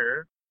doing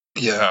here.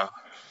 Yeah.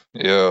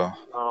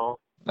 Oh.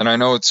 And I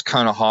know it's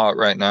kind of hot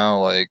right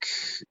now, like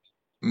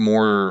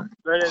more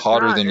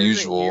hotter than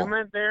usual. Is it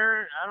humid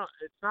there?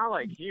 It's not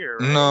like here,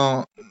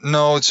 right?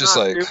 No, it's just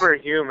like super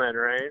humid,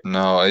 right?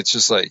 No, it's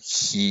just like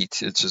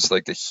heat. It's just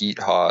like the heat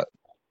hot.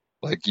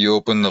 Like you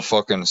open the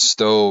fucking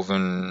stove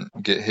and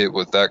get hit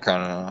with that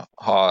kind of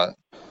hot.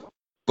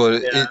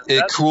 But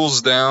it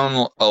cools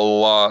down a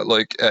lot,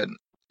 like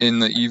in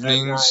the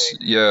evenings.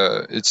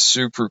 Yeah, it's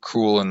super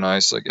cool and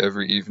nice, like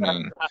every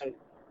evening.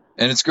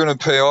 And it's going to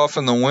pay off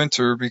in the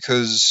winter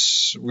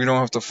because we don't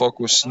have to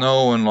fuck with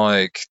snow and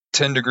like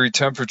 10-degree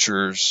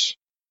temperatures.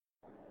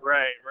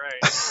 Right.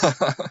 Yeah,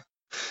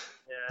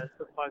 it's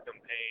a fucking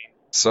pain.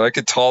 So I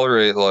could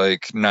tolerate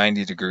like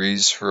 90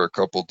 degrees for a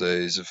couple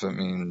days if it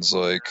means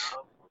like.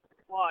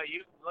 Well,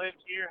 you've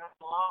lived here how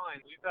long?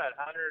 And we've had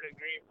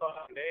 100-degree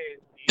fucking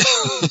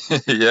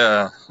days.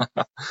 Yeah.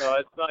 So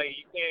it's like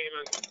you can't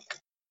even.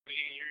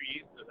 You're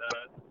used to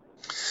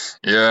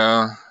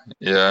that.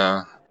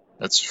 Yeah,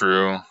 that's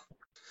true.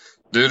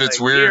 Dude, it's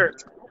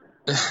weird.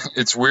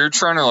 It's weird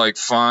trying to like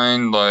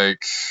find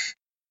like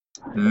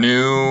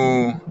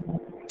new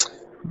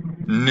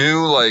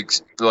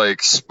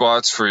like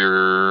spots for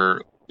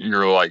your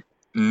like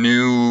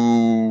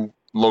new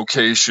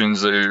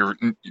locations that you're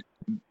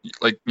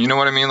like, you know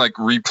what I mean? Like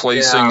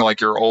replacing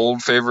like your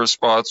old favorite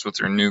spots with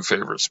your new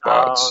favorite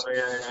spots. Oh,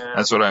 yeah.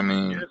 That's what I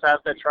mean. You just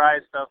have to try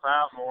stuff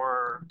out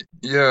more.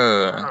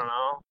 Yeah. I don't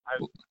know.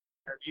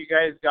 Have you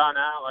guys gone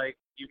out? Like,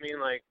 you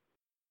mean like,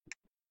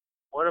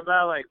 what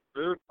about like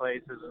food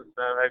places and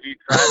stuff? Have you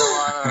tried a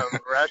lot of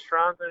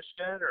restaurants and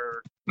shit,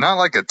 or? Not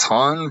like a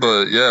ton,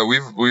 but yeah,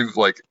 we've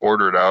like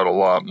ordered out a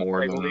lot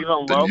more like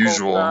than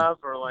usual. Stuff,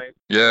 or like.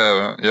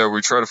 Yeah,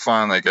 we try to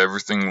find like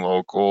everything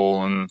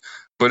local,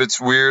 but it's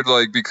weird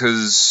like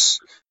because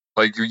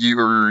like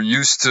you're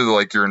used to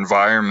like your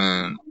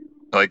environment.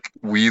 Like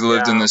we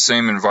lived in the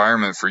same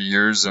environment for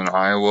years in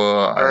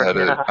Iowa.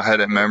 I had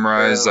it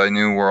memorized. I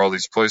knew where all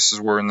these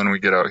places were, and then we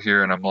get out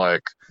here, and I'm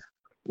like,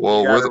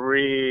 well,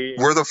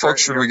 where the fuck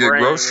should we get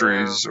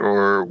groceries,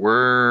 or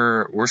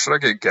where should I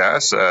get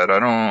gas at? I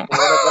don't.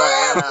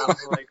 What about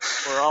like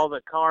for all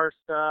the car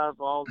stuff,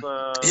 all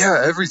the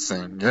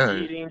everything,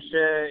 eating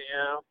shit,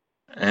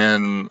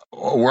 And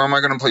where am I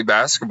going to play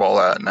basketball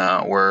at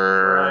now?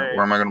 Where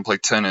am I going to play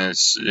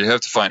tennis? You have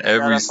to find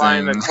everything.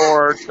 Find the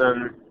courts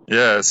and.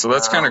 Yeah, so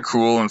that's kind of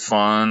cool and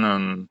fun,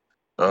 and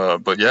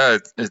but yeah,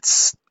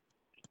 it's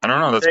I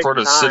don't know. That's part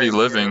of city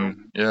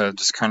living. Yeah,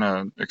 just kind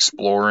of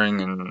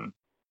exploring and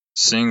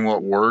seeing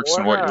what works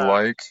and what you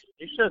like.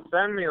 You should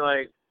send me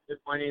like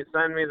when you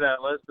send me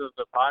that list of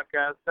the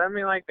podcast, send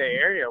me like the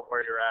area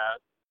where you're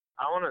at.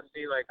 I want to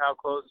see like how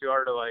close you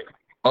are to like.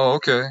 Oh,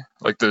 okay.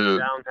 Like the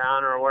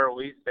downtown or where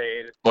we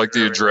stayed. Like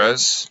the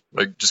address?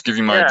 Like just give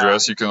you my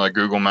address, you can like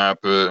Google map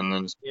it and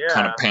then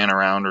kind of pan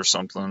around or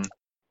something.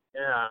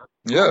 Yeah.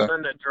 Yeah. I'll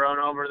send a drone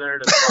over there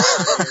to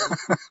spy on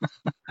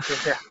you.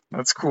 Yeah.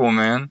 That's cool,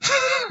 man. Cause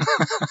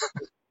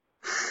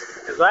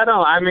I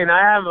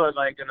have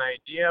like an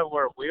idea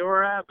where we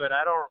were at, but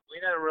we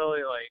didn't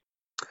really I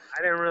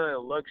didn't really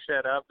look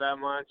shit up that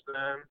much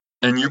then.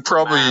 And you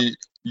probably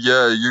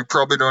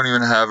don't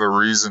even have a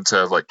reason to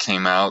have like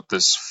came out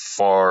this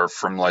far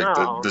from like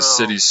the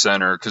city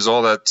center, because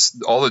all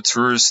the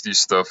touristy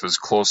stuff is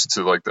close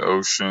to like the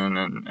ocean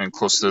and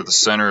close to the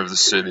center of the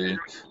city,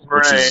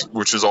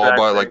 which is all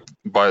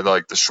by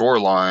the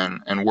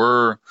shoreline, and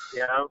we're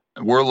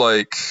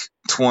like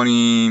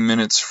 20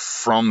 minutes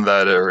from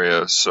that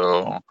area,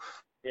 so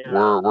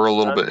we're a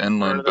little bit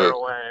inland, but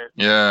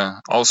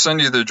yeah, I'll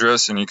send you the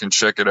address and you can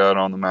check it out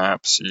on the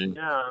map.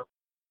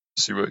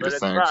 See what you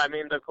think. I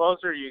mean, the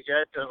closer you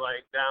get to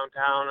like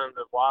downtown and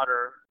the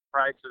water,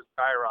 prices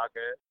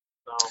skyrocket.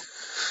 So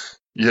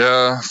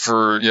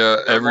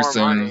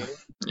everything.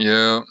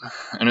 Yeah,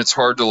 and it's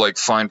hard to like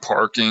find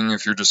parking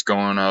if you're just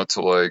going out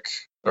to like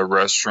a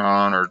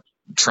restaurant or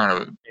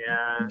trying to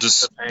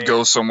just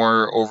go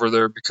somewhere over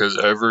there, because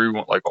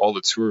everyone, like all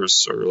the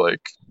tourists are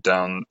like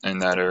down in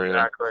that area.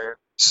 Exactly.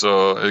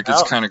 So it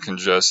gets kind of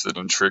congested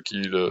and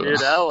tricky to.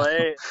 Dude, LA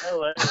is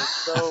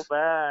so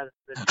bad.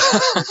 The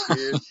traffic,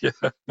 dude.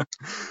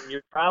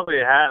 You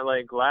probably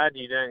glad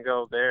you didn't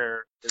go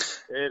there.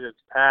 It is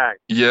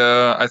packed.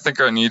 Yeah, I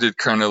think I needed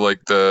kind of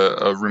like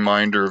a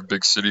reminder of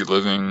big city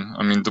living.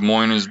 I mean, Des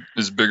Moines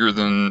is bigger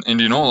than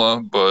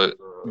Indianola, but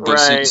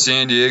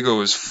San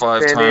Diego is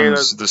 5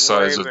 times the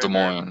size of Des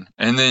Moines,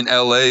 and then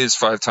LA is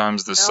 5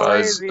 times the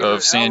size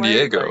of San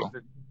Diego.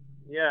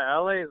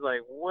 LA is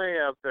like way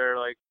up there.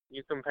 Like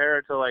you compare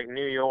it to like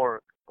New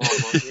York,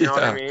 almost. You know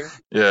what I mean?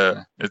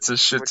 Yeah, it's a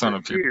shit ton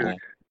of people.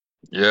 Huge.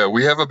 Yeah,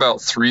 we have about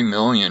 3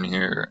 million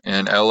here,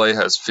 and LA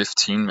has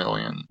 15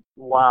 million.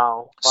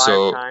 Wow.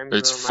 So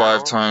it's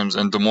 5 times,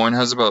 and Des Moines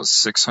has about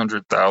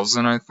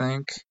 600,000, I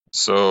think.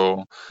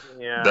 So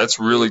that's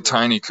really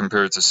tiny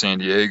compared to San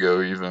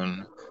Diego,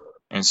 even.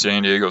 And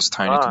San Diego's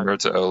tiny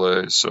compared to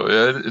LA. So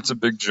yeah, it's a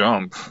big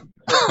jump.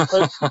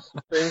 Puts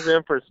things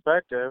in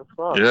perspective.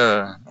 Fuck.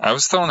 Yeah, I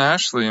was telling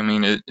Ashley, I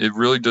mean, it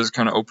really does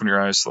kind of open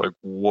your eyes to like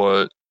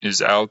what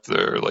is out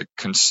there, like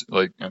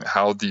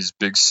how these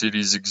big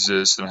cities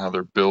exist and how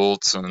they're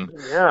built and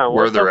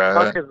where they're at.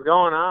 What the fuck is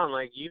going on?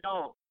 Like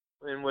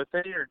and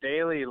within your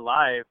daily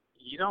life,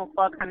 you don't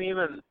fucking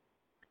even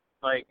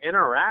like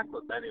interact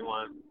with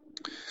anyone.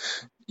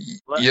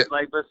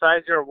 Like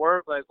besides your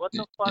work, like what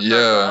the fuck are the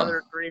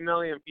other 3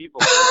 million people?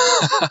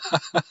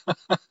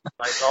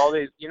 Like all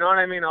these, you know what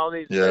I mean? All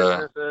these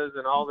businesses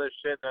and all this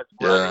shit that's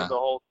running the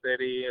whole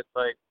city. It's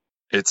like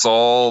it's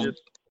all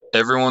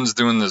everyone's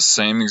doing the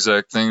same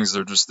exact things.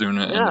 They're just doing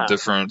it in a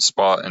different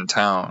spot in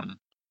town.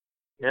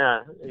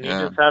 Yeah, you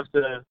just have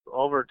to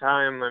over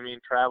time. I mean,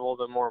 travel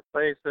to more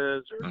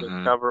places or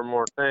discover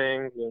more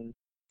things, and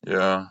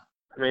I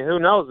mean, who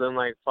knows? In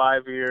like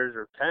 5 years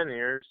or 10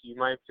 years, you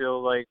might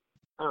feel like,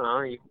 I don't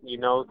know, you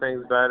know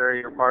things better.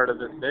 You're part of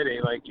the city,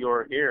 like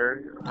you're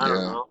here. I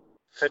don't know.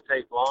 Could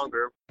take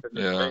longer.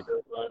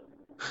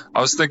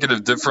 I was thinking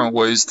of different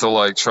ways to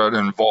like try to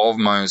involve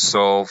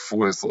myself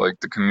with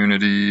like the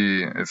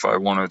community if I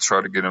want to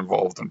try to get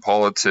involved in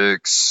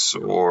politics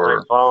or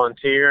like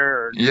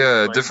volunteer or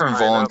different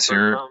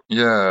volunteer.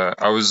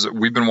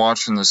 We've been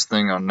watching this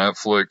thing on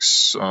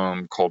Netflix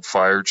called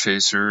Fire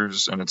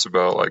Chasers, and it's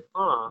about like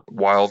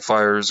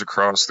wildfires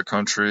across the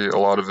country. A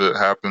lot of it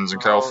happens in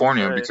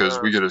California because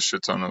we get a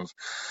shit ton of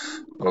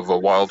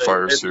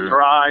wildfires here. It's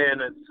dry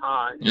and it's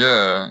hot.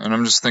 Yeah, and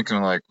I'm just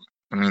thinking like,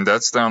 I mean,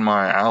 that's down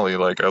my alley.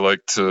 Like, I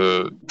like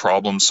to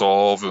problem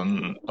solve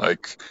and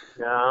like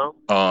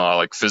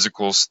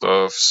physical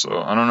stuff. So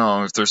I don't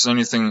know if there's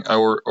anything,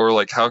 or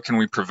like, how can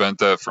we prevent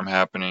that from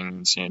happening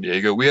in San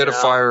Diego? We had a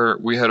fire.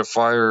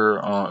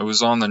 It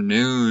was on the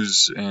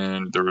news,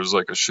 and there was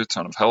like a shit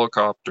ton of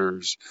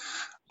helicopters,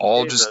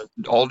 all just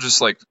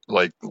like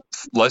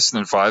less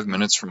than 5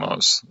 minutes from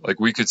us. Like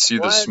we could see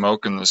the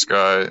smoke in the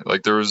sky.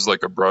 Like there was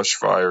like a brush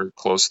fire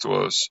close to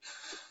us.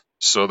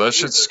 So that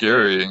shit's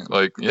scary.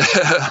 Like,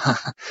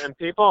 And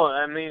people,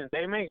 I mean,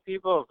 they make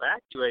people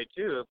evacuate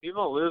too.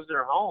 People lose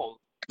their homes.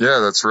 Yeah,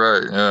 that's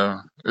right.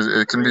 Yeah.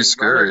 It can be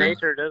scary. Mother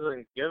Nature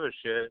doesn't give a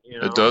shit,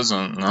 you know? It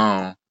doesn't,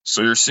 no.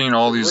 So you're seeing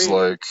all these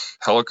like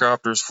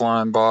helicopters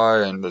flying by,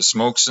 and the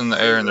smoke's in the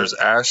air, and there's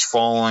ash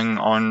falling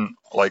on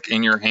like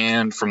in your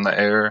hand from the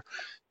air,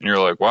 and you're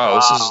like,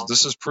 wow.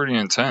 This is pretty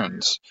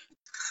intense.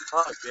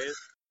 Fuck, dude.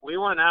 We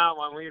went out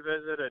when we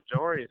visited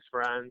Jory's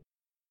friends.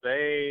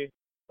 They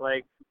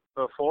like,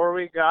 before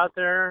we got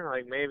there,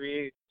 like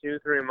maybe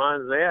 2-3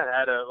 months, they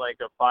had a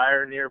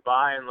fire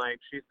nearby, and like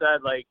she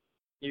said, like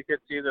you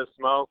could see the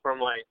smoke from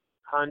like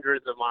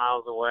hundreds of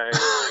miles away.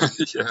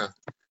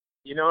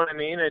 You know what I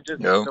mean? It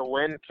just, the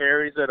wind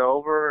carries it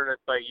over, and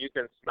it's like you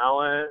can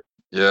smell it.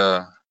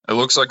 Yeah. It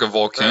looks like a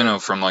volcano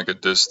from like a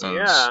distance.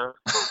 Yeah.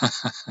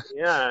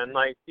 Yeah, and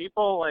like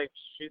people, like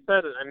she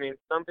said, I mean,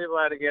 some people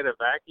had to get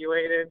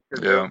evacuated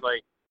because it was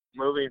like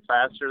moving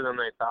faster than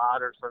they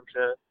thought or some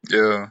shit.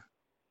 Yeah.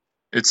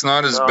 It's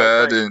not as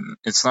bad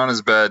it's not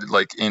as bad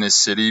like in a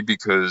city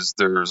because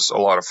there's a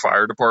lot of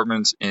fire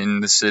departments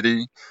in the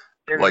city,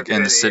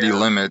 in the city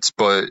limits,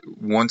 but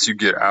once you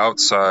get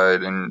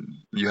outside and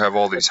you have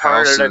all these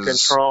houses, harder to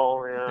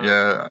control,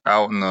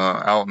 out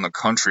in the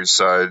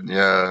countryside,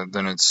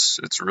 then it's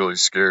really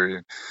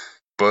scary.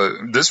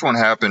 But this one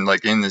happened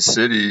like in the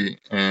city,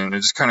 and it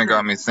just kind of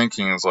got me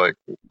thinking. It's like,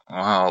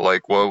 wow,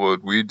 like what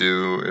would we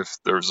do if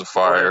there's a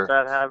fire? What if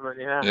that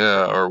happened? Yeah.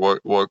 Yeah, or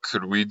what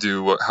could we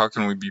do? How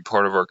can we be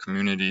part of our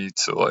community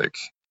to like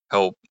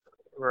help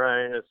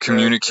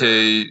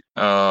communicate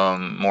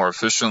more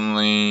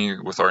efficiently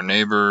with our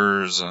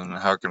neighbors, and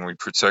how can we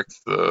protect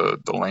the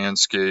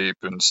landscape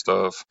and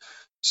stuff?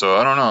 So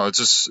I don't know. It's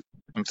just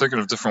I'm thinking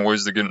of different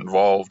ways to get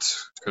involved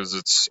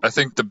because I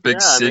think the big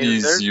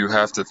cities you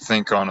have to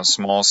think on a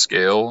small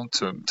scale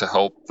to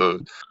help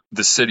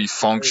the city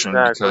function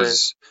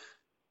because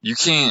you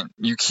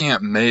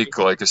can't make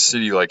like a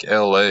city like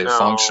LA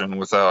function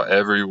without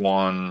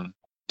everyone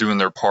doing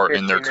their part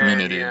in their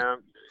community.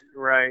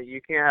 Right, you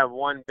can't have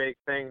one big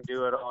thing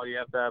do it all. You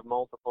have to have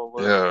multiple.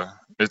 Yeah,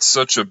 it's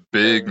such a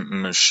big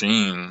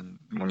machine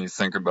when you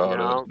think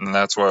about it, and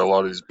that's why a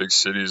lot of these big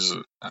cities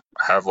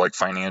have like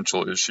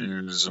financial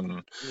issues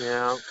and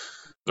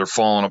they're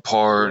falling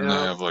apart and they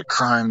have like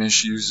crime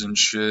issues and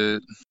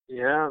shit.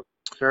 Yeah,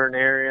 certain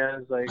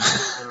areas like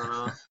I don't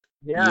know.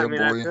 I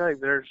mean, I feel like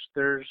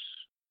there's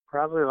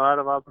probably a lot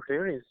of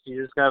opportunities.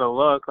 You just got to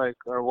look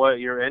or what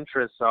your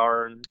interests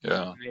are and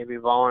maybe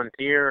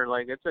volunteer.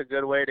 Like it's a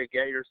good way to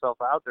get yourself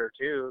out there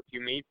too. If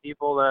you meet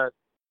people that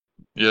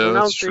who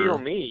knows who you'll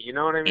meet, you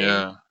know what I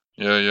mean?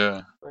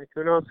 Yeah. Like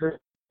who knows who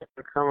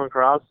you come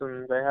across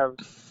and they have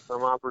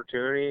some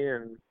opportunity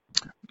and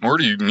or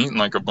do you meet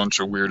like a bunch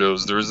of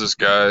weirdos? There was this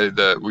guy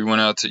that we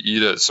went out to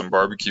eat at some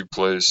barbecue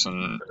place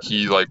and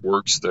he like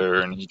works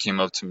there and he came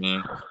up to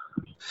me.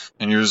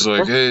 And he was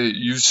like, hey,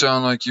 you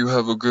sound like you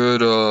have a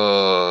good,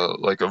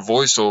 like a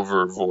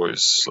voiceover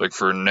voice, like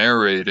for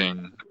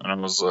narrating. And I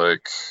was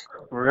like,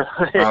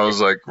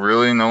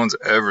 really? No one's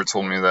ever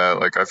told me that.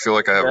 Like, I feel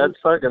like I have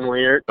fucking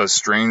weird. A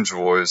strange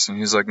voice. And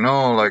he's like,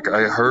 no, like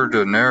I heard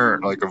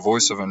a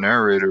voice of a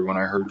narrator when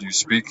I heard you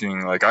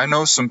speaking. Like, I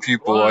know some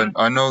people,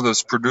 I know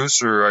this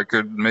producer, I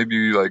could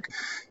maybe like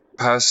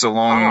pass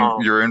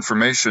along your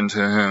information to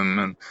him.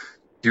 And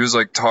he was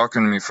like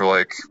talking to me for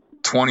like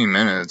 20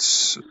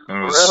 minutes. It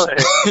was,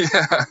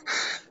 yeah.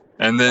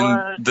 And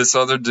then this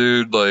other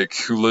dude, like,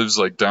 who lives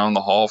like down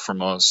the hall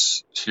from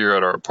us here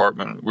at our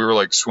apartment, we were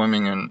like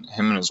swimming and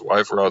him and his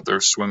wife were out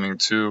there swimming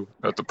too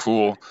at the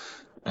pool.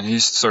 And he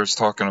starts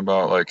talking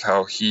about like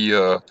how he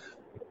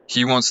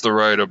wants to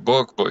write a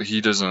book, but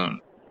he doesn't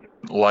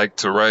like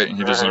to write and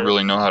he doesn't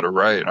really know how to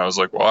write. And I was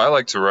like, well, I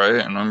like to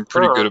write and I'm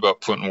pretty good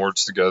about putting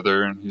words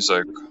together. And he's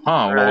like,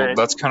 well,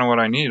 that's kind of what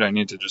I need. I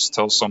need to just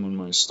tell someone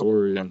my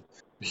story. And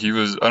he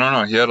was, I don't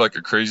know, he had like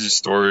a crazy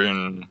story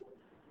and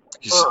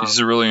he's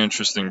a really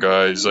interesting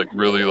guy. He's like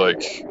really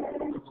like,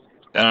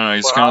 I don't know,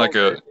 he's kind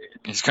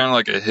of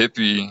like a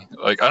hippie.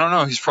 Like, I don't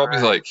know, he's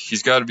probably like,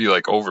 he's got to be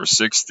like over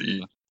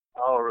 60.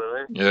 Oh,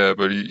 really? Yeah,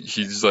 but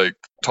he's like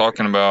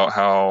talking about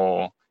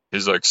how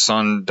his like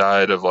son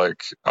died of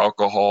like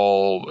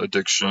alcohol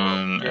addiction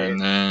and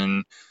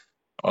then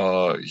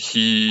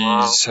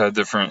he's had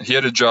he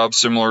had a job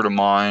similar to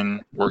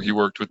mine where he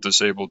worked with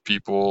disabled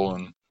people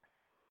and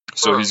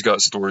so he's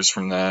got stories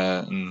from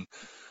that, and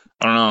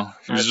I don't know.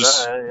 He was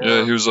just,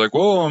 he was like,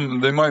 well,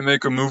 they might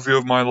make a movie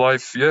of my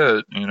life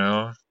yet, you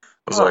know? I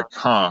was like,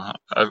 I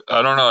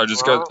don't know.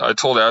 I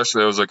told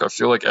Ashley, I was like, I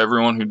feel like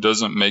everyone who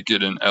doesn't make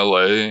it in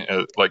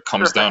LA, like,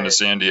 comes down to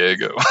San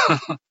Diego.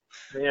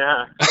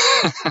 Yeah.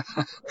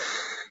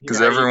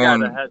 Because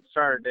everyone. You got a head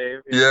start,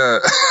 Dave. Yeah.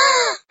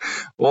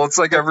 Well, it's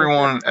like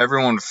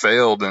everyone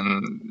failed,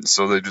 and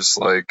so they just,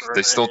 like,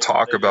 they still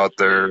talk about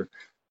their.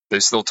 They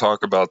still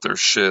talk about their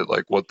shit,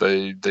 like what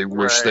they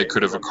wish they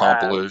could have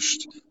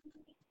accomplished.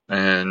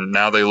 And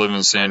now they live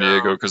in San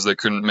Diego because they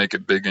couldn't make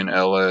it big in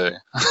LA. Well,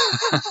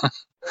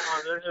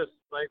 there's just,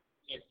 like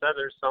you said,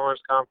 there's so much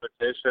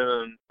competition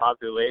and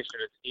population.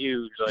 It's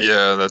huge. Like,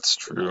 yeah, that's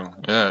true.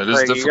 Yeah, it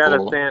is difficult. You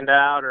gotta stand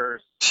out or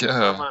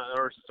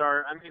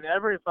start. I mean,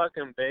 every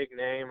fucking big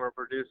name or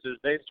producers,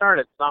 they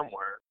started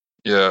somewhere.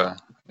 Yeah.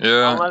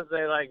 Unless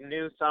they, like,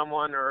 knew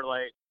someone or,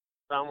 like,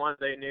 someone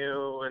they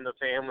knew in the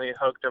family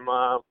hooked them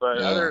up, but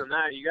other than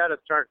that, you got to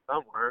start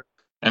somewhere.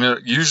 And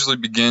it usually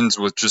begins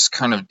with just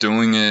kind of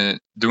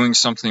doing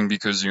something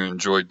because you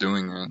enjoy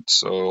doing it.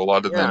 So a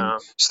lot of them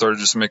started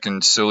just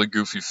making silly,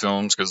 goofy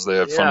films because they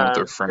had fun with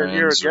their friends.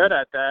 You were good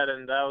at that,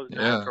 and that was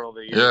natural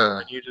to you.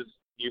 Yeah. And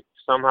you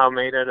somehow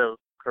made it a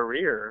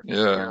career. Yeah.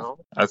 You know?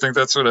 I think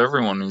that's what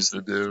everyone needs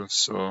to do.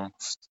 So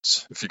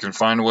if you can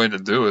find a way to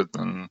do it,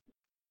 then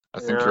I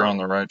think you're on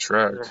the right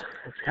track.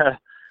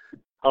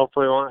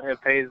 hopefully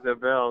it pays the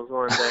bills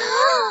one day.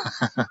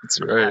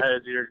 That's right.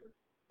 As you're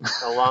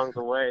along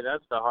the way,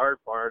 that's the hard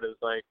part. Is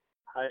like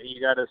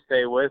you got to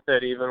stay with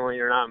it even when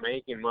you're not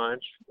making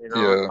much. You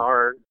know, it's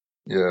hard.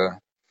 Yeah.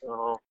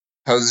 So.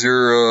 How's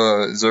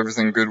your is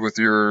everything good with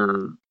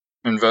your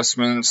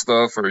investment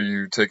stuff? Are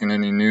you taking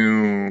any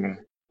new?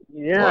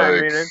 Yeah,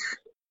 I mean it's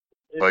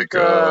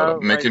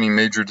make any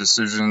major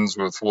decisions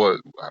with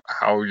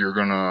how you're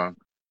gonna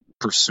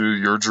pursue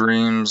your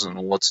dreams and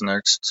what's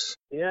next?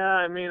 Yeah,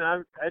 I mean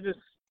I just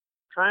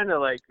trying to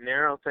like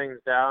narrow things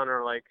down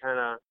or like kind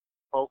of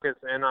focus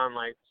in on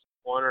like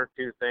one or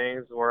two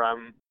things where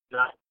I'm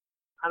not,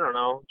 I don't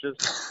know,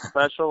 just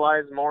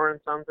specialize more in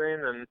something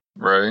and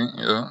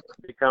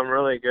become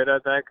really good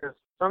at that. Because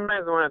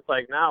sometimes when it's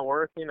like not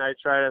working, I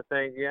try to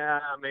think, yeah,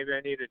 maybe I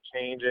need to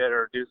change it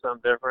or do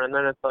something different. And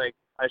then it's like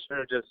I should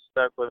have just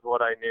stuck with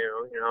what I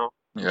knew, you know?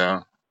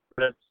 Yeah.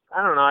 But it's,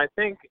 I don't know, I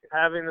think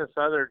having this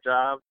other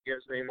job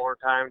gives me more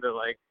time to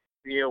like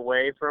be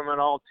away from it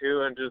all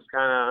too and just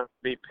kind of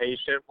be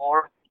patient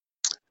more.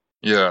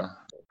 Yeah.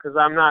 Because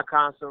I'm not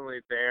constantly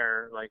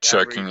there, like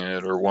checking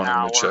it or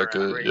wanting to check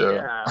it.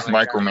 Yeah.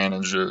 Like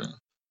micromanage it.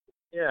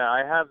 Yeah,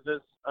 I have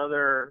this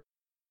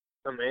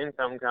some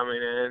income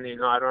coming in. You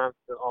know, I don't have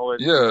to always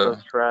be so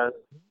stressed.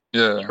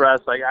 Yeah. Stress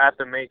like I have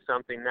to make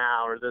something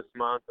now or this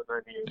month,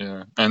 and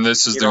then and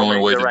this is the only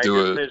way to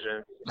do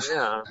decision.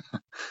 Yeah.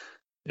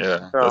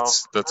 Yeah, so,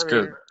 that's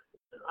good. Mean,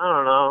 I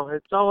don't know.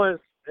 It's always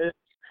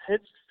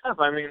it's tough.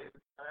 I mean,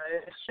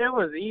 shit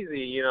was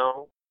easy, you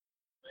know.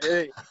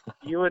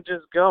 You would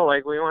just go,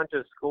 like, we went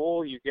to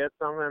school, you get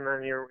something, and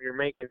then you're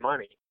making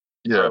money.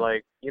 Yeah. Or,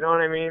 like, you know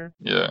what I mean?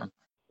 Yeah.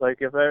 Like,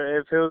 if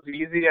it was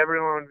easy,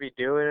 everyone would be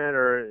doing it,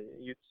 or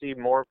you'd see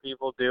more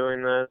people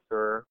doing this,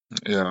 or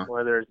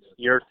whether it's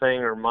your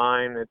thing or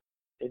mine,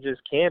 it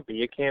just can't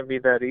be. It can't be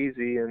that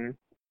easy, and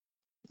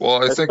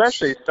well,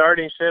 especially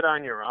starting shit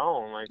on your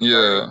own, like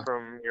starting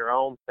from your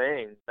own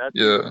thing. That's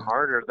even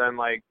harder than,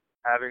 like,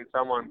 having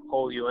someone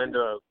pull you into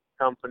a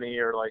company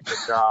or, like,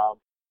 a job.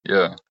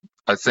 Yeah.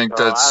 I think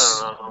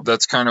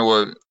that's kind of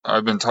what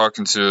I've been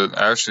talking to.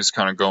 Ashley's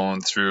kind of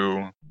going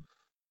through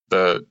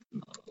the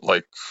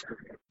like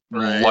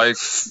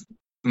life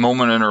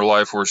moment in her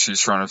life where she's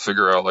trying to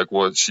figure out like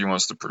what she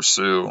wants to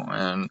pursue.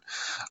 And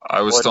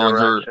I was telling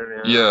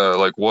her,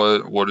 like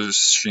what is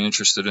she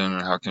interested in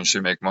and how can she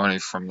make money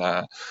from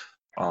that?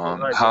 How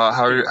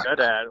is she good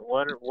at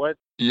what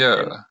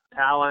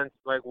talents,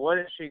 like what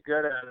is she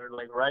good at, or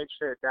like write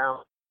shit down.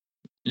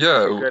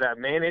 Yeah. Is she good at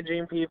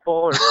managing people,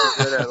 or is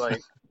she good at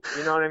like,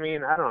 you know what I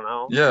mean? I don't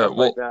know. Yeah,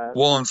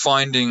 well, and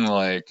finding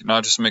like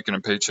not just making a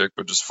paycheck,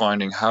 but just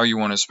finding how you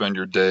want to spend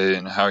your day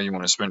and how you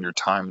want to spend your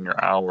time and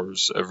your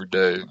hours every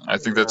day. I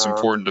think that's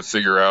important to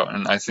figure out.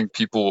 And I think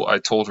I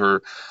told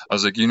her, I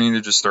was like, you need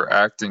to just start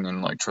acting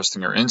and like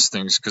trusting your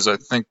instincts, because I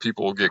think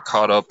people will get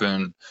caught up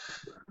in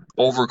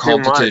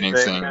overcomplicating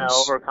things. Yeah,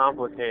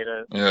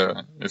 overcomplicate it.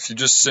 Yeah, if you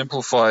just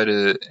simplified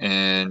it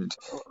and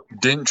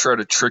didn't try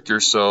to trick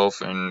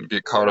yourself and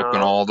get caught up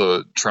in all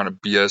the trying to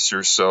BS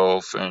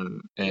yourself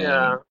and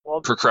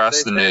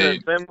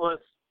procrastinate.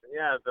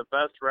 The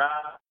best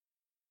route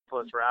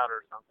or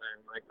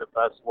something. Like the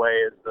best way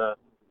is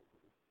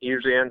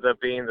usually ends up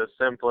being the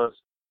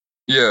simplest.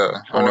 Yeah,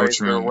 I know what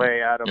you mean.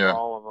 Way out of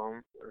all of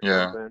them.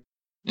 Something.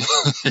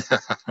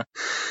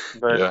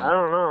 But I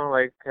don't know.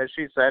 Like, has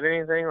she said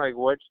anything? Like,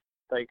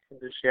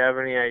 does she have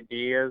any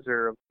ideas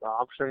or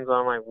options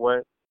on like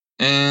what?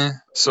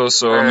 So.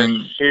 I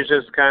mean, she's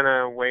just kind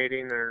of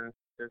waiting or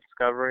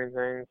discovering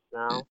things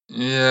now.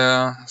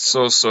 Yeah.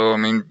 So. I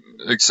mean,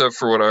 except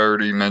for what I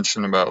already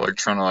mentioned about like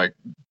trying to like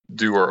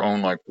do our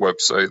own like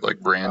website, like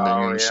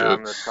branding and shit.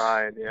 On the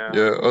side,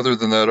 Yeah. Other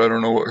than that, I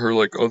don't know what her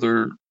like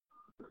other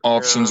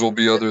options will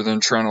be other than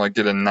trying to like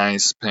get a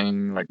nice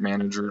paying like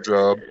manager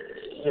job.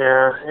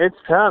 Yeah, it's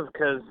tough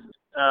because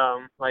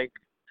like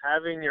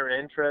having your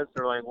interests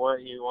or like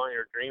what you want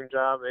your dream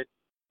job, it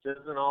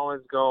doesn't always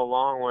go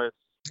along with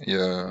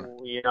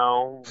you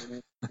know,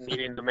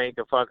 needing to make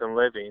a fucking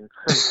living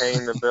and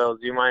paying the bills.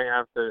 You might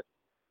have to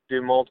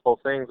do multiple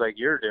things like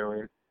you're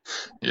doing.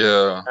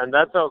 Yeah. And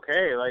that's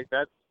okay. Like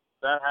that's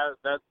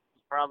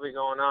probably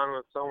going on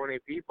with so many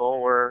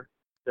people where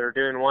they're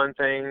doing one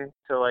thing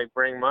to like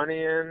bring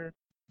money in,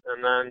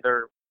 and then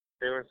they're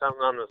doing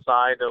something on the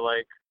side to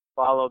like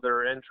follow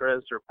their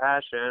interest or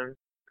passion,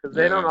 because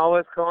they don't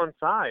always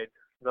coincide.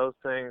 Those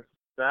things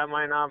that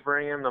might not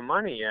bring in the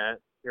money yet,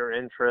 your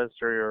interest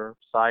or your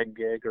side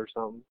gig or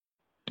something.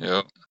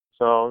 Yep.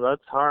 So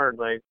that's hard.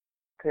 Like,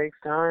 takes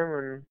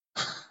time,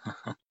 and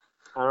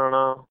I don't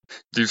know.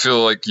 Do you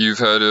feel like you've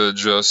had to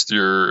adjust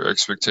your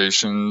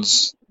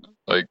expectations?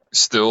 Like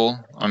still,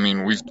 I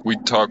mean, we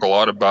talk a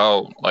lot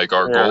about like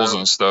our goals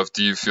and stuff.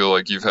 Do you feel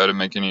like you've had to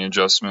make any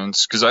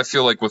adjustments? Because I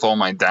feel like with all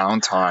my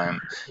downtime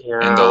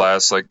in the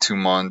last like 2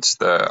 months,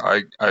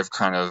 that I've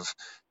kind of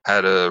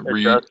had to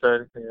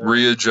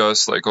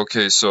readjust. Like,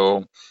 okay,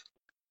 so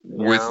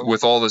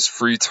with all this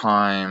free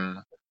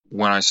time,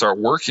 when I start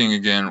working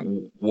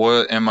again,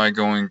 what am I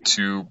going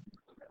to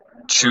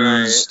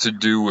choose to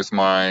do with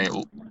my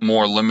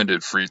more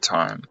limited free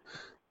time.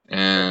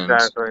 And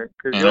exactly,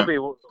 because you'll be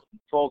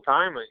full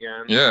time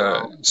again.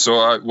 Yeah.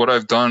 So what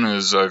I've done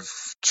is I've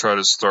tried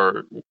to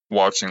start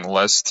watching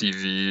less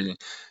TV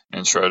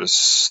and try to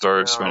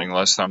start spending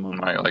less time on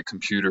my like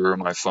computer or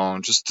my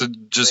phone, just to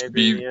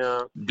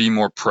be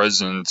more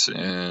present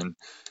and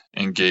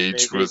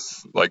engaged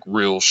with like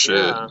real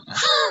shit.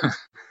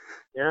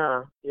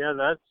 Yeah,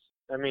 that's.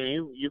 I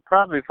mean, you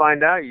probably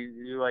find out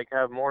you like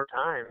have more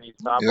time. You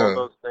stop all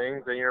those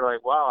things, and you're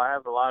like, wow, I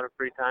have a lot of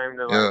free time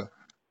to like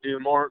do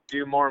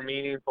more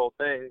meaningful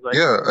things. Like,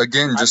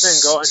 again, just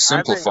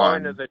simplifying.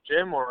 I've been going to the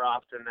gym more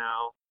often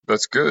now.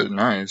 That's good,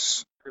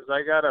 nice. Because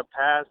I got a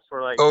pass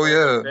for like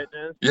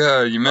fitness.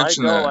 Yeah, you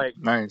mentioned that. Like,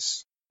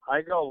 nice.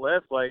 I go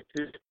lift like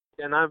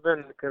and I've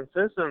been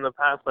consistent the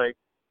past like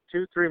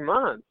 2-3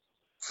 months.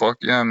 Fuck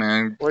yeah,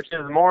 man. Which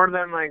is more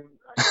than like,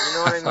 you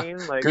know what I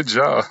mean? Like, good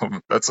job.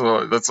 That's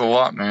a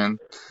lot, man.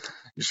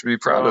 You should be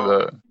proud of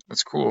that.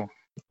 That's cool.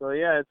 So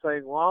yeah, it's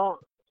like, well,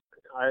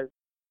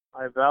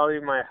 I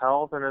value my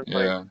health, and it's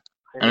like,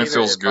 and it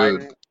feels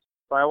good.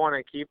 If I want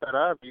to keep it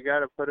up, you got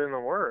to put in the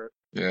work.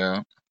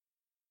 Yeah.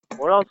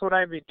 What else would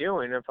I be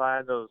doing if I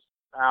had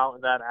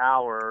that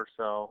hour or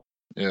so?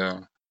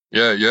 Yeah.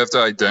 Yeah, you have to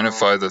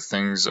identify the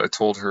things. I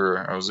told her,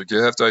 I was like,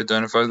 you have to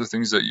identify the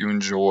things that you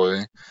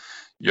enjoy.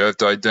 You have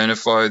to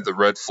identify the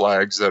red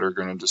flags that are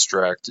going to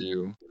distract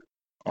you.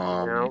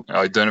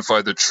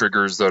 Identify the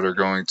triggers that are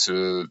going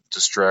to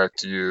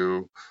distract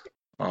you.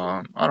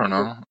 I don't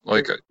know.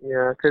 Like,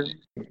 because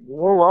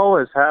we'll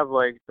always have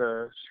like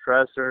the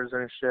stressors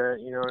and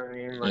shit. You know what I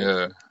mean?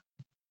 Like,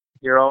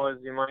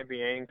 you might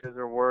be anxious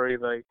or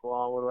worried, like,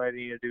 well, what do I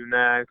need to do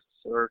next?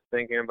 Or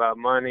thinking about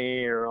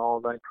money or all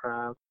that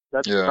crap.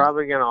 That's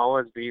probably going to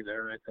always be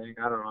there, I think.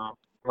 I don't know.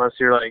 Unless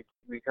you're like,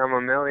 become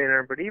a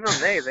millionaire. But even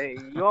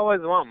you always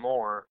want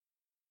more.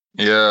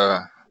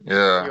 Yeah.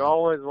 You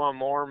always want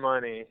more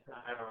money.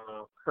 I don't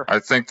know. I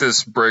think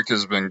this break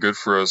has been good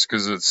for us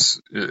because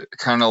it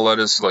kind of let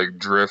us like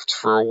drift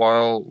for a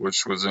while,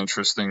 which was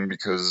interesting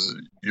because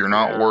you're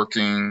not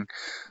working.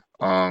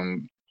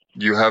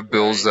 You have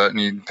bills that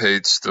need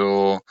paid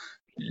still.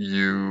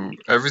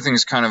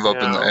 Everything's kind of up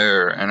in the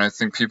air, and I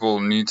think people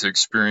need to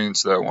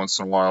experience that once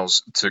in a while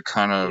to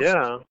kind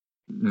of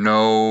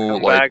know,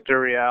 come back to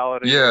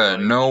reality.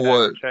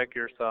 Check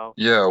yourself.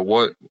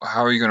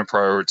 How are you going to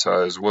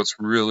prioritize? What's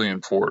really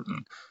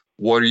important?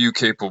 What are you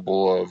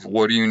capable of?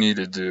 What do you need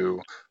to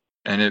do?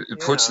 And it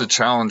puts the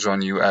challenge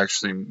on you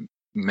actually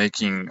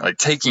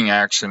taking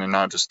action and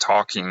not just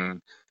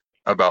talking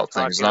about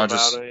things.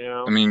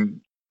 I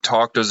mean,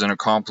 talk doesn't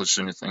accomplish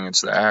anything.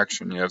 It's the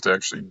action. You have to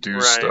actually do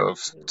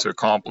stuff to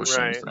accomplish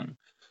anything.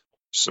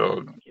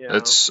 So I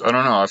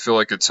don't know. I feel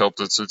like it's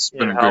helped us. It's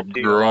been a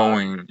good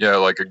growing,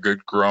 like a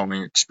good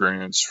growing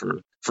experience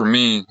for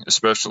me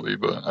especially.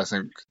 But I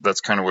think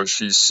that's kind of what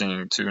she's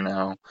seeing too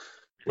now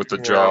with the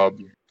job.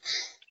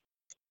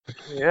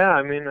 Yeah,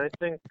 I mean, I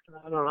think,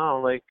 I don't know,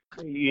 like,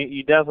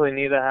 you definitely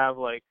need to have,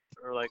 like,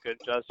 or, like,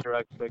 adjust your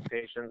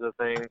expectations of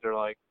things, or,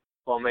 like,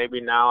 well, maybe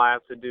now I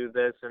have to do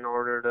this in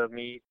order to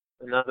meet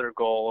another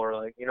goal, or,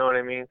 like, you know what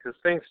I mean? Because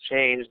things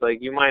change. Like,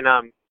 you might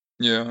not,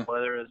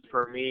 whether it's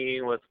for me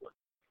with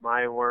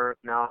my work,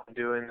 now I'm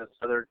doing this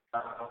other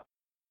job.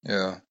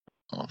 Yeah.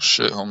 Oh,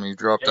 shit, homie, you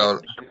dropped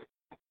out.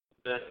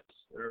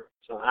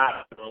 So,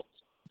 I don't know.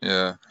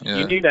 Yeah.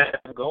 You need to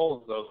have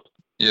goals, though.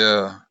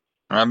 Yeah.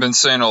 And I've been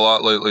saying a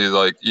lot lately,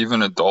 like,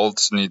 even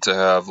adults need to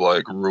have,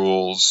 like,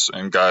 rules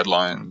and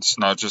guidelines,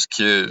 not just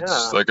kids.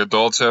 Like,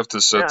 adults have to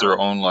set their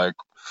own, like,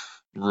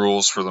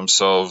 rules for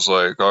themselves.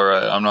 Like, all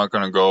right, I'm not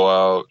going to go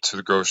out to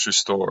the grocery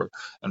store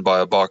and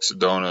buy a box of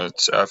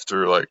donuts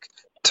after, like,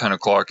 10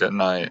 o'clock at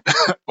night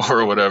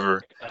or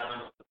whatever.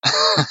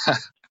 I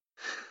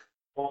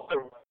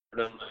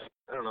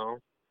don't know.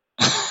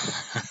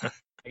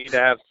 You need to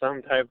have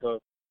some type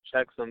of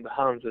checks and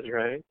balances,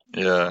 right?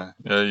 Yeah,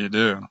 you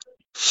do.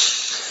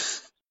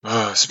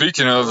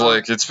 Speaking of,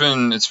 like, it's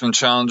been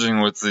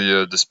challenging with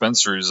the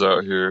dispensaries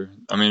out here.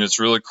 I mean, it's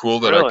really cool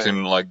that I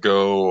can like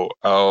go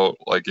out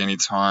like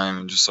anytime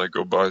and just like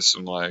go buy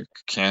some like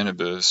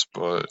cannabis,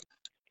 but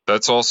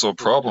that's also a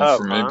problem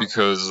for me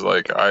because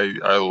like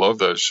I love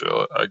that shit.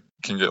 I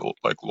can get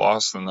like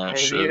lost in that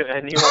shit.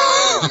 And you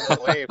wanted to get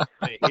away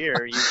from it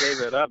here. You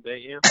gave it up,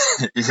 didn't you?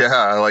 Yeah,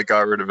 I like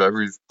got rid of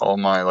all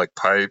my like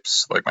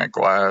pipes, like my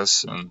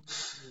glass, and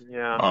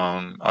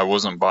I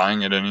wasn't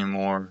buying it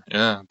anymore.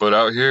 Yeah, but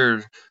out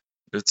here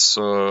it's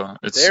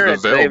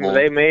available.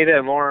 They made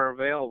it more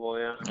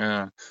available,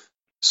 Yeah.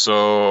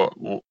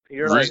 So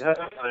you're like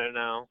hooked on it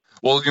now.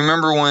 Well, you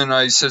remember when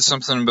I said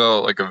something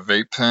about like a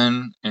vape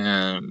pen,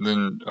 and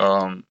then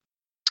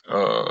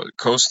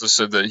Costa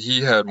said that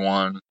he had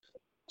one.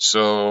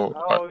 So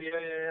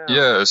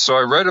so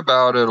I read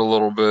about it a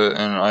little bit,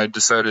 and I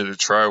decided to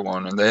try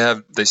one. And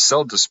they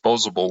sell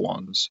disposable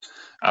ones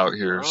out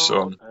here.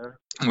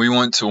 We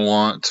went to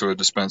a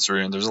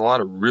dispensary, and there's a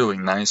lot of really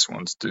nice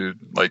ones, dude.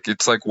 Like,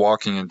 it's like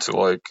walking into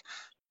like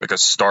a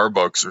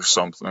Starbucks or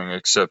something,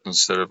 except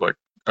instead of like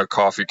a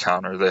coffee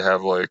counter. They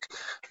have like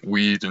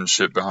weed and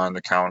shit behind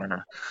the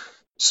counter.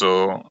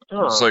 So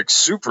it's like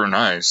super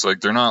nice.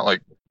 Like they're not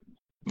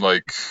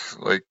like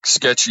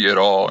sketchy at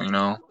all, you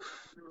know?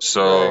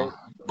 So, Right.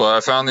 but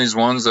I found these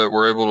ones that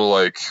we're able to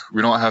like,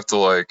 we don't have to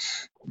like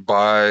we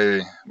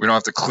don't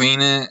have to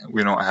clean it.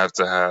 We don't have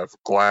to have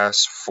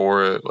glass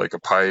for it, like a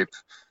pipe.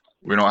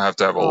 We don't have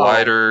to have a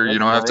lighter. You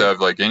don't have to have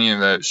like any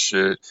of that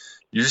shit.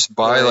 You just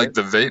buy like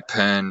the vape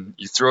pen.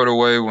 You throw it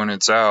away when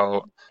it's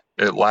out.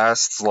 It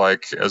lasts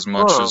like as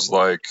much as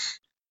like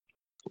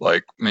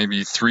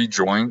maybe 3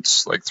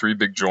 joints, like 3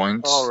 big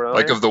joints. Oh, really?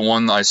 Like of the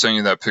one I sent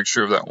you that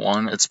picture of that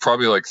one, it's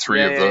probably like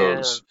 3 of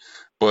those.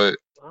 But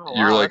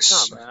you're like,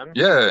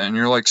 and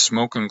you're like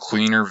smoking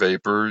cleaner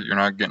vapor. You're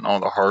not getting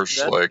all the harsh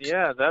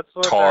that's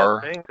what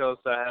tar. that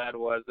Pinkosa had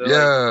was. It,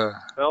 like,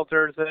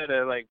 filters it,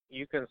 and like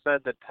you can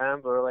set the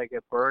temp or like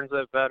it burns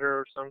it better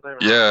or something.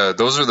 Yeah,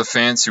 those are the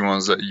fancy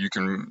ones that you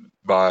can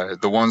buy.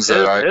 The ones his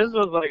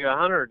was like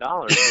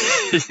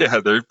 $100.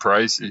 Yeah, they're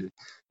pricey.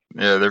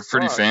 Yeah, they're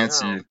pretty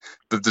fancy. Yeah.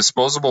 The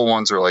disposable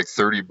ones are like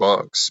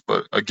 $30,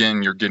 but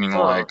again, you're getting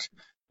like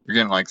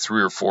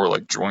 3 or 4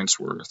 like joints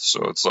worth.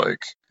 So it's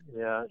like,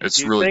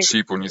 it's really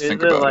cheap when you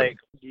think about it.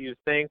 Do you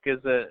think is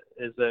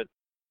it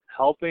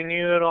helping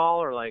you at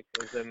all, or like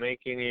is it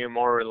making you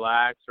more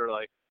relaxed, or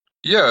like?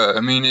 Yeah,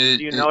 I mean,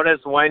 do you notice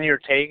when you're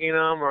taking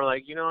them, or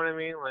like, you know what I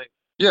mean, like?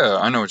 Yeah,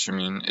 I know what you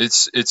mean.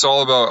 It's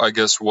all about, I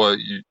guess, what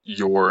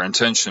your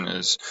intention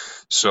is.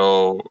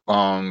 So,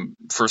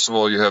 first of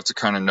all, you have to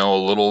kind of know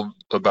a little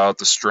about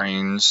the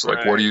strains.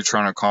 Like, what are you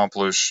trying to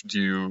accomplish? Do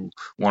you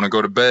want to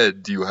go to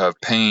bed? Do you have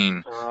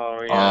pain?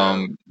 Oh,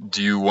 yeah.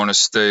 Do you want to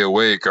stay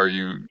awake?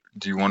 Do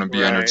you want to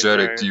be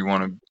energetic? Do you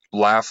want to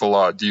laugh a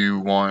lot? Do you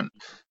want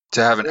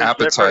to have an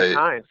appetite?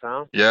 Kinds,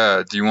 huh?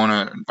 Yeah.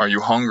 Are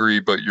you hungry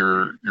but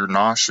you're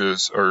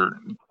nauseous, or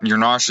you're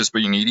nauseous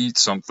but you need to eat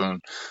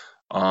something?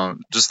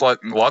 Just like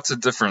lots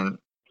of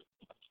different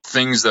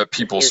things that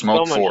people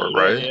smoke for,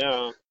 right?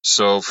 Yeah.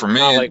 So for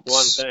me, not like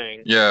one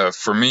thing. Yeah,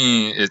 for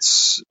me,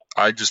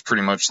 I just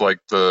pretty much like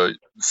the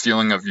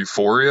feeling of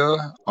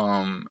euphoria,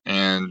 and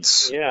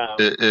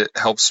it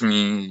helps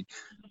me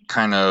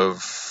kind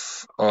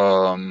of,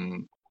 I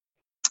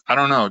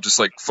don't know, just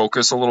like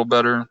focus a little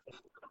better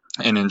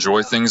and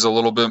enjoy things a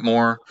little bit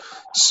more.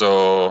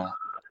 So.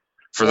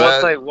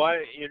 It's like,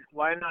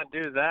 why not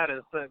do that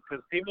instead?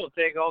 Because people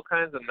take all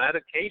kinds of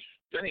medication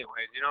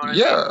anyways, you know what I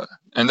mean? Yeah,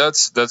 and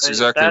that's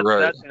exactly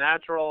right. That's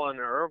natural and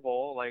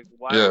herbal. Like,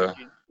 why would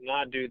you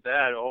not do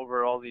that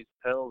over all these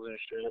pills and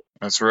shit?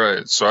 That's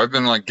right. So I've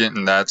been like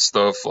getting that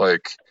stuff,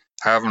 like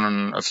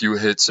having a few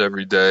hits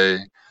every day,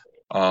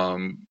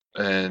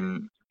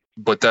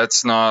 but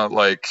that's not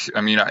like,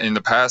 I mean, in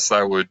the past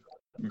I would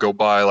go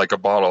buy like a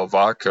bottle of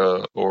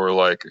vodka or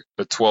like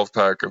a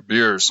 12-pack of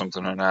beer or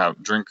something and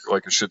drink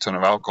like a shit ton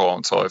of alcohol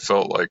until I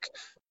felt like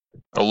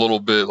a little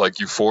bit like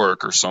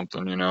euphoric or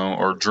something, you know,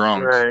 or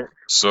drunk. Right.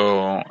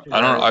 So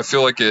I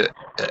feel like it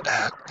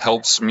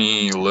helps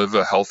me live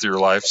a healthier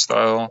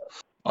lifestyle,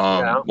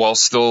 while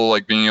still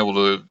like being able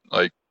to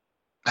like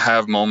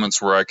have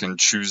moments where I can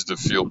choose to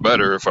feel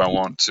better if I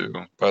want to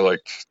by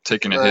like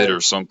taking a hit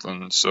or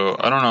something. So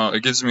I don't know,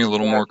 it gives me a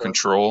little more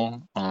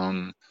control.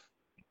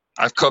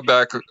 I've cut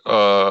back.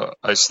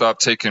 I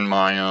stopped taking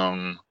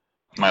my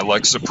my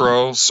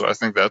Lexapro, so I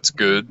think that's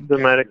good. The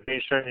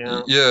medication,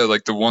 yeah. Yeah,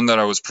 like the one that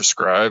I was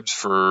prescribed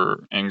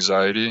for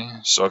anxiety.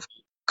 So I've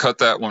cut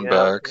that one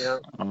back. Yeah.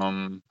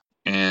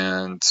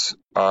 And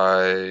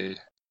I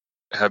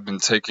have been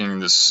taking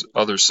this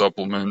other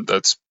supplement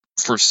that's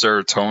for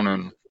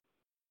serotonin.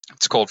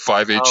 It's called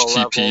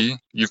 5-HTP.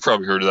 You've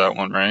probably heard of that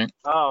one, right?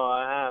 Oh,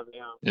 I have,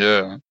 yeah.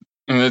 Yeah.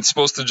 And it's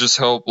supposed to just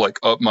help like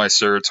up my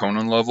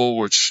serotonin level,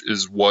 which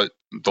is what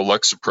the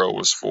Lexapro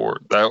was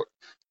for.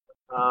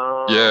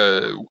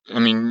 Yeah, I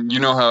mean,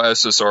 you know how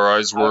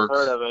SSRIs work. I've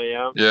heard of it,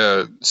 yeah.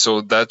 Yeah, so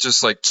that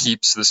just like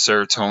keeps the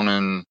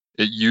serotonin.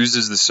 It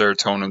uses the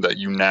serotonin that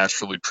you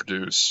naturally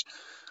produce.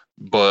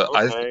 But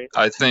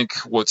I think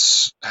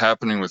what's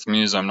happening with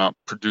me is I'm not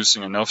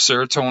producing enough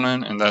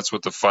serotonin, and that's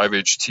what the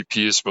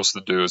 5-HTP is supposed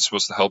to do. It's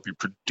supposed to help you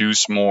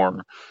produce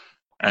more.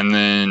 And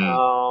then,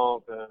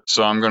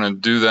 so I'm going to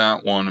do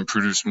that one and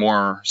produce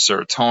more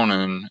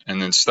serotonin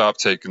and then stop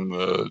taking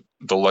the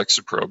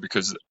Lexapro,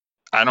 because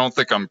I don't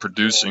think I'm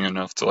producing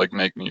enough to like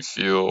make me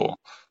feel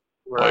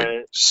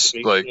like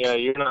yeah,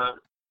 you don't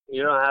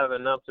have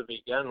enough to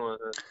begin with.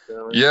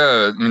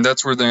 Yeah, I mean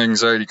that's where the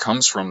anxiety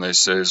comes from. They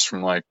say is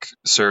from like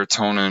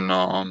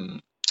serotonin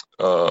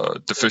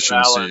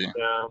deficiency.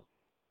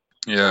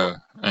 Yeah,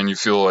 and you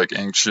feel like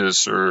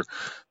anxious, or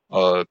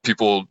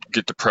people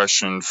get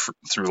depression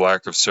through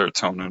lack of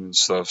serotonin and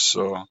stuff.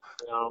 So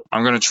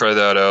I'm gonna try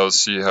that out,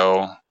 see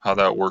how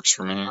that works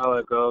for me. How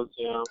it goes,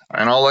 yeah.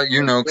 And I'll let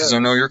you know, because I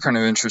know you're kind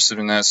of interested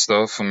in that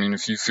stuff. I mean,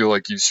 if you feel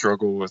like you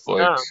struggle with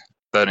like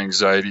that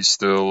anxiety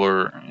still,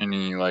 or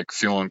any like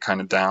feeling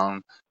kind of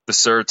down, the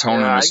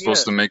serotonin is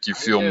supposed to make you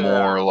feel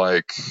more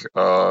like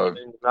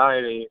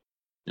anxiety.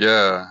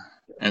 Yeah,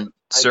 and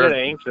I get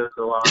anxious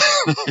a lot.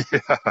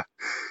 Yeah.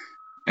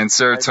 And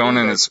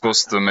serotonin is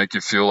supposed to make you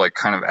feel like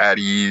kind of at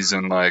ease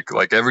and like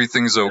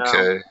everything's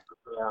okay.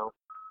 Yeah.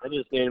 I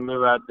just need to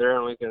move out there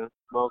and we can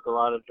smoke a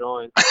lot of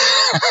joints.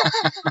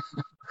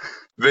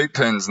 Vape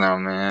pens now,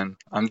 man.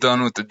 I'm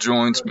done with the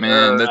joints,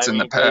 man. That's in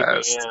the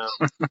past.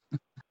 Vaping,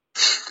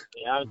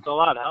 yeah, it's a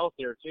lot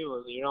healthier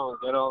too. You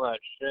don't get all that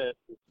shit,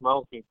 the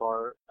smoky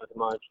part as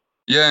much.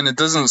 Yeah, and it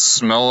doesn't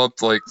smell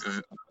up like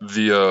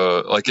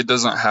the like it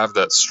doesn't have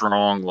that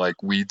strong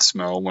like weed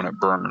smell when it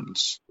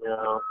burns.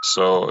 Yeah.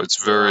 So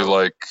it's very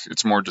like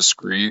it's more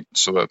discreet,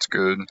 so that's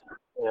good.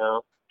 Yeah.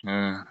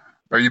 Yeah.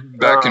 Are you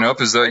backing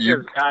up? Is that I you?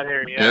 just got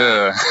here,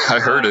 Yeah, I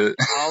heard it.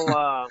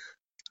 I'll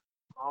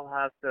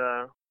have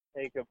to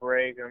take a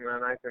break and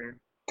then I can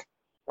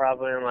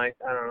probably in like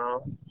I don't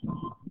know.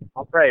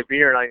 I'll probably be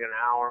here like an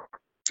hour.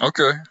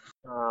 Okay.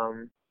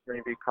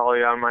 Maybe call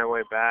you on my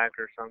way back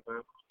or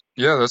something.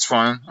 Yeah, that's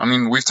fine. I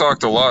mean, we've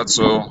talked a lot,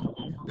 so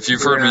if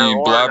you've heard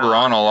me blabber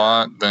on a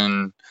lot,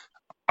 then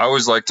I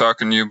always like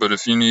talking to you. But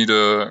if you need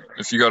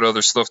if you got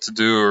other stuff to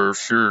do, or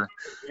if you're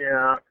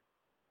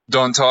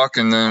done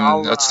talking,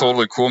 then that's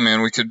totally cool,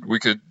 man. We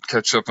could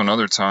catch up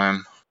another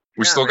time.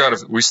 We still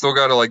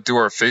gotta like do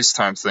our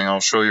FaceTime thing. I'll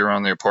show you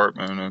around the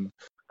apartment, and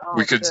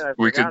we could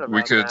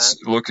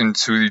look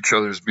into each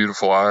other's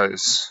beautiful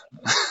eyes.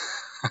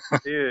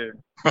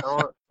 Dude, I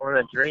want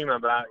to dream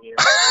about you.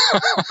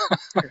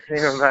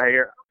 Dream about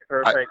your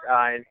perfect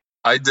eyes.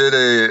 I did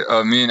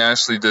me and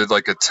Ashley did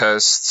like a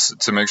test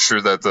to make sure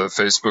that the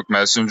Facebook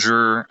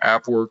Messenger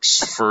app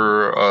works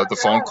for the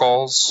phone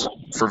calls,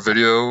 for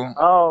video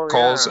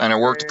calls, and it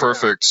worked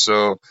perfect.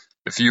 So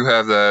if you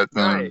have that,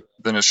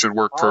 then it should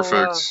work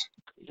perfect.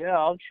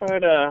 I'll try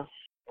to,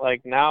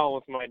 like now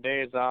with my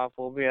days off,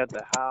 we'll be at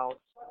the house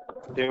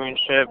doing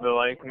shit, but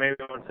like maybe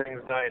when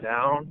things die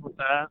down with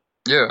that.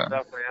 Yeah. We'll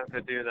definitely have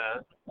to do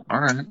that. All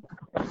right.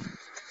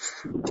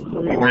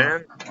 Sweet,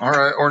 man. All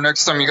right. Or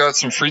next time you got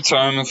some free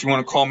time, if you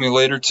want to call me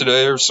later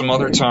today or some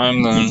other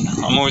time, then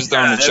I'm always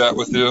down to chat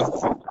with you. Sounds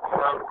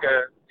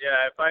good.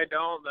 Yeah, if I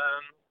don't,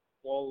 then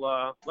we'll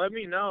let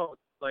me know.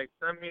 Like,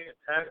 send me a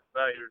text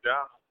about your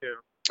job, too.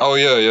 Oh,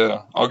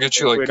 yeah. I'll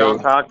get you if we don't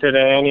talk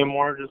today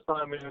anymore, just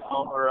let me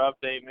know or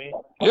update me.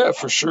 Yeah,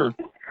 for sure.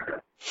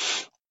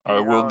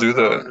 I will do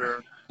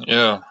that.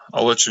 Yeah,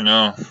 I'll let you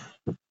know.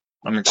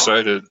 I'm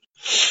excited.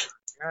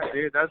 Yeah,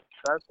 dude,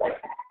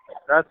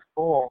 that's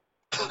cool.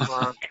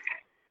 I'm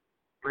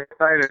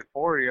excited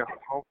for you.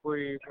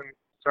 Hopefully you can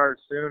start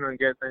soon and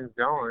get things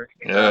going.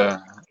 Yeah,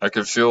 I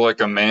could feel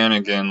like a man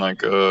again,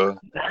 like with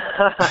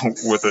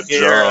a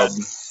job.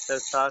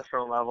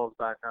 Testosterone levels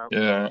back up.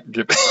 Yeah,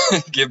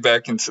 get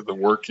back into the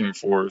working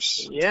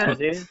force. Yeah,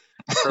 dude.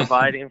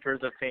 Providing for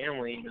the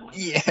family.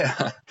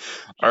 Yeah.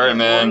 All right,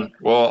 man.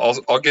 Well,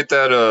 I'll get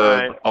that.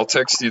 I'll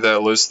text you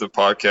that list of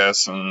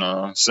podcasts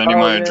and send you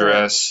my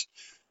address,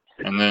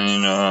 and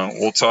then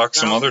we'll talk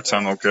some other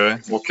time. Okay,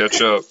 we'll catch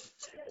up.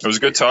 It was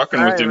good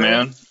talking with you,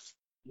 man.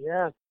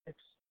 Yeah.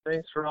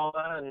 Thanks for all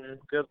that, and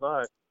good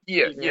luck.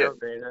 Yeah.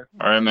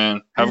 All right,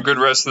 man. Have a good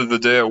rest of the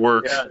day at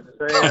work. Yeah.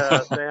 Say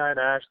hi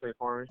to Ashley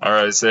for me. All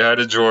right. Say hi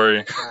to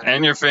Jory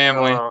and your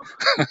family. All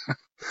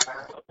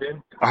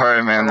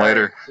right, man.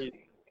 Later.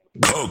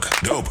 Coke,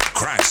 dope,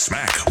 crack,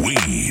 smack,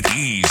 weed,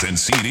 E's, and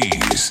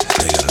CDs.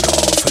 They got it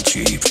all for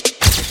cheap.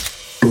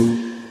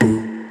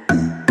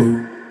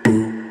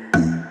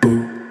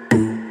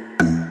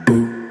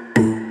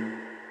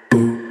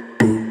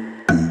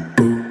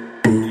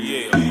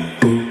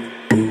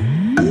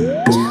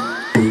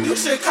 You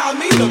should call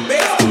me the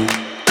best.